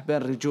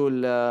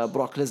رجول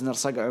بروك ليزنر،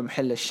 صقعوا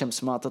محل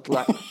الشمس ما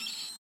تطلع.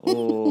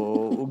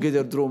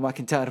 وقدر درو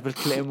ماكنتاير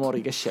بالكليمور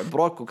يقشع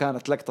بروك،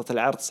 وكانت لقطة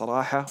العرض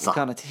صراحة صح.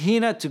 وكانت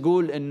هنا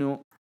تقول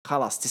انه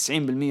خلاص 90%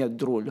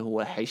 الدرو اللي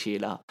هو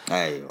حيشيلها.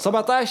 أيوة.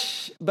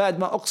 17 بعد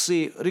ما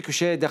أقصي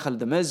ريكوشيه دخل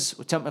دمز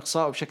وتم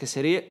إقصاؤه بشكل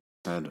سريع.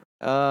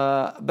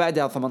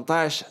 بعدها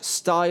 18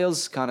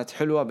 ستايلز كانت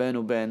حلوة بينه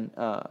وبين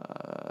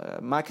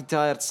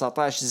ماكنتاير.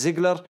 19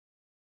 زيجلر.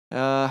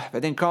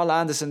 بعدين كارل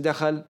أندرسون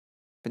دخل.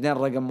 بعدين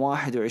رقم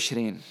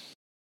 21.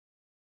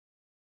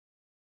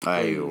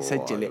 أيوة.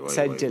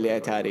 سجل يا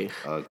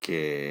تاريخ.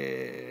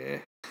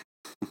 أوكي.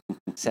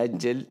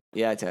 سجل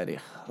يا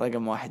تاريخ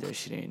رقم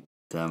 21.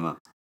 تمام.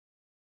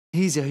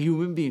 He's a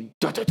human being.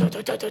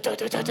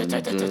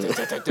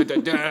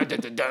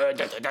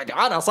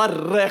 أنا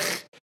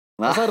أصرخ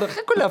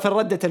كلها في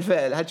ردة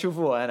الفعل،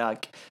 هتشوفوها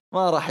هناك،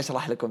 ما راح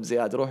أشرح لكم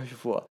زيادة، روحوا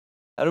شوفوها.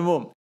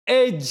 المهم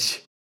إيدج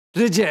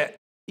رجع.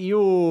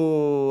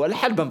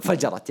 الحلبة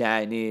انفجرت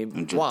يعني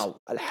واو،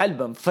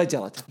 الحلبة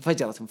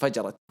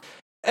انفجرت.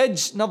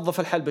 إيدج نظف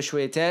الحلبة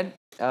شويتين.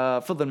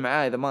 فضل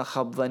معاه إذا ما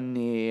خاب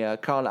ظني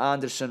كارل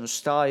أندرسون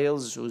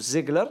وستايلز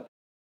وزيجلر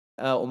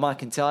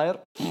وماكنتاير.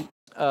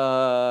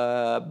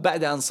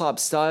 بعد أن صاب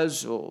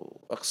ستايلز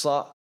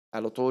وإقصاء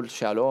على طول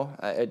شالوه.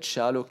 إيدج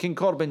شالوه. كين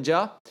كوربن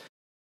جاء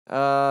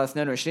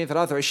 22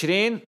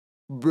 23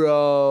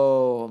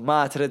 برو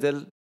مات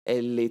ريدل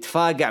اللي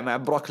تفاقع مع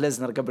بروك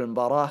ليزنر قبل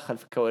المباراة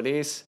خلف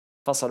الكواليس،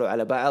 فصلوا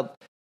على بعض.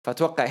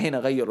 فأتوقع هنا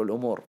غيروا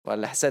الأمور،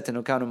 ولا حسيت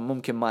إنه كانوا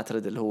ممكن مات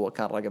ريدل هو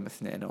كان رقم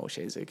 2 أو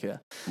شيء زي كذا.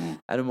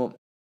 المهم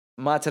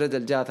مات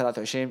ريدل جاء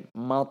 23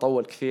 ما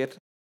طول كثير.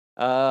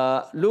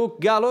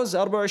 لوك جالوز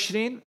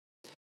 24.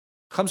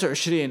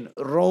 25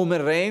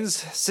 رومان رينز.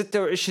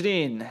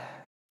 26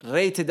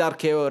 ريتد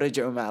RKO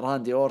رجعوا مع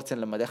راندي أورتن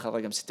لما دخل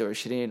رقم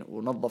 26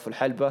 ونظفوا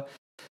الحلبة.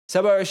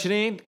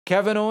 27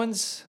 كيفن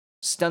أوينز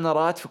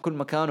ستانرات في كل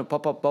مكان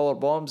وبوب أب باور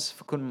بومبز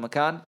في كل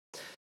مكان.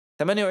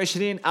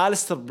 28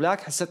 أليستر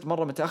بلاك حسيت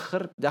مرة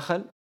متأخر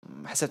دخل،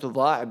 حسيته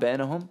ضاع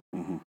بينهم.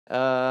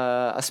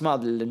 أسماء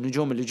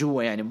النجوم اللي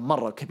جوا يعني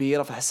مرة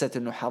كبيرة، فحسيت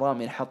إنه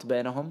حرام ينحط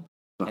بينهم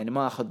يعني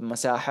ما أخذ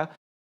مساحة.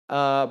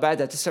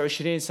 بعدها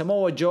 29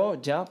 سموا جو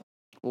جاء،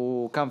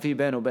 وكان في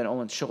بينه وبين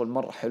أوين شغل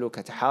مرة حلو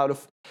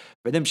كتحالف،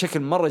 بعدين بشكل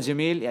مرة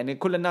جميل. يعني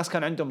كل الناس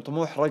كان عندهم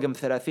طموح رقم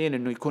 30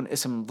 إنه يكون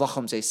اسم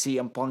ضخم زي سي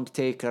ام بانك،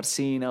 تيكر،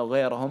 سينا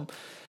وغيرهم.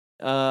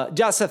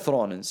 جاء سيث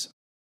رولينز،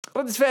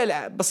 ردة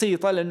فعل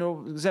بسيطة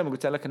لأنه زي ما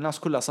قلت لك الناس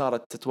كلها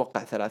صارت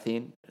تتوقع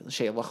 30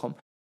 شيء ضخم.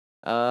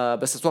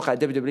 بس أتوقع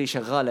دبليو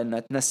شغالة إنها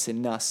تنسي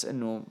الناس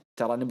إنه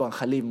ترى نبغى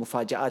نخليه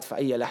مفاجآت في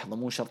أي لحظة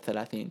مو شرط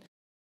 30.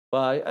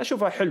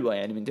 فأشوفها حلوة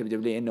يعني من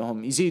دبليو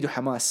إنهم يزيدوا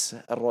حماس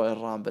الرويال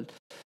رامبل.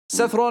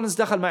 سيث رولينز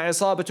دخل مع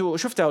عصابته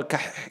وشفتها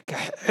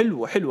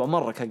حلوة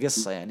مرة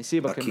كقصة، يعني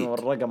سيبك أكيد. إنه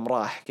الرقم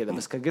راح كذا،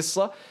 بس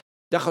كقصة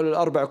دخلوا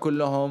الأربعة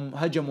كلهم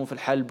هجموا في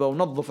الحلبة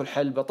ونظفوا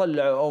الحلبة،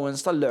 طلعوا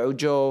أوينز، طلعوا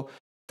جو،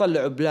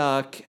 طلعوا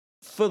بلاك،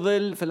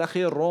 فضل في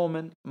الأخير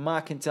رومان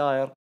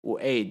ماكنتاير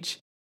وإيج.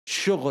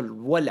 شغل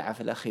ولعة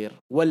في الأخير،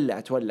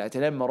 ولعت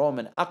لما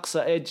رومان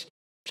أقصى إيج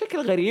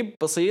بشكل غريب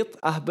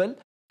بسيط أهبل،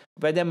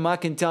 وبعدين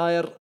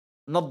ماكنتاير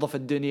نظف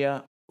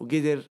الدنيا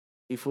وقدر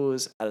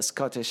يفوز على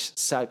السكوتش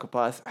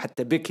سايكوباث،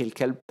 حتى بيكي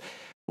الكلب،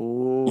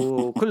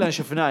 وكلنا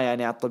شفناه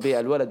يعني على الطبيعة.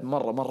 الولد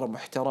مرة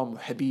محترم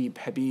وحبيب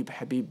حبيب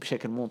حبيب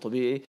بشكل مو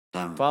طبيعي.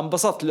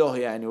 فانبسطت له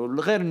يعني،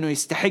 والغير انه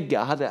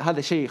يستحقها،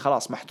 هذا شيء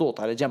خلاص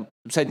محطوط على جنب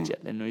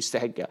مسجل انه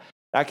يستحقها.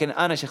 لكن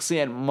انا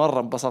شخصيا مرة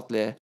انبسطت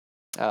له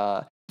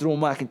درو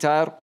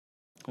ماكنتاير،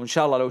 وان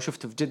شاء الله لو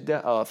شفته في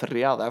جدة في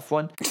الرياض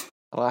عفوا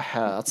راح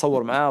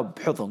اتصور معاه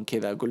بحضن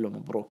كذا، اقول له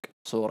مبروك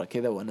صورة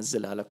كذا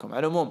وانزلها لكم.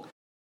 على العموم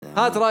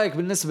هات رأيك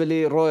بالنسبة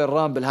لي رويال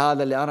رامبل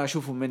هذا اللي أنا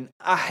أشوفه من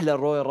أحلى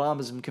الرويال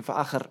رامبلز يمكن في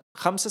آخر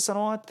 5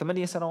 سنوات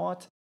 8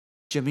 سنوات.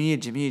 جميل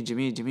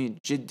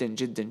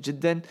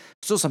جدا،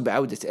 خصوصا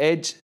بعودة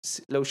إيج.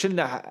 لو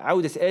شلنا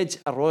عودة إيج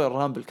الرويال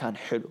رامبل كان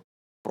حلو.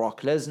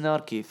 بروك ليزنر،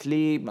 كيث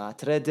لي،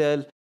 مات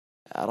ريدل،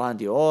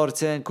 راندي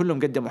أورتن، كلهم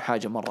قدموا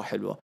حاجة مرة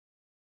حلوة.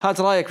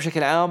 هات رأيك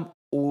بشكل عام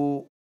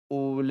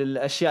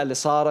وللأشياء اللي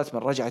صارت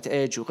من رجعة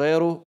إيج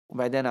وغيره،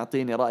 وبعدين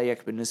أعطيني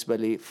رأيك بالنسبة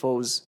لي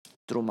فوز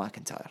درو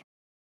ماكنتاير.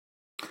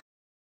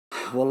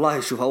 والله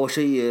شوف، أول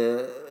شيء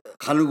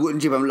خلينا نقول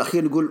نجيبها من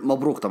الأخير، نقول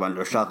مبروك طبعا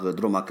لعشاق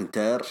درو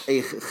ماكنتاير.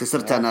 أي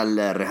خسرت أنا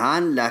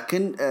الرهان،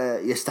 لكن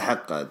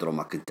يستحق درو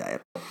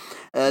ماكنتاير.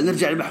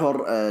 نرجع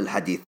لمحور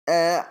الحديث.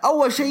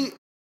 أول شيء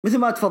مثل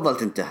ما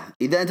تفضلت أنت،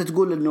 إذا أنت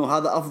تقول إنه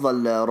هذا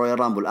أفضل رويال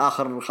رامبل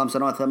آخر 5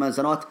 سنوات 8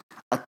 سنوات،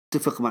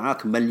 أتفق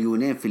معاك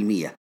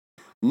 2,000,000%.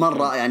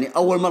 مرة يعني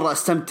أول مرة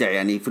أستمتع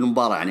يعني في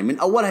المباراة، يعني من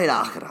أولها إلى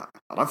آخرها،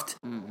 عرفت؟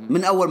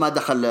 من أول ما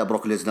دخل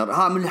بروك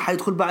ليزنر، من اللي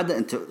حيدخل بعده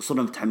أنت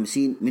صرنا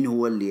متحمسين من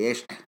هو اللي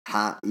إيش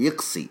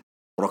حيقصي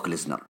بروك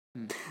ليزنر.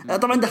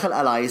 طبعا دخل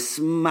ألايس،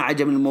 ما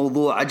عجبني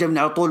الموضوع، عجبني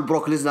على طول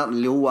بروك ليزنر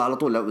اللي هو على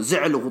طول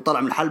زعل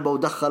وطلع من الحلبة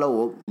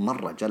ودخله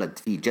ومرة جلد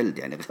فيه جلد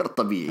يعني غير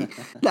طبيعي.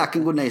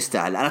 لكن قلنا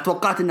يستاهل. أنا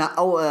توقعت إنه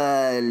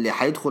اللي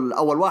حيدخل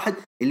أول واحد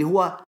اللي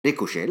هو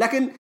ريكوشي،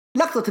 لكن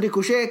لقطة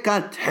ريكوشي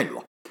كانت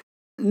حلوة.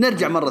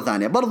 نرجع مرة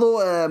ثانية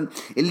برضو،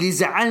 اللي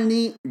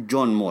زعلني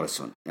جون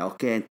موريسون.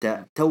 أوكي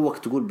أنت توك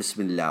تقول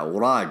بسم الله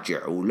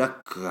وراجع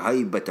ولك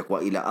هيبتك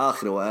وإلى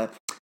آخره،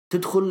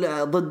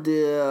 وتدخل ضد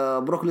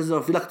بروك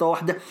ليزنر في لقطة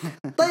واحدة.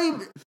 طيب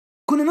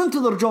كنا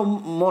ننتظر جون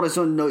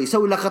موريسون إنه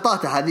يسوي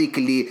لقطاته هذيك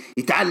اللي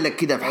يتعلق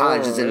كذا في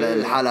حاجز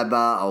الحلبة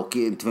أو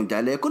كي، أنت فهمت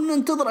عليه؟ كنا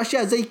ننتظر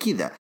أشياء زي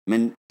كذا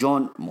من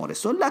جون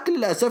موريسون، لكن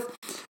للأسف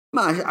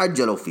ما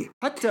عجلوا فيه.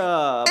 حتى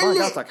ما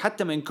قاطعك،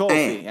 حتى من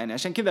كوفي يعني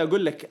عشان كذا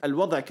أقول لك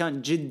الوضع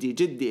كان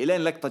جدي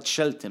إلين لقطة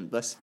شلتن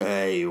بس.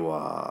 أيوة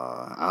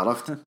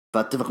عرفت.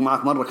 فاتفق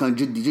معك مرة كان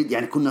جدي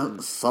يعني. كنا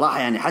الصراحة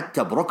يعني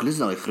حتى بروك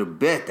ليزنر يخرب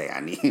بيته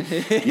يعني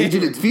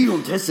يجلد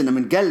فيهم، تحس إنه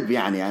من قلب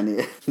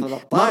يعني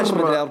 13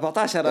 مدري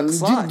 14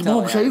 أقصاء جد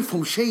مو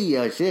شايفهم شيء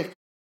يا شيخ.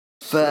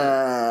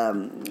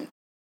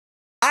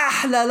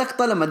 أحلى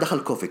لقطة لما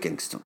دخل كوفي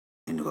كينغستون،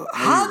 إنه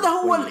هذا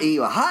هو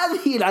أيوة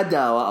هذه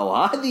العداوة أو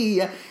هذه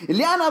هي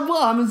اللي أنا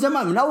أبغاها من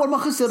زمان، من أول ما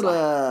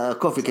خسر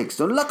كوفي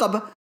كينغستون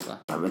لقبه.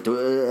 طيب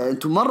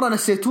أنتوا مرة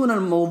نسيتون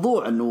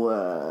الموضوع إنه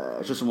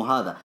شو اسمه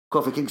هذا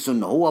كوفي كينغستون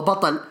إنه هو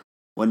بطل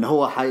وإنه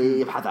هو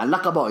حيبحث عن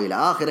لقبه وإلى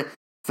آخره.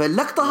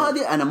 فاللقطة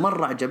هذه أنا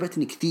مرة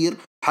عجبتني كثير،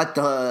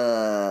 حتى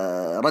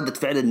ردة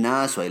فعل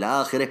الناس وإلى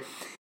آخره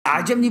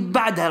أعجبني.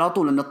 بعدها على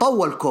طول إنه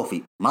طول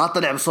كوفي، ما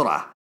طلع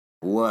بسرعة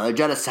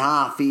وجلس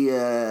في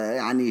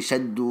يعني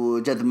شد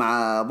وجذ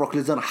مع بروك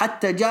ليزنر،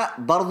 حتى جاء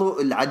برضو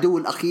العدو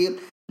الأخير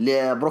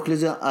لبروك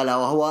ليزنر ألا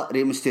وهو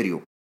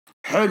ريمستيريو.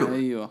 حلو.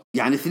 أيوة.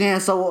 يعني اثنين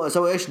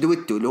سووا إيش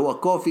دويتو اللي هو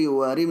كوفي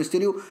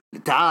وريمستيريو.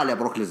 تعال يا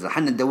بروك ليزنر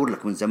حنا ندور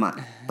لك من زمان.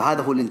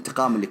 فهذا هو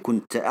الانتقام اللي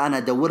كنت أنا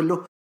أدور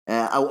له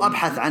أو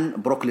أبحث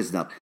عن بروك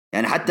ليزنر.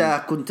 يعني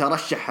حتى كنت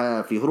أرشح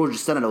في هروج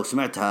السنة لو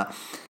سمعتها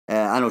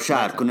أنا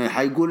وشاعر، كنا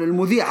حيقول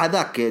المذيع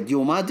هذاك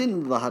ديو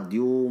مادن ظهر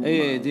ديو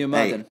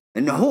مادن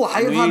إنه هو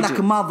حيظهر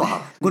لكن ما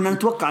ظهر. كنا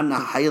نتوقع إنه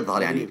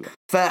حيظهر يعني.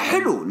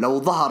 فحلو لو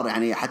ظهر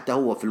يعني حتى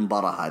هو في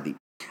المباراة هذه.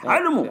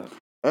 علمه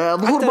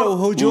حتى لو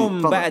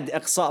هجوم بعد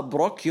إقصاء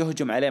بروك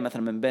يهجم عليه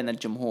مثلا من بين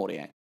الجمهور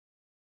يعني.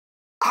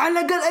 على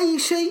الأقل أي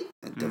شيء.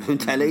 أنت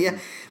فهمت علي؟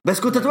 بس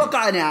كنت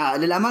أتوقع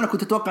يعني للأمانة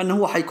كنت أتوقع أنه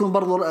هو حيكون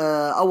برضو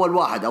أول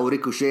واحد أو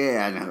ريكوشيه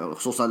يعني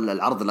خصوصا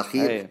العرض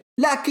الأخير،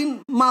 لكن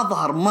ما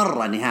ظهر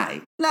مرة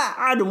نهائي. لا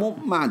عاد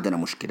ما عندنا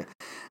مشكلة.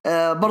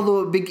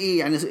 برضو بيج إي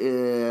يعني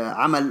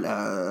عمل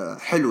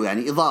حلو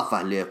يعني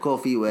إضافة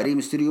لكوفي وري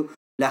ميستيريو،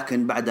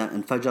 لكن بعدها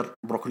انفجر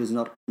بروك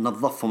ليزنر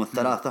نظفهم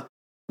الثلاثة.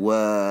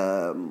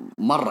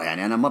 ومرة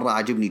يعني أنا مرة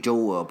عجبني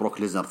جو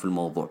بروك ليزنر في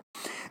الموضوع.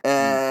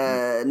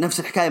 نفس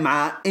الحكاية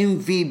مع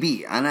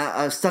MVP.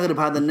 أنا أستغرب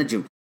هذا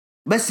النجم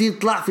بس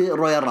يطلع في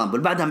رويال رامبل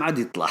بعدها ما عاد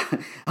يطلع.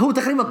 هو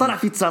تقريبا طلع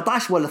في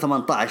 19 ولا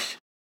 18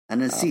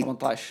 أنا نسيت.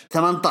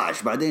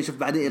 18 بعدين شوف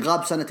بعدين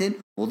غاب سنتين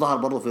وظهر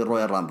برضو في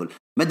الرويال رامبل.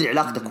 ما أدري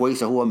علاقته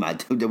كويسة هو مع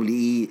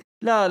WWE.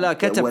 لا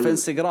كتب في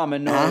انستغرام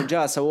إنه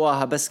جاء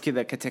سواها بس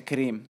كذا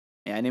كتكريم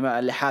يعني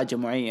ما لحاجة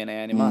معينة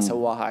يعني ما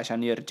سواها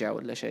عشان يرجع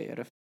ولا شيء.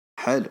 عرف.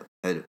 حلو.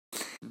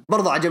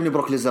 برضو عجبني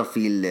بروك ليزنر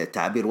في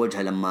التعبير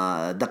وجهه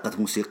لما دقت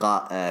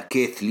موسيقى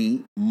كيث لي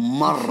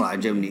مرة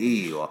عجبني.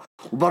 ايوه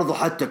وبرضو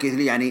حتى كيث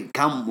لي يعني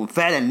كان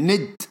فعلا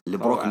ند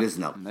لبروك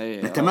ليزنر.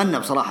 نتمنى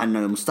بصراحة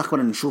ان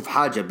مستقبلا نشوف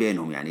حاجة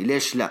بينهم يعني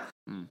ليش لا.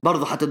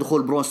 برضو حتى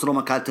دخول برون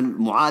سترومان كانت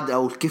المعادلة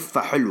او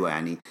الكفة حلوة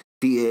يعني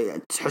في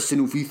تحس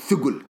انه في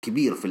ثقل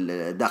كبير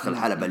في داخل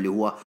الحلبة اللي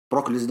هو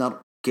بروك ليزنر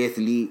كيث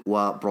لي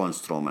وبرون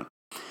سترومان.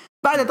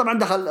 بعد طبعا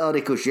دخل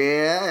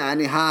ريكوشيه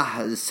يعني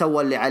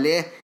سوى اللي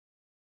عليه.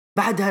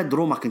 بعدها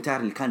درو ماكنتاير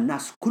اللي كان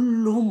الناس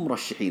كلهم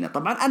مرشحينه.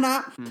 طبعا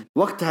انا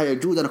وقتها يا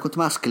جود انا كنت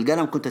ماسك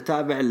القلم كنت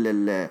اتابع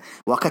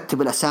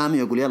واكتب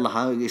الاسامي واقول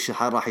يلا ايش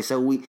راح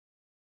يسوي.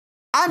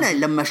 انا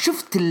لما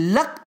شفت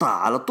اللقطه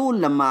على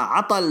طول لما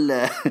عطى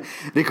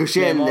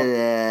ريكوشيه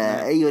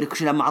ايوه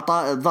ريكوشيه لما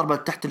عطى الضربه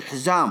تحت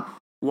الحزام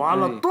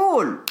وعلى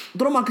طول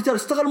درو ماكنتاير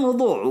استغل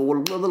الموضوع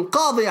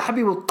والقاضي يا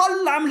حبيبي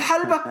طلع من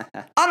الحلبة.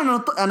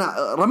 انا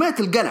رميت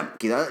القلم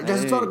كذا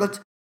جالس اتفرج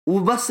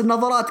وبس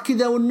النظرات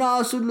كذا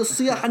والناس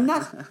والصياح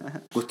الناس.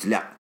 قلت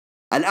لا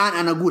الان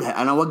انا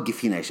اقولها انا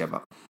اوقف هنا يا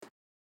شباب.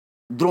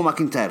 درو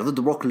ماكنتاير ضد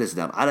بروك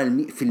ليزنر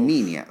على في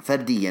المينيا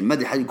فرديا ما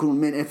ادري حيكون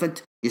المين ايفنت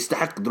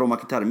يستحق درو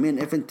ماكنتاير المين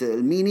ايفنت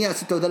المينيا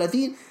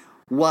 36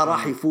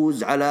 وراح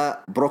يفوز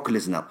على بروك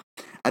ليزنر.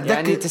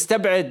 يعني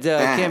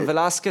تستبعد كين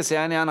فلاسكس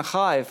يعني أنا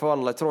خايف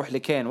والله تروح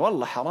لكين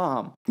والله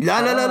حرام.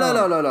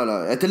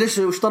 لا أنت ليش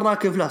وش طرناك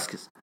كين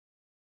فلاسكس؟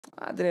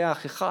 أدري يا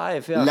أخي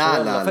خايف يا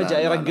أخي لا فجأة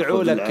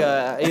يرجعوا لك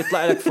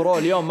يطلع لك فرو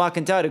اليوم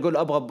ماكنتاير يقول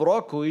أبغى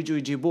بروك ويجوا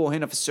يجيبوه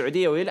هنا في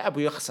السعودية ويلعب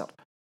ويخسر.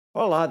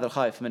 والله هذا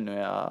الخايف منه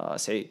يا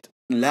سعيد.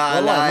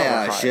 لا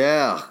يا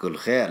شيخ كل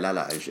خير.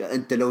 لا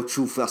أنت لو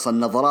تشوف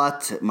أصلا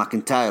نظرات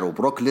ماكنتاير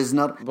وبروك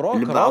ليزنر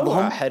اللي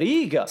بعضهم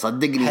حريقة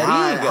صدقني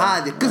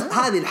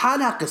هذه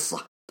الحالة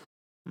قصة.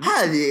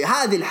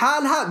 هذه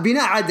الحالة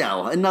بناء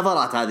عداوة.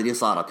 النظرات هذه اللي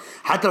صارت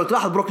حتى لو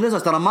تلاحظ بروك ليزنر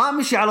ترى ما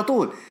مشي على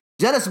طول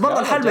جلس برا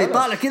الحلبة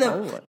يطالع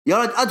كذا يا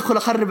ولد أدخل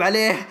أخرب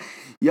عليه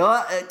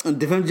يا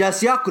أنت فهمت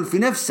جالس يأكل في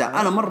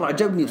نفسه. أنا مرة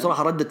عجبني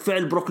بصراحة ردة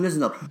فعل بروك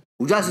ليزنر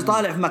وجالس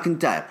يطالع في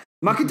ماكنتاير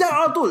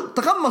على طول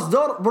تقمص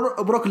دور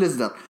بروك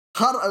ليزنر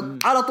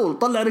على طول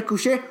طلع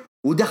ريكوشيه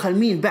ودخل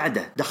مين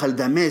بعده دخل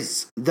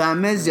ذا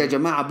ميز يا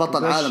جماعة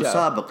بطل عالم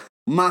سابق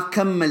ما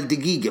كمل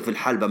دقيقة في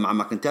الحلبة مع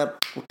ماكنتاير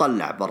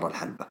وطلع برا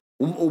الحلبة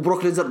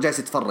وبروك ليزنر جالس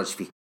يتفرج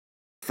فيه.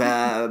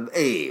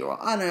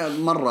 ايوه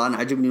انا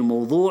عجبني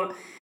الموضوع.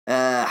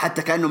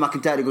 حتى كأنه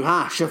ماكنتاير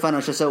يقول شوف انا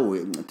شو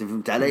اسوي. انت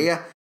فهمت علي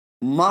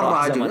مرة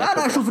عجبني.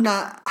 انا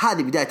شفنا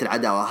هذه بداية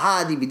العداوة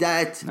هذه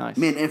بداية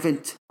مين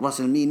ايفنت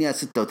راسلمانيا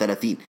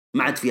 36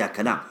 ما عاد فيها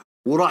كلام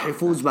وراح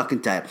يفوز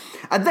ماكنتاير.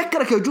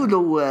 اتذكرك يا جود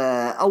لو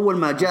اول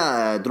ما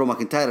جاء درو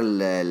ماكنتاير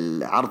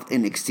العرض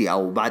NXT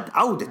او بعد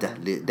عودته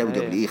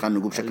لدبليو خلينا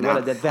نقول بشكل عام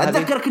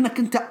اتذكرك انك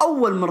انت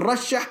اول من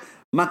رشح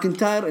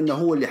ماكنتاير انه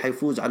هو اللي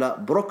حيفوز على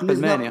بروك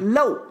ليزنر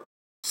لو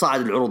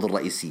صعد العروض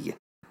الرئيسية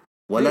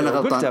ولا انا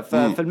غلطان؟ قلت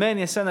في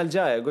المانيا السنة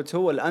الجاية قلت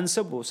هو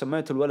الانسب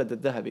وسميته الولد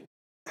الذهبي.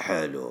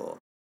 حلو.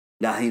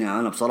 لا هنا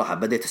انا بصراحة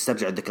بديت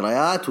استرجع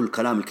الذكريات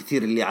والكلام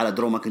الكثير اللي على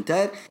درو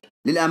ماكنتاير.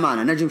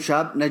 للأمانة نجم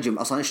شاب نجم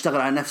اصلا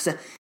اشتغل على نفسه.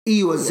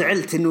 ايوه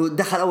زعلت انه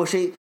دخل اول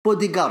شيء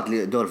بودي جارد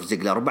لدولف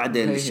زيجلر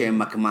وبعدين لشين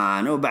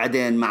ماكمان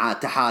وبعدين مع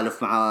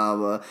تحالف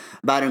مع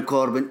بارن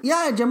كوربن.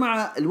 يا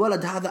جماعة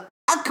الولد هذا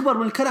اكبر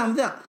من الكلام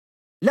ذا.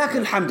 لكن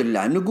الحمد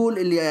لله نقول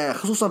اللي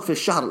خصوصا في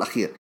الشهر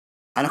الأخير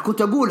أنا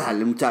كنت أقولها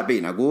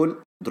للمتابعين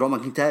أقول درو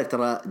ماكنتاير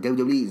ترى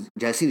دبليو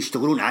جالسين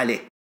يشتغلون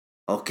عليه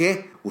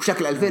أوكي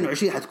وشكل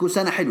 2020 حتكون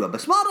سنة حلوة.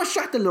 بس ما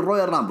رشحت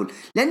للرويال رامبل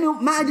لأنه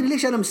ما أدري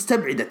ليش أنا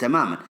مستبعدة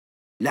تماما.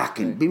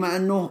 لكن بما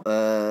أنه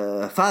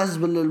فاز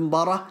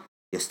بالمباراة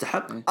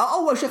يستحق.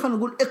 أول شيء خلينا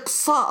نقول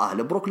إقصاءه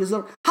لبروك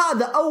ليزنر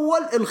هذا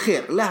أول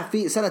الخير له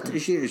في سنة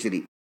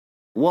 2020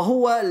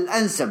 وهو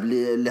الأنسب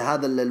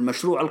لهذا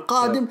المشروع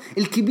القادم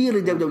الكبير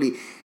لدبليو.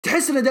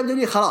 تحس ان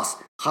دبليو خلاص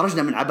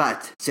خرجنا من عباءة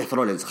سيث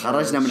رولينز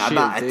خرجنا من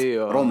عباءة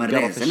رومان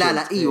رينز.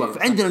 لا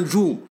ايوه عندنا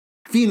نجوم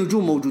في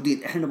نجوم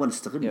موجودين احنا نبغى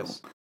نستغلهم.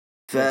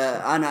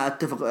 فانا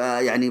اتفق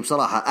يعني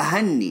بصراحة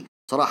اهني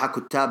صراحة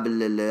كتاب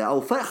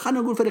او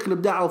خلينا نقول فريق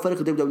الابداع او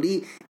فريق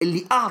دبليو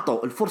اللي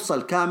اعطوا الفرصة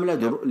الكاملة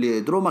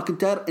لدرو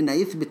ماكنتاير انه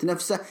يثبت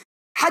نفسه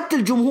حتى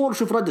الجمهور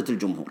شوف ردة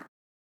الجمهور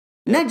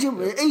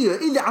نجم. ايوه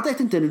اذا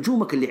اعطيت انت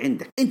نجومك اللي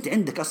عندك، انت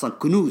عندك اصلا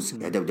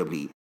كنوز يا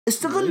دبليو،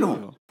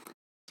 استغلهم.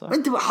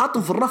 انت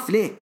حاطهم في الرف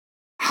ليه؟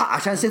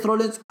 عشان سيث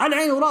رولينز على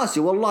عيني وراسي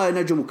والله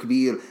نجم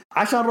كبير،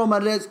 عشان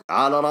رومان رينز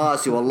على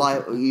راسي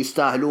والله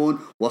يستاهلون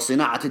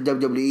وصناعة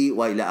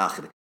الدبليو والى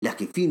اخره.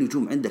 لكن في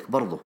نجوم عندك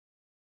برضو،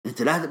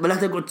 انت لا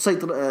تقعد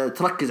تسيطر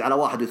تركز على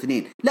واحد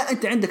واثنين، لا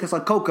انت عندك اصلا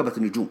كوكبة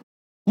نجوم،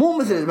 مو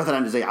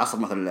مثلا زي عصر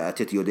مثلا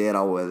تيتيو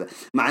ديرا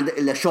ما عندك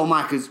الا شو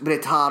مايكلز،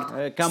 بريت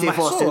هارت، كان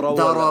محصور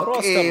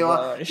داروك.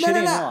 ايوه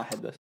 20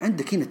 واحد بس.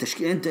 عندك هنا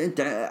تشكيل،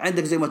 انت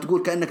عندك زي ما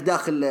تقول كانك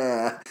داخل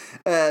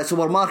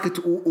سوبر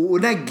ماركت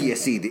ونقي يا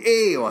سيدي.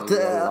 ايوه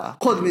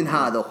خذ من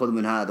هذا وخذ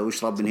من هذا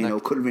واشرب من هنا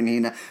وكل من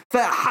هنا،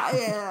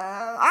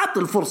 فاعطي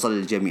الفرصه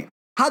للجميع.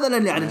 هذا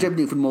اللي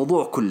عجبني في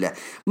الموضوع كله.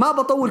 ما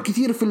بطول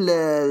كثير في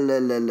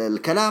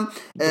الكلام.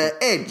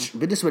 ايج،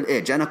 بالنسبه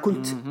لايج انا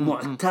كنت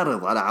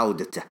معترض على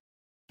عودته.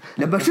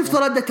 لما شفت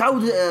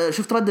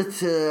ردة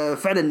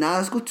فعل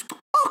الناس قلت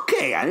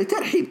اوكي يعني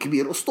ترحيب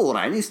كبير، اسطوره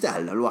يعني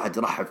يستاهل الواحد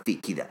يرحب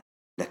فيه كذا.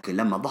 لكن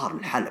لما ظهر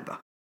الحلبة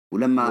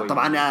ولما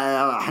طبعا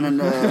احنا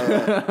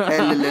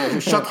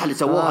الشطحه اللي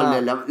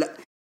سووها لا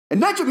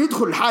النجم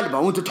يدخل الحلبة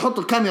وانت تحط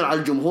الكاميرا على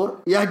الجمهور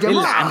يا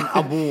جماعه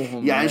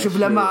ابوهم يعني شوف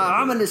لما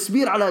عمل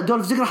سبير على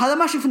دولف زيجلر هذا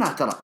ما شفناه،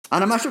 ترى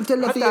انا ما شفت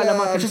الا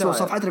في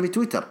صفحتنا في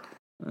تويتر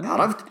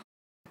عرفت.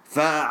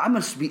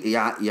 فعمل سبير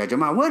يا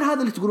جماعة، وين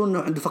هذا اللي تقولون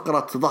انه عنده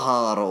فقرات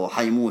ظهر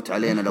وحيموت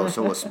علينا لو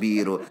سوى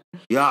سبير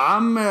يا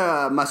عم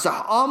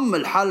مسح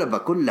الحلبة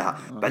كلها.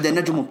 بعدين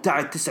نجم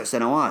مبتعد 9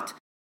 سنوات،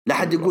 لا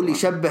حد يقول لي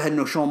شبه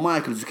انه شون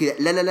مايكلز وكذا،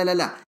 لا لا لا لا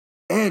لا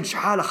ايج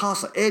حالة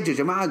خاصة. ايج يا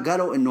جماعة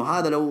قالوا انه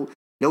هذا لو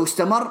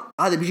استمر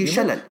هذا بيجي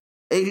شلل،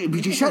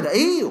 بيجي شلل.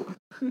 ايوه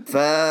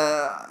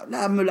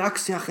فلا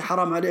بالعكس يا اخي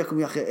حرام عليكم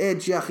يا اخي،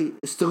 ايج يا اخي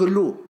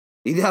استغلوه.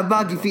 إذا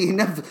باقي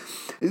فيه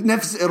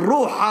نفس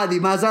الروح هذه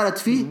ما زالت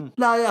فيه،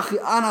 لا يا أخي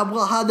أنا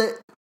أبغى هذا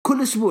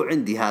كل أسبوع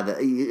عندي هذا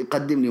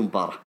يقدم لي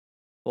مباراة.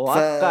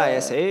 وقع يا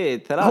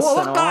سعيد 3 هو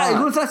سنوات. وقع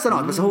يقول 3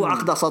 سنوات بس هو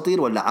عقد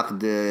أساطير ولا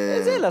عقد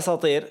زي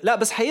الأساطير؟ لا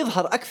بس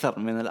حيظهر أكثر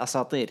من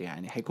الأساطير،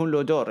 يعني حيكون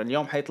له دور.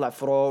 اليوم حيطلع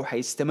فرو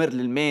حيستمر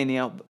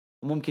للمانيا،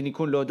 وممكن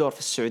يكون له دور في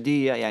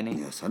السعودية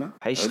يعني. يا سلام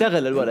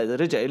حيشتغل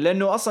الولد رجع،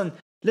 لأنه أصلا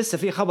لسه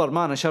في خبر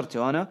ما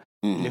نشرته أنا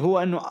اللي هو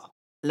أنه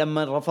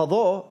لما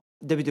رفضوه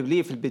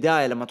دبليو في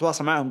البداية لما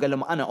تواصل معهم قال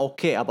لهم أنا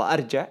أوكي أبغى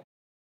أرجع،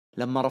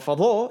 لما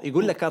رفضوه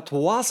يقول لك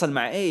أتواصل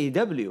مع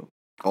AEW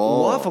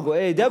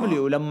ووافقوا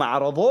AEW لما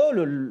عرضوا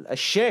له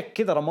الشيك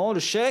كذا، رموا له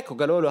الشيك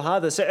وقالوا له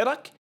هذا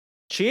سعرك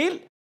تشيل،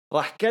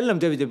 راح كلم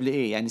WWE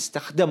يعني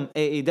استخدم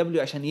AEW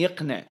عشان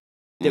يقنع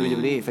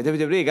WWE.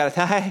 فWWE قالت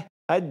هاي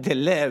هد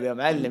اللعب يا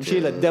معلم،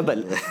 شيل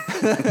الدبل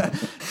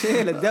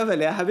شيل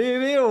الدبل يا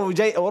حبيبي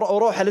وجاي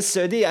وروح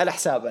للسعودية على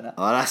حسابنا.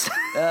 ما في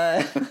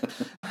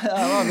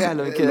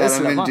أحلى من كذا.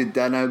 من جد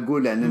أنا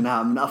أقول يعني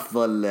إنها من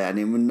أفضل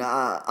يعني من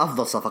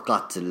أفضل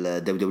صفقات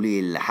الدبليو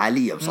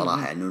الحالية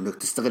بصراحة، يعني إنك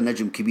تستغل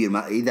نجم كبير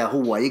ما إذا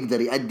هو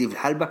يقدر يؤدي في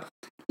الحلبة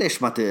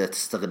ليش ما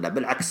تستغله؟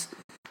 بالعكس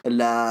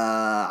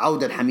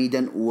عودا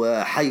حميدا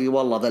وحي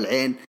والله ذا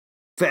العين.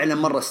 فعلا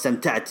مرة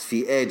استمتعت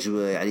في ايج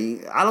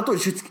يعني على طول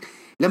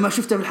لما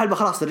شفته في الحلبة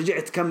خلاص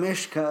رجعت كم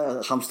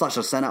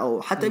 15 سنة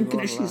أو حتى يمكن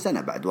 20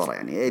 سنة بعد ورا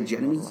يعني ايج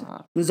يعني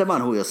من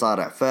زمان هو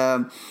يصارع. ف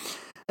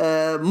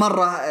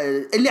مرة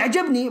اللي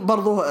عجبني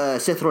برضو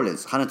سيث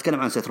رولينز. خلينا نتكلم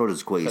عن سيث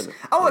رولينز كويس.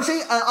 أول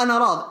شيء أنا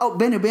راض أو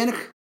بيني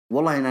وبينك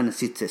والله أنا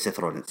نسيت سيث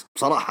رولينز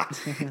بصراحة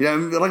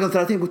يعني رقم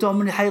 30 قلت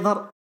من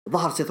حيظهر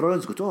ظهر سيث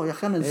رولينز قلت يا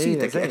أخي أنا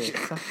نسيتك يا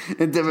شيخ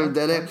أنت فهمت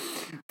علي.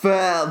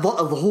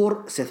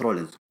 فظهور سيث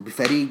رولينز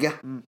بفريقه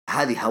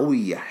هذه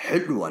هوية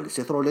حلوة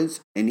لسيث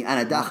رولينز، إني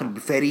أنا داخل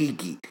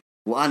بفريقي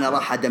وأنا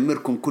راح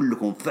أدمركم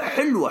كلكم.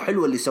 فحلوة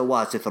اللي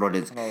سواها سيث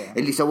رولينز،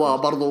 اللي سواها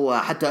برضو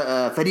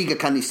حتى فريقه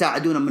كان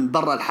يساعدونا من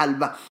برا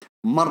الحلبة.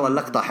 مرة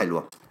اللقطة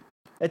حلوة.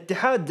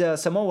 اتحاد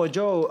سموه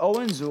جو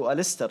أوينز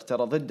وأليستر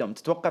ترى ضدهم،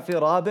 تتوقع فيه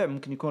رابع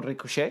ممكن يكون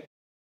ريكوشي؟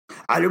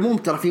 على العموم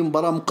ترى في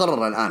مباراة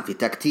مقررة الآن في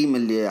تاك تيم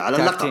اللي على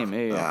اللقب.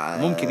 أيوة.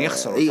 ممكن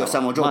يخسروا. ايوه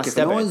سموه جو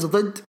كيفن أوينز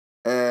ضد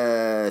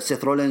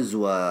سيث رولينز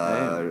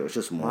وش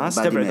اسمه ما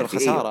استبعد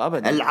الخسارة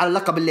أبدا على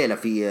اللقب الليلة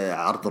في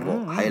عرض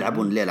الرو.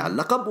 حيلعبون الليلة على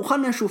اللقب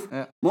وخلنا نشوف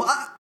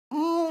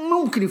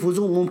ممكن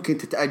يفوزون ممكن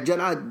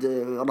تتأجل عاد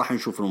راح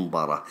نشوف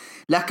المباراة.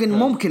 لكن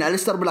ممكن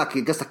أليستر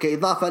بلاك قصدك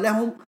كإضافة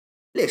لهم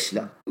ليش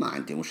لا؟ ما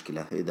عندي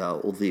مشكلة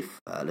إذا أضيف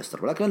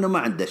أليستر بلاك لأنه ما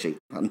عنده شيء.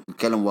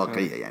 نتكلم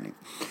واقعية يعني.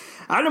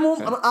 على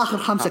العموم آخر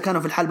 5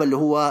 كانوا في الحلبة اللي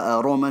هو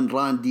رومان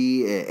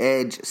راندي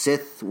ايج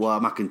سيث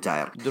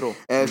وماكنتاير.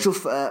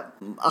 شوف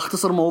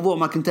اختصر موضوع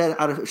ماكنتاير.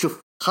 عارف شوف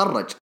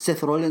خرج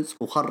سيث رولينز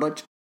وخرج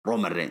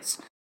رومان رينز.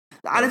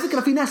 على فكرة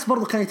في ناس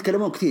برضو كانوا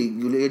يتكلمون كثير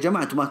يقولوا يا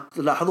جماعة انتم ما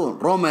تلاحظون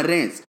رومان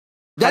رينز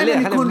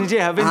دائما يكون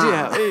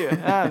بنجيها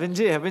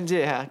ايوه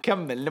بنجيها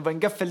كمل نبغى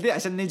نقفل دي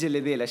عشان نيجي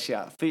لذي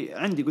الاشياء. في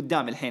عندي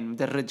قدام الحين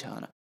مدرجها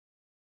انا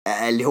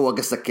اللي هو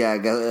قصدك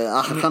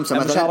آخر 5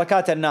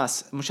 مثلا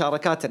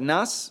مشاركات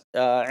الناس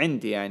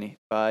عندي يعني.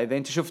 فإذا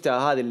أنت شفتها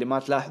هذه اللي ما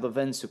تلاحظوا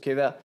فينس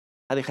وكذا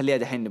هذه خليها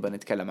دحين نبغى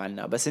نتكلم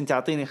عنها، بس أنت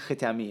أعطيني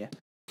ختامية.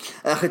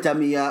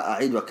 ختامية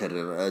أعيد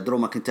وأكرر، درو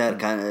ماكنتاير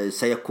كان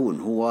سيكون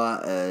هو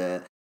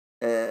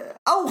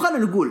أو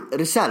خلينا نقول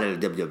رسالة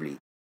للدبليو.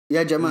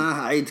 يا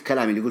جماعة أعيد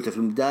كلامي اللي قلته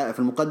في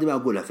المقدمة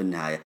أقولها في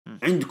النهاية.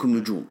 عندكم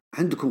نجوم،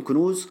 عندكم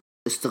كنوز،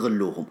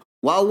 استغلوهم،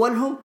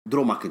 وأولهم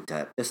درو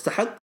ماكنتاير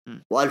يستحق،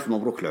 وألف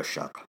مبروك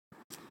لعشاق.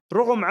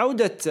 رغم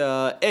عودة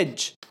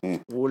إيدج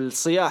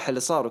والصياح اللي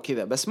صاروا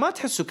كذا، بس ما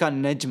تحسوا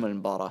كان نجم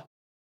المباراة؟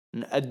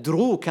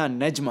 درو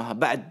كان نجمها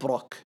بعد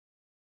بروك.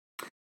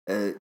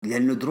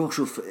 لأنه درو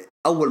شوف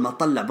أول ما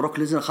طلع بروك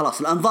ليزنر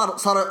خلاص الأنظار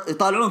صار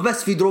يطالعون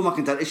بس في درو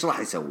ماكنتاير إيش راح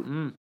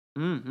يسوي.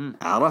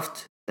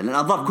 عرفت؟ لأن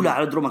الأنظار كلها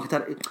على درو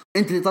ماكنتاير.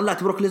 أنت اللي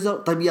طلعت بروك ليزنر،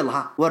 طيب يلا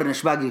ها ورنا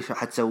إيش باقي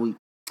حتسوي.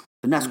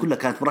 الناس كلها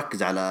كانت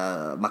مركزة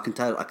على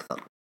ماكنتاير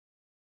أكثر.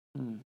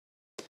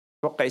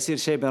 توقع يصير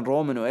شيء بين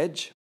رومان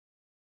وإيدج،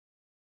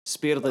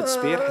 سبير ضد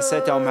سبير.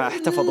 حسيتهم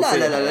احتفظوا فيها.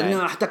 لا يعني.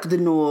 لأنه أعتقد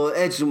إنه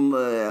إيدج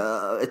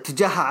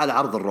اتجاهها على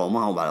عرض الرو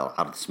ما هو على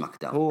عرض سماك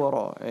داون. هو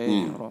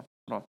رو.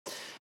 رو.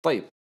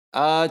 طيب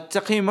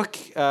تقييمك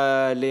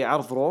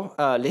لعرض رو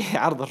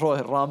لعرض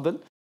الرامبل،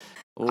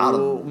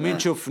 ومين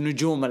تشوف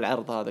نجوم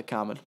العرض هذا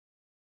كامل؟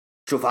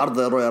 شوف عرض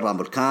رويال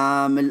رامبل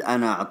كامل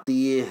أنا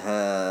أعطيه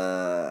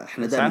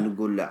إحنا دائما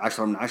نقول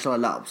 10 من 10.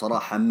 لا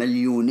بصراحة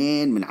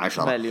 2,000,000 من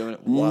 10.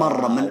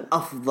 مرة من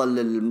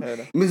أفضل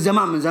من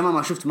زمان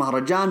ما شفت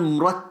مهرجان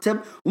مرتب.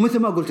 ومثل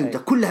ما قلت أنت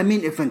كلها مين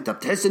إيفنتر،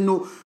 تحس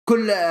إنه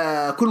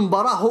كل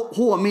مباراة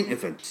هو مين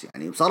إيفنت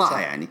يعني بصراحة.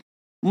 يعني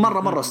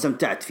مرة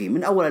استمتعت فيه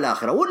من أول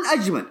الآخرة.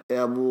 والأجمل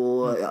يا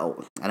أبو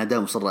أنا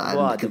دائما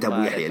مصر كنت أبو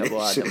يحيى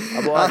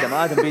أبو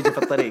آدم بيجي في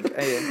الطريق.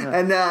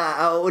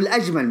 أنا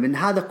والأجمل من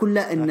هذا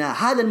كله إن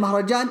هذا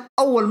المهرجان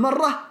أول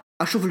مرة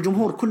أشوف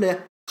الجمهور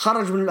كله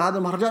خرج من هذا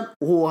المهرجان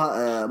وهو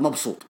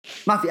مبسوط،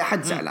 ما في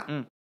أحد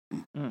زعلان.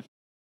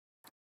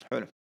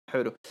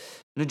 حلو.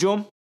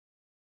 نجوم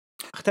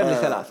اختار لي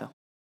 3.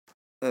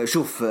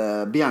 شوف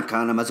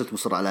بيانكا أنا ما زلت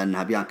مصر على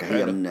أنها بيانكا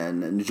هي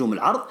من نجوم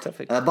العرض.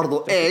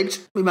 برضو إيج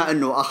بما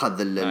أنه أخذ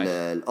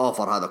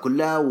الأوفر هذا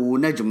كله،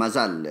 ونجم ما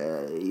زال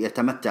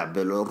يتمتع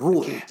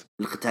بالروح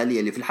القتالية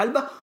اللي في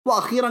الحلبة.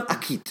 وأخيرا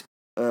أكيد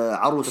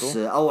عروس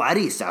أو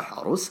عريس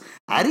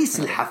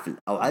الحفل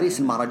أو عريس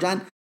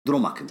المهرجان درو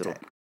ماكنتاير.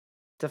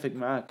 اتفق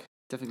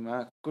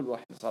معاك كل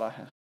واحد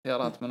صراحة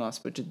خيارات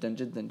مناسبة جدا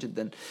جدا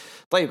جدا.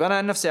 طيب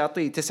أنا نفسي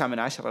أعطيه 9 من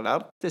 10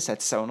 العرض،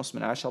 9.5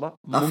 من 10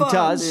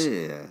 ممتاز.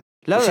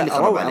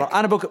 لا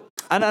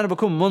أنا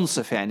بكون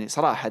منصف يعني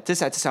صراحة.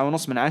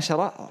 9.5 من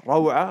 10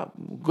 روعة.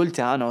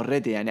 قلتها أنا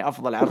already يعني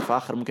أفضل عرض في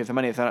آخر ممكن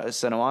 8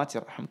 سنوات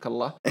يرحمك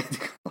الله.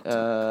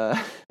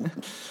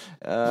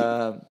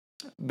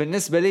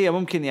 بالنسبة لي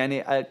ممكن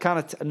يعني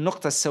كانت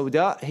النقطة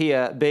السوداء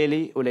هي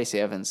بيلي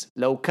وليسي إيفنز.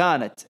 لو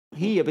كانت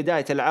هي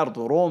بداية العرض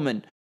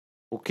ورومان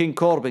وكين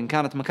كوربن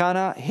كانت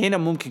مكانها هنا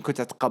ممكن كنت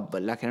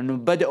أتقبل، لكن إنه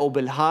بدأوا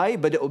بالهاي،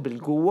 بدأوا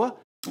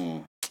بالقوة،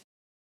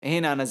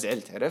 هنا أنا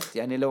زعلت. عرفت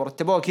يعني لو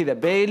رتبوها كذا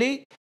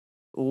بيلي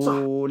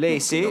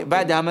وليسي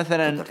بعدها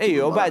مثلا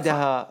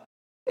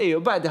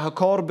بعدها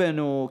كوربن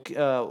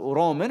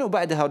ورومان،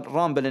 وبعدها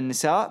رامبل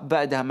النساء،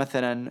 بعدها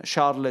مثلا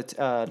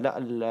شارلت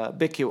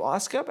بيكي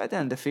واسكا،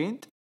 بعدين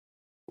دفيند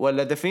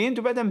ولا دفيند،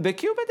 وبعدين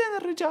بيكي، وبعدين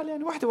الرجال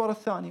يعني واحدة ورا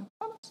الثانية.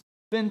 خلاص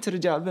بنت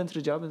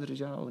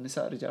رجال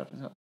ونساء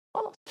رجال.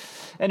 خلاص.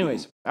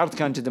 anyways عرض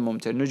كان جدا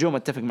ممتع. النجوم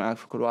اتفق معاك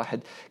في كل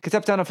واحد.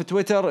 كتبت انا في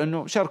تويتر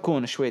انه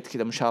شاركونا شوية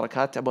كذا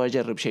مشاركات، ابغى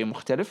اجرب شيء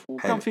مختلف.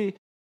 وكان في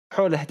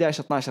حول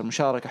 11-12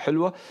 مشاركة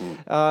حلوة.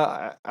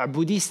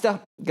 عبوديستا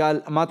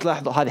قال ما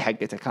تلاحظوا هذه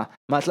حقتك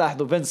ما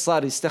تلاحظوا فينس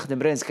صار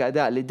يستخدم رينز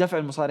كأداة لدفع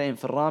المصارعين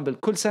في الرامبل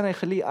كل سنة،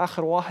 يخليه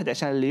آخر واحد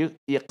عشان اللي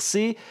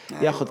يقصيه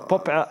ياخذ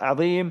بوب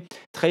عظيم.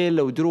 تخيل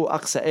لو درو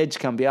أقصى إيج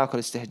كان بياكل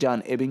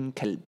استهجان ابن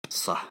كلب.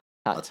 صح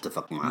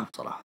اتفق معه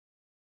صراحة.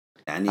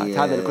 يعني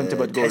هذا اللي كنت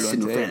بتقوله. تحس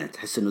انه فعلا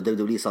تحس انه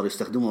دبليو صاروا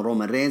يستخدمون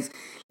رومان رينز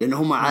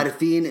لانه هم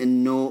عارفين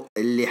انه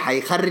اللي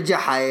حيخرجه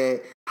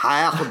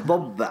حياخذ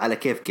بوب على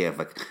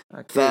كيفك.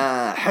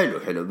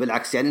 فحلو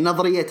بالعكس يعني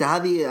نظريته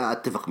هذه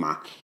اتفق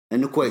معه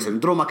انه كويس.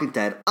 درو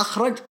ماكنتاير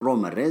اخرج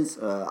رومان رينز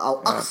او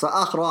اقصى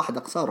اخر واحد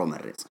اقصى رومان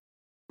رينز.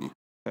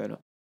 حلو.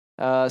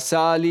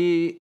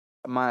 سالي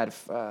ما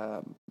اعرف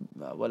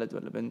ولد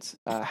ولا بنت.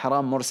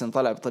 حرام مورسن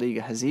طلع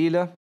بطريقة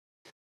هزيلة.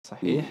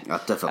 صحيح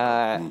اتفق.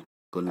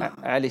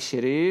 علي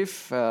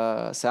الشريف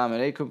السلام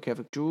عليكم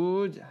كيفك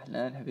جود؟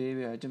 اهلا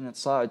حبيبي. عجبنا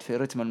تصاعد في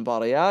رتم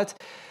المباريات.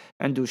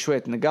 عنده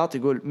شوية نقاط.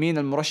 يقول مين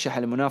المرشحة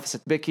لمنافسة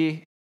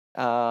بيكي؟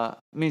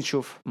 مين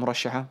شوف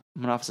مرشحة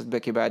منافسة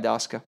بيكي بعد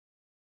آسكا؟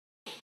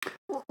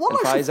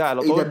 الفائزة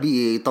على طول. إذا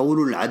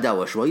بيطولوا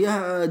العداوة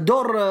شوية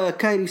دور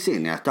كايري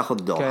سين يعني تأخذ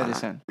دور كايري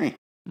سين.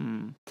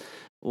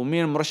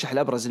 ومين المرشح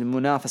الأبرز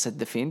لمنافسة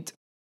دفيند؟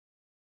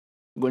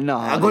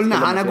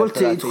 قلنا أنا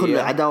قلت يدخل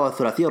عداوة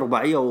ثلاثية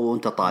رباعية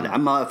وانت طالع.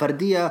 أما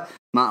فردية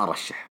ما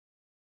أرشح.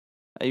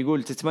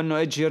 يقول تتمنوا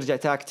إيدج يرجع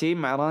تاك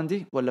تيم مع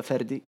راندي ولا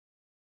فردي؟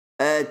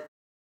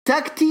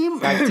 تاك تيم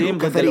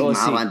كفريق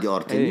مع راندي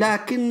أورتن.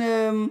 لكن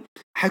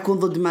حيكون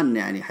ضد من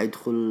يعني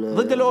حيدخل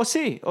ضد الأو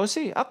سي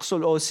أقصوا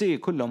الأو سي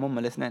كلهم هم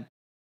الاثنين.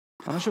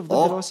 انا اشوف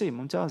ضد الوسيم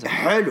ممتازه.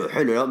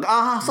 حلو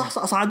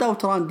صح صعدوا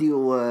راندي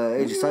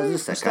وايجي ستايلز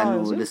لسه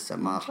كانوا لسه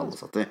ما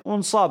خلصت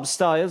ونصاب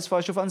ستايلز،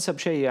 فاشوف انسب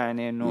شيء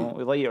يعني انه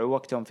يضيعوا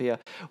وقتهم فيها.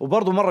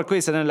 وبرضه مره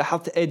كويس انا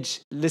لاحظت ايج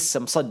لسه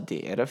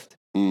مصدي، عرفت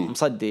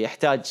مصدي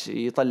يحتاج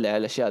يطلع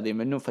الاشياء دي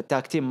منه،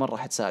 فالتاكتيم مره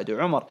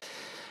حتساعده. عمر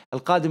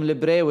القادم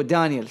لبري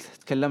ودانيال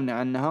تكلمنا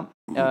عنها.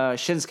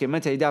 شينسكي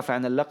متى يدافع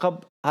عن اللقب؟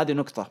 هذه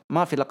نقطة،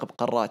 ما في لقب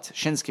قارات،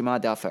 شينسكي ما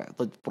دافع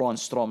ضد برون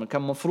سترومان،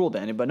 كان مفروض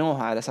يعني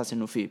بنوها على أساس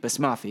إنه فيه، بس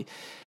ما في.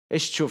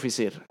 إيش تشوف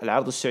يصير؟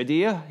 العرض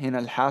السعودية هنا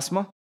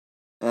الحاسمة؟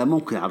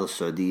 ممكن عرض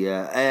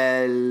السعودية.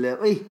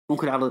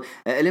 ممكن عرض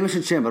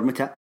إليميشن تشامبر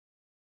متى؟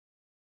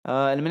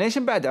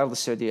 إليميشن بعد عرض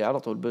السعودية على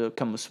طول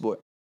بكم أسبوع.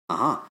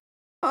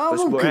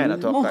 أسبوعين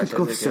أتوقع. ممكن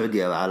تكون في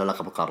السعودية على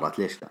لقب قارات،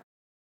 ليش لا؟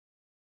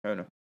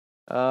 حلو.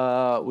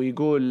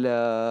 ويقول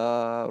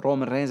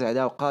رومان رينز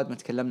عداوة قادمة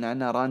تكلمنا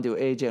عنها، راندي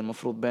وإيجي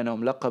المفروض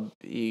بينهم لقب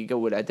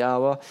يقوي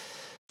العداوة.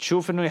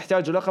 تشوف إنه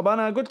يحتاجوا لقب؟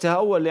 أنا قلتها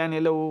أول يعني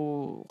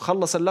لو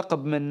خلص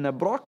اللقب من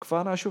بروك،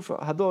 فأنا أشوف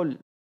هذول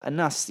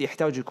الناس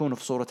يحتاجوا يكونوا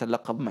في صورة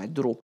اللقب مع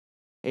درو،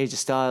 إيجي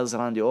ستايلز،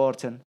 راندي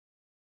أورتن.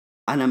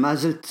 أنا ما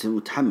زلت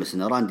متحمس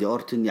إن راندي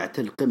أورتن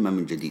يعتل قمة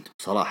من جديد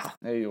بصراحة.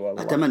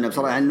 أيوة أتمنى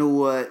بصراحة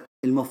إنه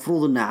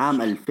المفروض إن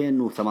عام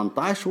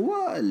 2018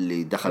 هو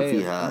اللي دخل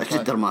فيها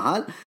جدر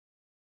مهال.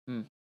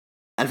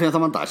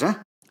 2018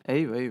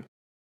 أيوة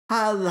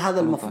هذا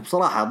المفروض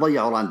بصراحة.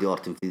 ضيعوا راندي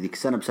أورتن في ذيك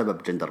السنة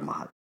بسبب جندر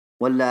مهال.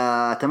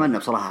 ولا أتمنى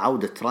بصراحة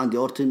عودة راندي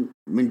أورتن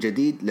من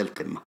جديد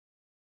للقمة.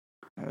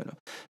 حلو.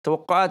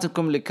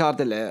 توقعاتكم لكارد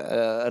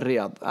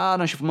الرياض؟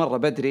 أنا أشوف مرة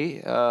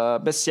بدري،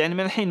 بس يعني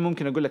من الحين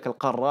ممكن أقول لك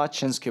القارات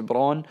شينسكي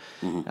برون،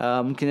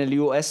 ممكن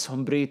اليو اس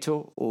هم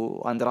بريتو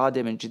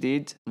وأندرادي من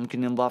جديد،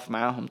 ممكن ينضاف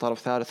معاهم طرف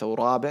ثالث أو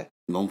رابع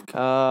ممكن.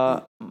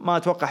 ما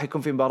أتوقع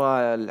حيكون في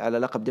مباراة على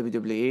لقب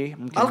WWE.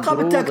 ممكن ألقاب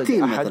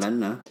التاكتيم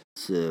مثلا.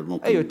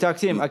 أيوة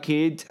التاكتيم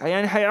أكيد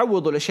يعني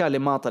حيعوضوا الأشياء اللي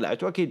ما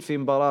طلعت، وأكيد في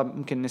مباراة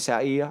ممكن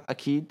نسائية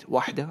أكيد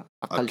واحدة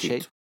أقل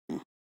شيء.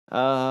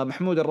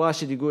 محمود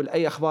الراشد يقول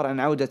أي أخبار عن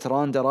عودة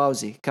راندا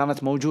راوزي؟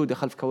 كانت موجودة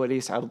خلف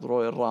كواليس عرض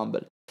رويال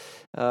رامبل.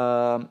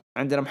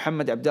 عندنا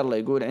محمد عبد الله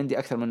يقول عندي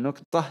أكثر من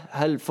نقطة.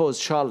 هل فوز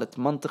شارلت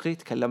منطقي؟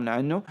 تكلمنا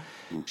عنه.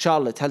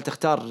 شارلت هل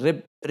تختار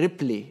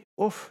ريبلي؟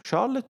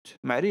 شارلت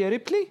مع ريا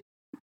ريبلي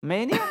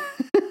مانيا؟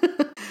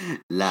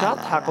 لا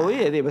شطحة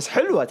قوية ذي، بس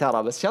حلوة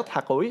ترى، بس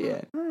شطحة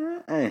قوية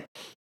يعني.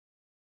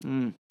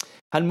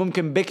 هل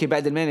ممكن بيكي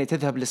بعد المانيا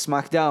تذهب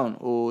لسماك داون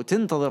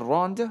وتنتظر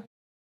روندا؟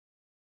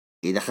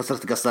 إذا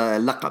خسرت قصة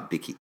اللقب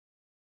بيكي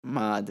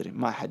ما أدري،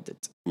 ما حدد.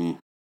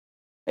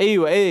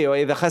 أيوة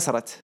إذا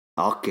خسرت.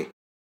 أوكي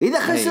إذا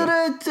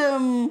خسرت.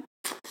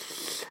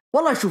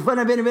 والله شوف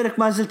أنا بيني وبينك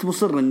ما زلت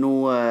مصر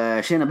إنه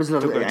شينا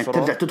بزلر يعني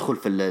ترجع تدخل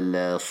في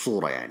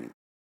الصورة يعني.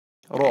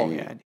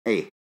 يعني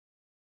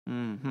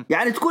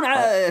يعني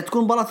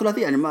تكون مباراة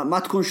ثلاثية يعني ما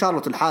تكون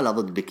شارلوت الحالة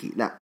ضد بيكي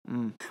لا.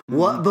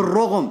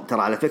 وبالرغم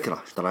ترى على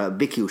فكرة ترى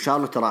بيكي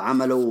وشارلوت ترى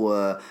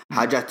عملوا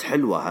حاجات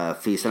حلوة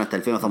في سنة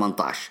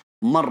 2018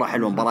 مرة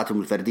حلوة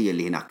مباراتهم الفردية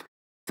اللي هناك،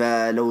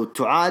 فلو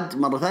تعاد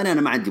مرة ثانية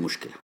أنا ما عندي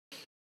مشكلة.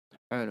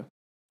 حلو.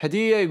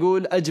 هدية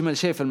يقول أجمل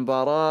شيء في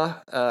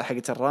المباراة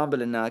حقت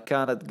الرامبل إنها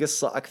كانت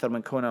قصة أكثر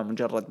من كونها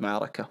مجرد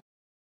معركة.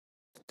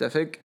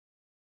 تتفق؟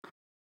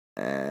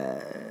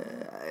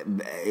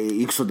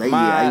 يقصد أي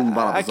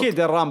مباراة أكيد بالضبط.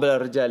 الرامبل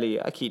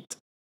الرجالية أكيد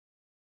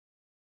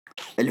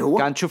اللي هو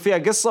كانت تشوف فيها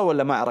قصة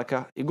ولا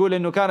معركة؟ يقول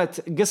إنه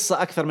كانت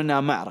قصة أكثر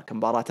منها معركة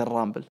مباراة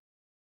الرامبل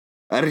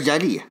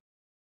الرجالية.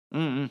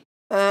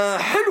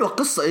 حلوة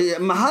قصة،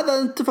 ما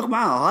هذا نتفق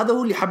معاه، هذا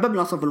هو اللي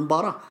حببنا أصلا في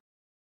المباراة.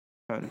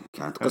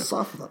 كانت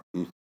قصة أفضل.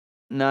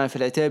 نايف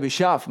العتيبي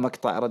شاف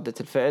مقطع ردة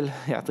الفعل،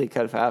 يعطيك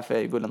ألف عافية.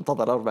 يقول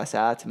انتظر 4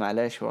 ساعات،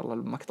 معليش والله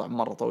المقطع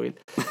مرة طويل.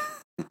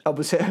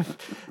 أبو سيف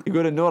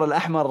يقول النور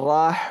الأحمر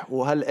راح،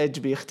 وهل إيج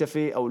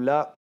بيختفي أو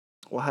لا؟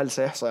 وهل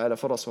سيحصل على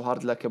فرص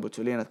وهارد لك أبو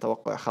تولين؟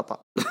 التوقع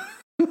خطأ.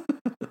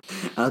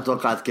 أنا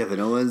توقعت كيفن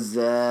أوينز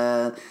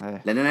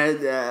لأن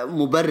أنا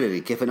مبرري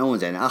كيفن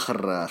أوينز يعني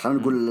آخر خلينا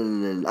نقول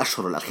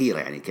الأشهر الأخيرة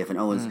يعني كيفن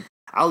أوينز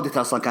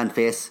عودته أصلا كان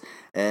فيس.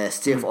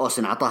 ستيف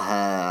أوسن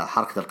عطاه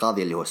حركة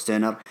القاضية اللي هو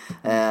ستينر.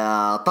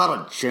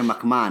 طرد شين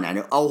ماكمان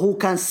يعني أو هو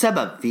كان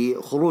سبب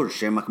في خروج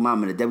شين ماكمان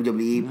من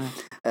الدبليو.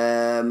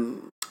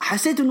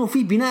 حسيت إنه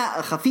في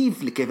بناء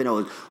خفيف لكيفن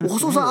أوينز،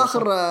 وخصوصا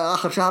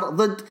آخر شهر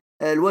ضد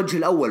الوجه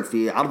الأول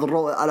في عرض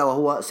الرو ألا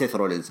وهو سيث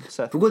رولينز.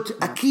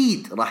 فقلت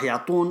أكيد راح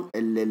يعطون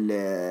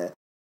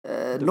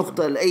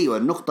النقطة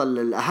النقطة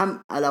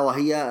الأهم ألا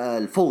وهي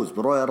الفوز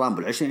برويال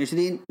رامبل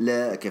 2020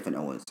 لكيفن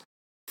أوينز،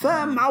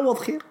 فمعوض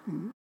خير.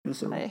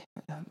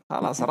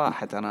 خلاص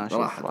راحت، أنا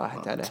أشوف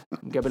راحت عليه.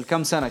 قبل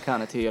كم سنة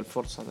كانت هي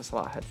الفرصة بس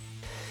راحت.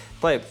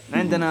 طيب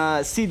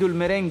عندنا سيدو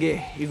الميرينجي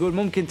يقول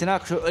ممكن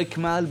تناقشوا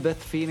إكمال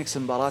بث فينيكس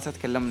مباراة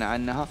تكلمنا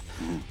عنها.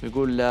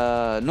 يقول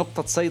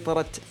نقطة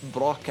سيطرة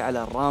بروك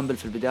على الرامبل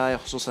في البداية،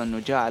 خصوصا أنه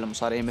جاء على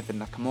مصارعين مثل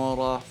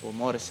ناكامورا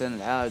وموريسون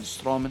العاد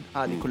سترومان،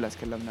 هذه كلها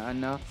تكلمنا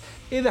عنها.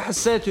 إذا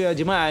حسيتوا يا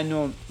جماعة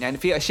أنه يعني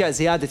في أشياء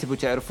زيادة تبوا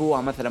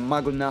تعرفوها مثلا ما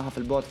قلناها في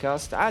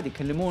البودكاست، عادي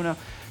كلمونا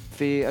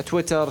في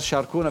تويتر،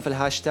 شاركونا في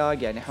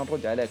الهاشتاج، يعني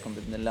حنرد عليكم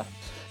بإذن الله.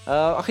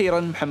 أخيرا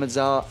محمد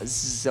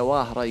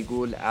زواهرة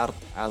يقول عرض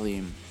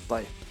عظيم.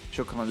 طيب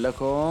شكرا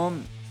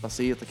لكم،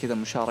 بسيطة كذا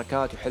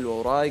مشاركات وحلوة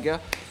ورايقة،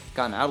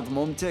 كان عرض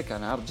ممتع،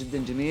 كان عرض جدا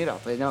جميل،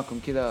 أعطيناكم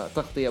كذا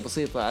تغطية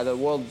بسيطة على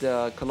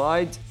وورلد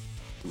كولايد،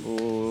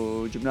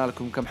 وجبنا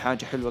لكم كم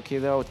حاجة حلوة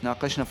كذا،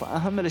 وتناقشنا في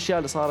أهم الأشياء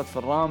اللي صارت في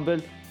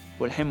الرامبل.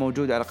 والحين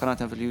موجود على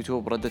قناتنا في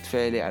اليوتيوب ردة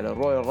فعلي على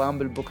الرويال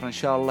رامبل. بكرة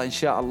إن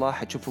شاء الله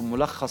حتشوفوا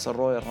ملخص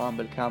الرويال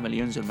رامبل كامل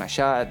ينزل مع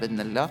شاعر بإذن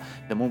الله،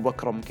 إذا مو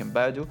بكرة ممكن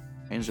بعده،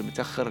 ينزل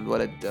متأخر.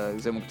 الولد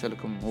زي ما قلت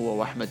لكم هو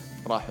وأحمد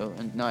راحوا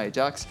عند نايا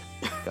جاكس،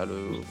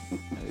 قالوا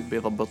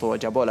بيضبطوه،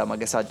 جابوا له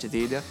مقاسات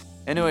جديدة.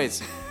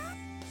 anyways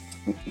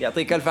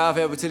يعطيك ألف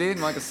عافية أبو تلين،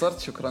 ما قصرت،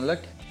 شكرا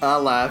لك.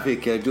 الله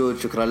يعافيك يا جود،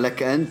 شكرا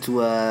لك أنت،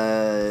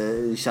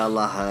 وإن شاء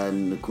الله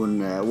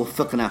نكون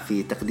وفقنا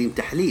في تقديم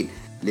تحليل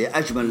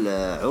لأجمل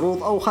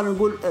عروض، أو خلينا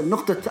نقول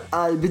نقطة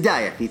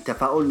البداية في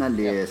تفاؤلنا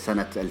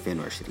لسنة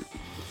 2020.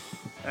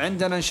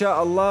 عندنا إن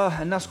شاء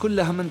الله الناس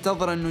كلها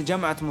منتظرة إنه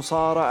جمعة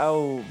مصارعة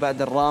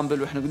وبعد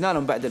الرامبل، وإحنا قلنا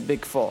لهم بعد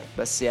البيج فور،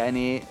 بس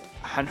يعني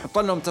حنحط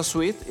لهم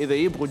تصويت إذا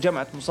يبغوا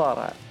جمعة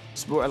مصارعة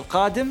الأسبوع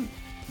القادم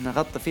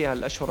نغطي فيها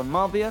الأشهر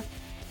الماضية،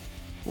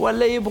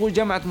 ولا يبغوا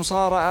جمعة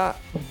مصارعة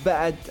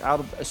بعد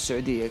عرض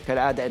السعودية.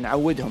 كالعادة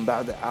نعودهم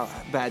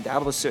بعد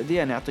عرض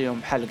السعودية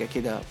نعطيهم حلقة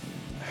كده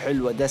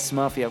حلوة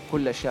دسمة فيها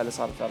كل الأشياء اللي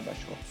صارت في 4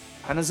 شهور.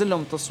 حنزل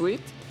لهم تصويت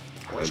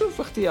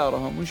ونشوف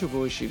اختيارهم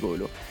ونشوفوا وش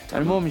يقولوا.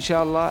 المهم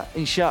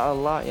إن شاء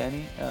الله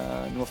يعني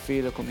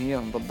نوفي لكم هي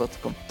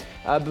ونضبطكم.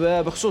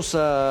 بخصوص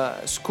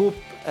سكوب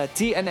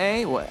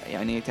TNA،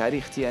 يعني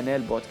تاريخ TNA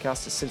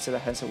البودكاست السلسلة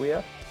حنسويها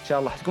إن شاء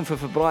الله حتكون في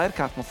فبراير،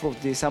 كانت مفروض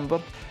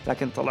ديسمبر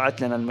لكن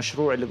طلعت لنا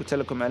المشروع اللي قلت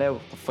لكم عليه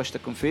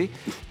وطفشتكم فيه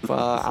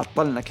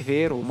فعطلنا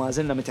كثير وما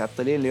زلنا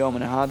متعطلين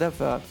ليومنا هذا،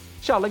 فإن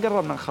شاء الله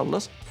قربنا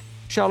نخلص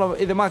إن شاء الله.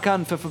 إذا ما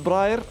كان في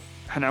فبراير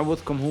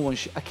حنعوضكم هو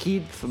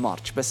أكيد في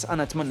مارس، بس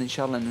أنا أتمنى إن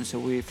شاء الله إنه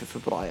نسويه في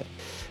فبراير.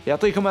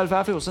 يعطيكم ألف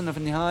عافية، وصلنا في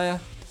النهاية،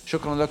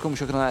 شكرا لكم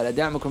وشكرا على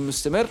دعمكم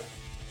المستمر.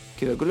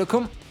 كذا أقول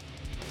لكم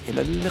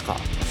إلى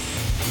اللقاء.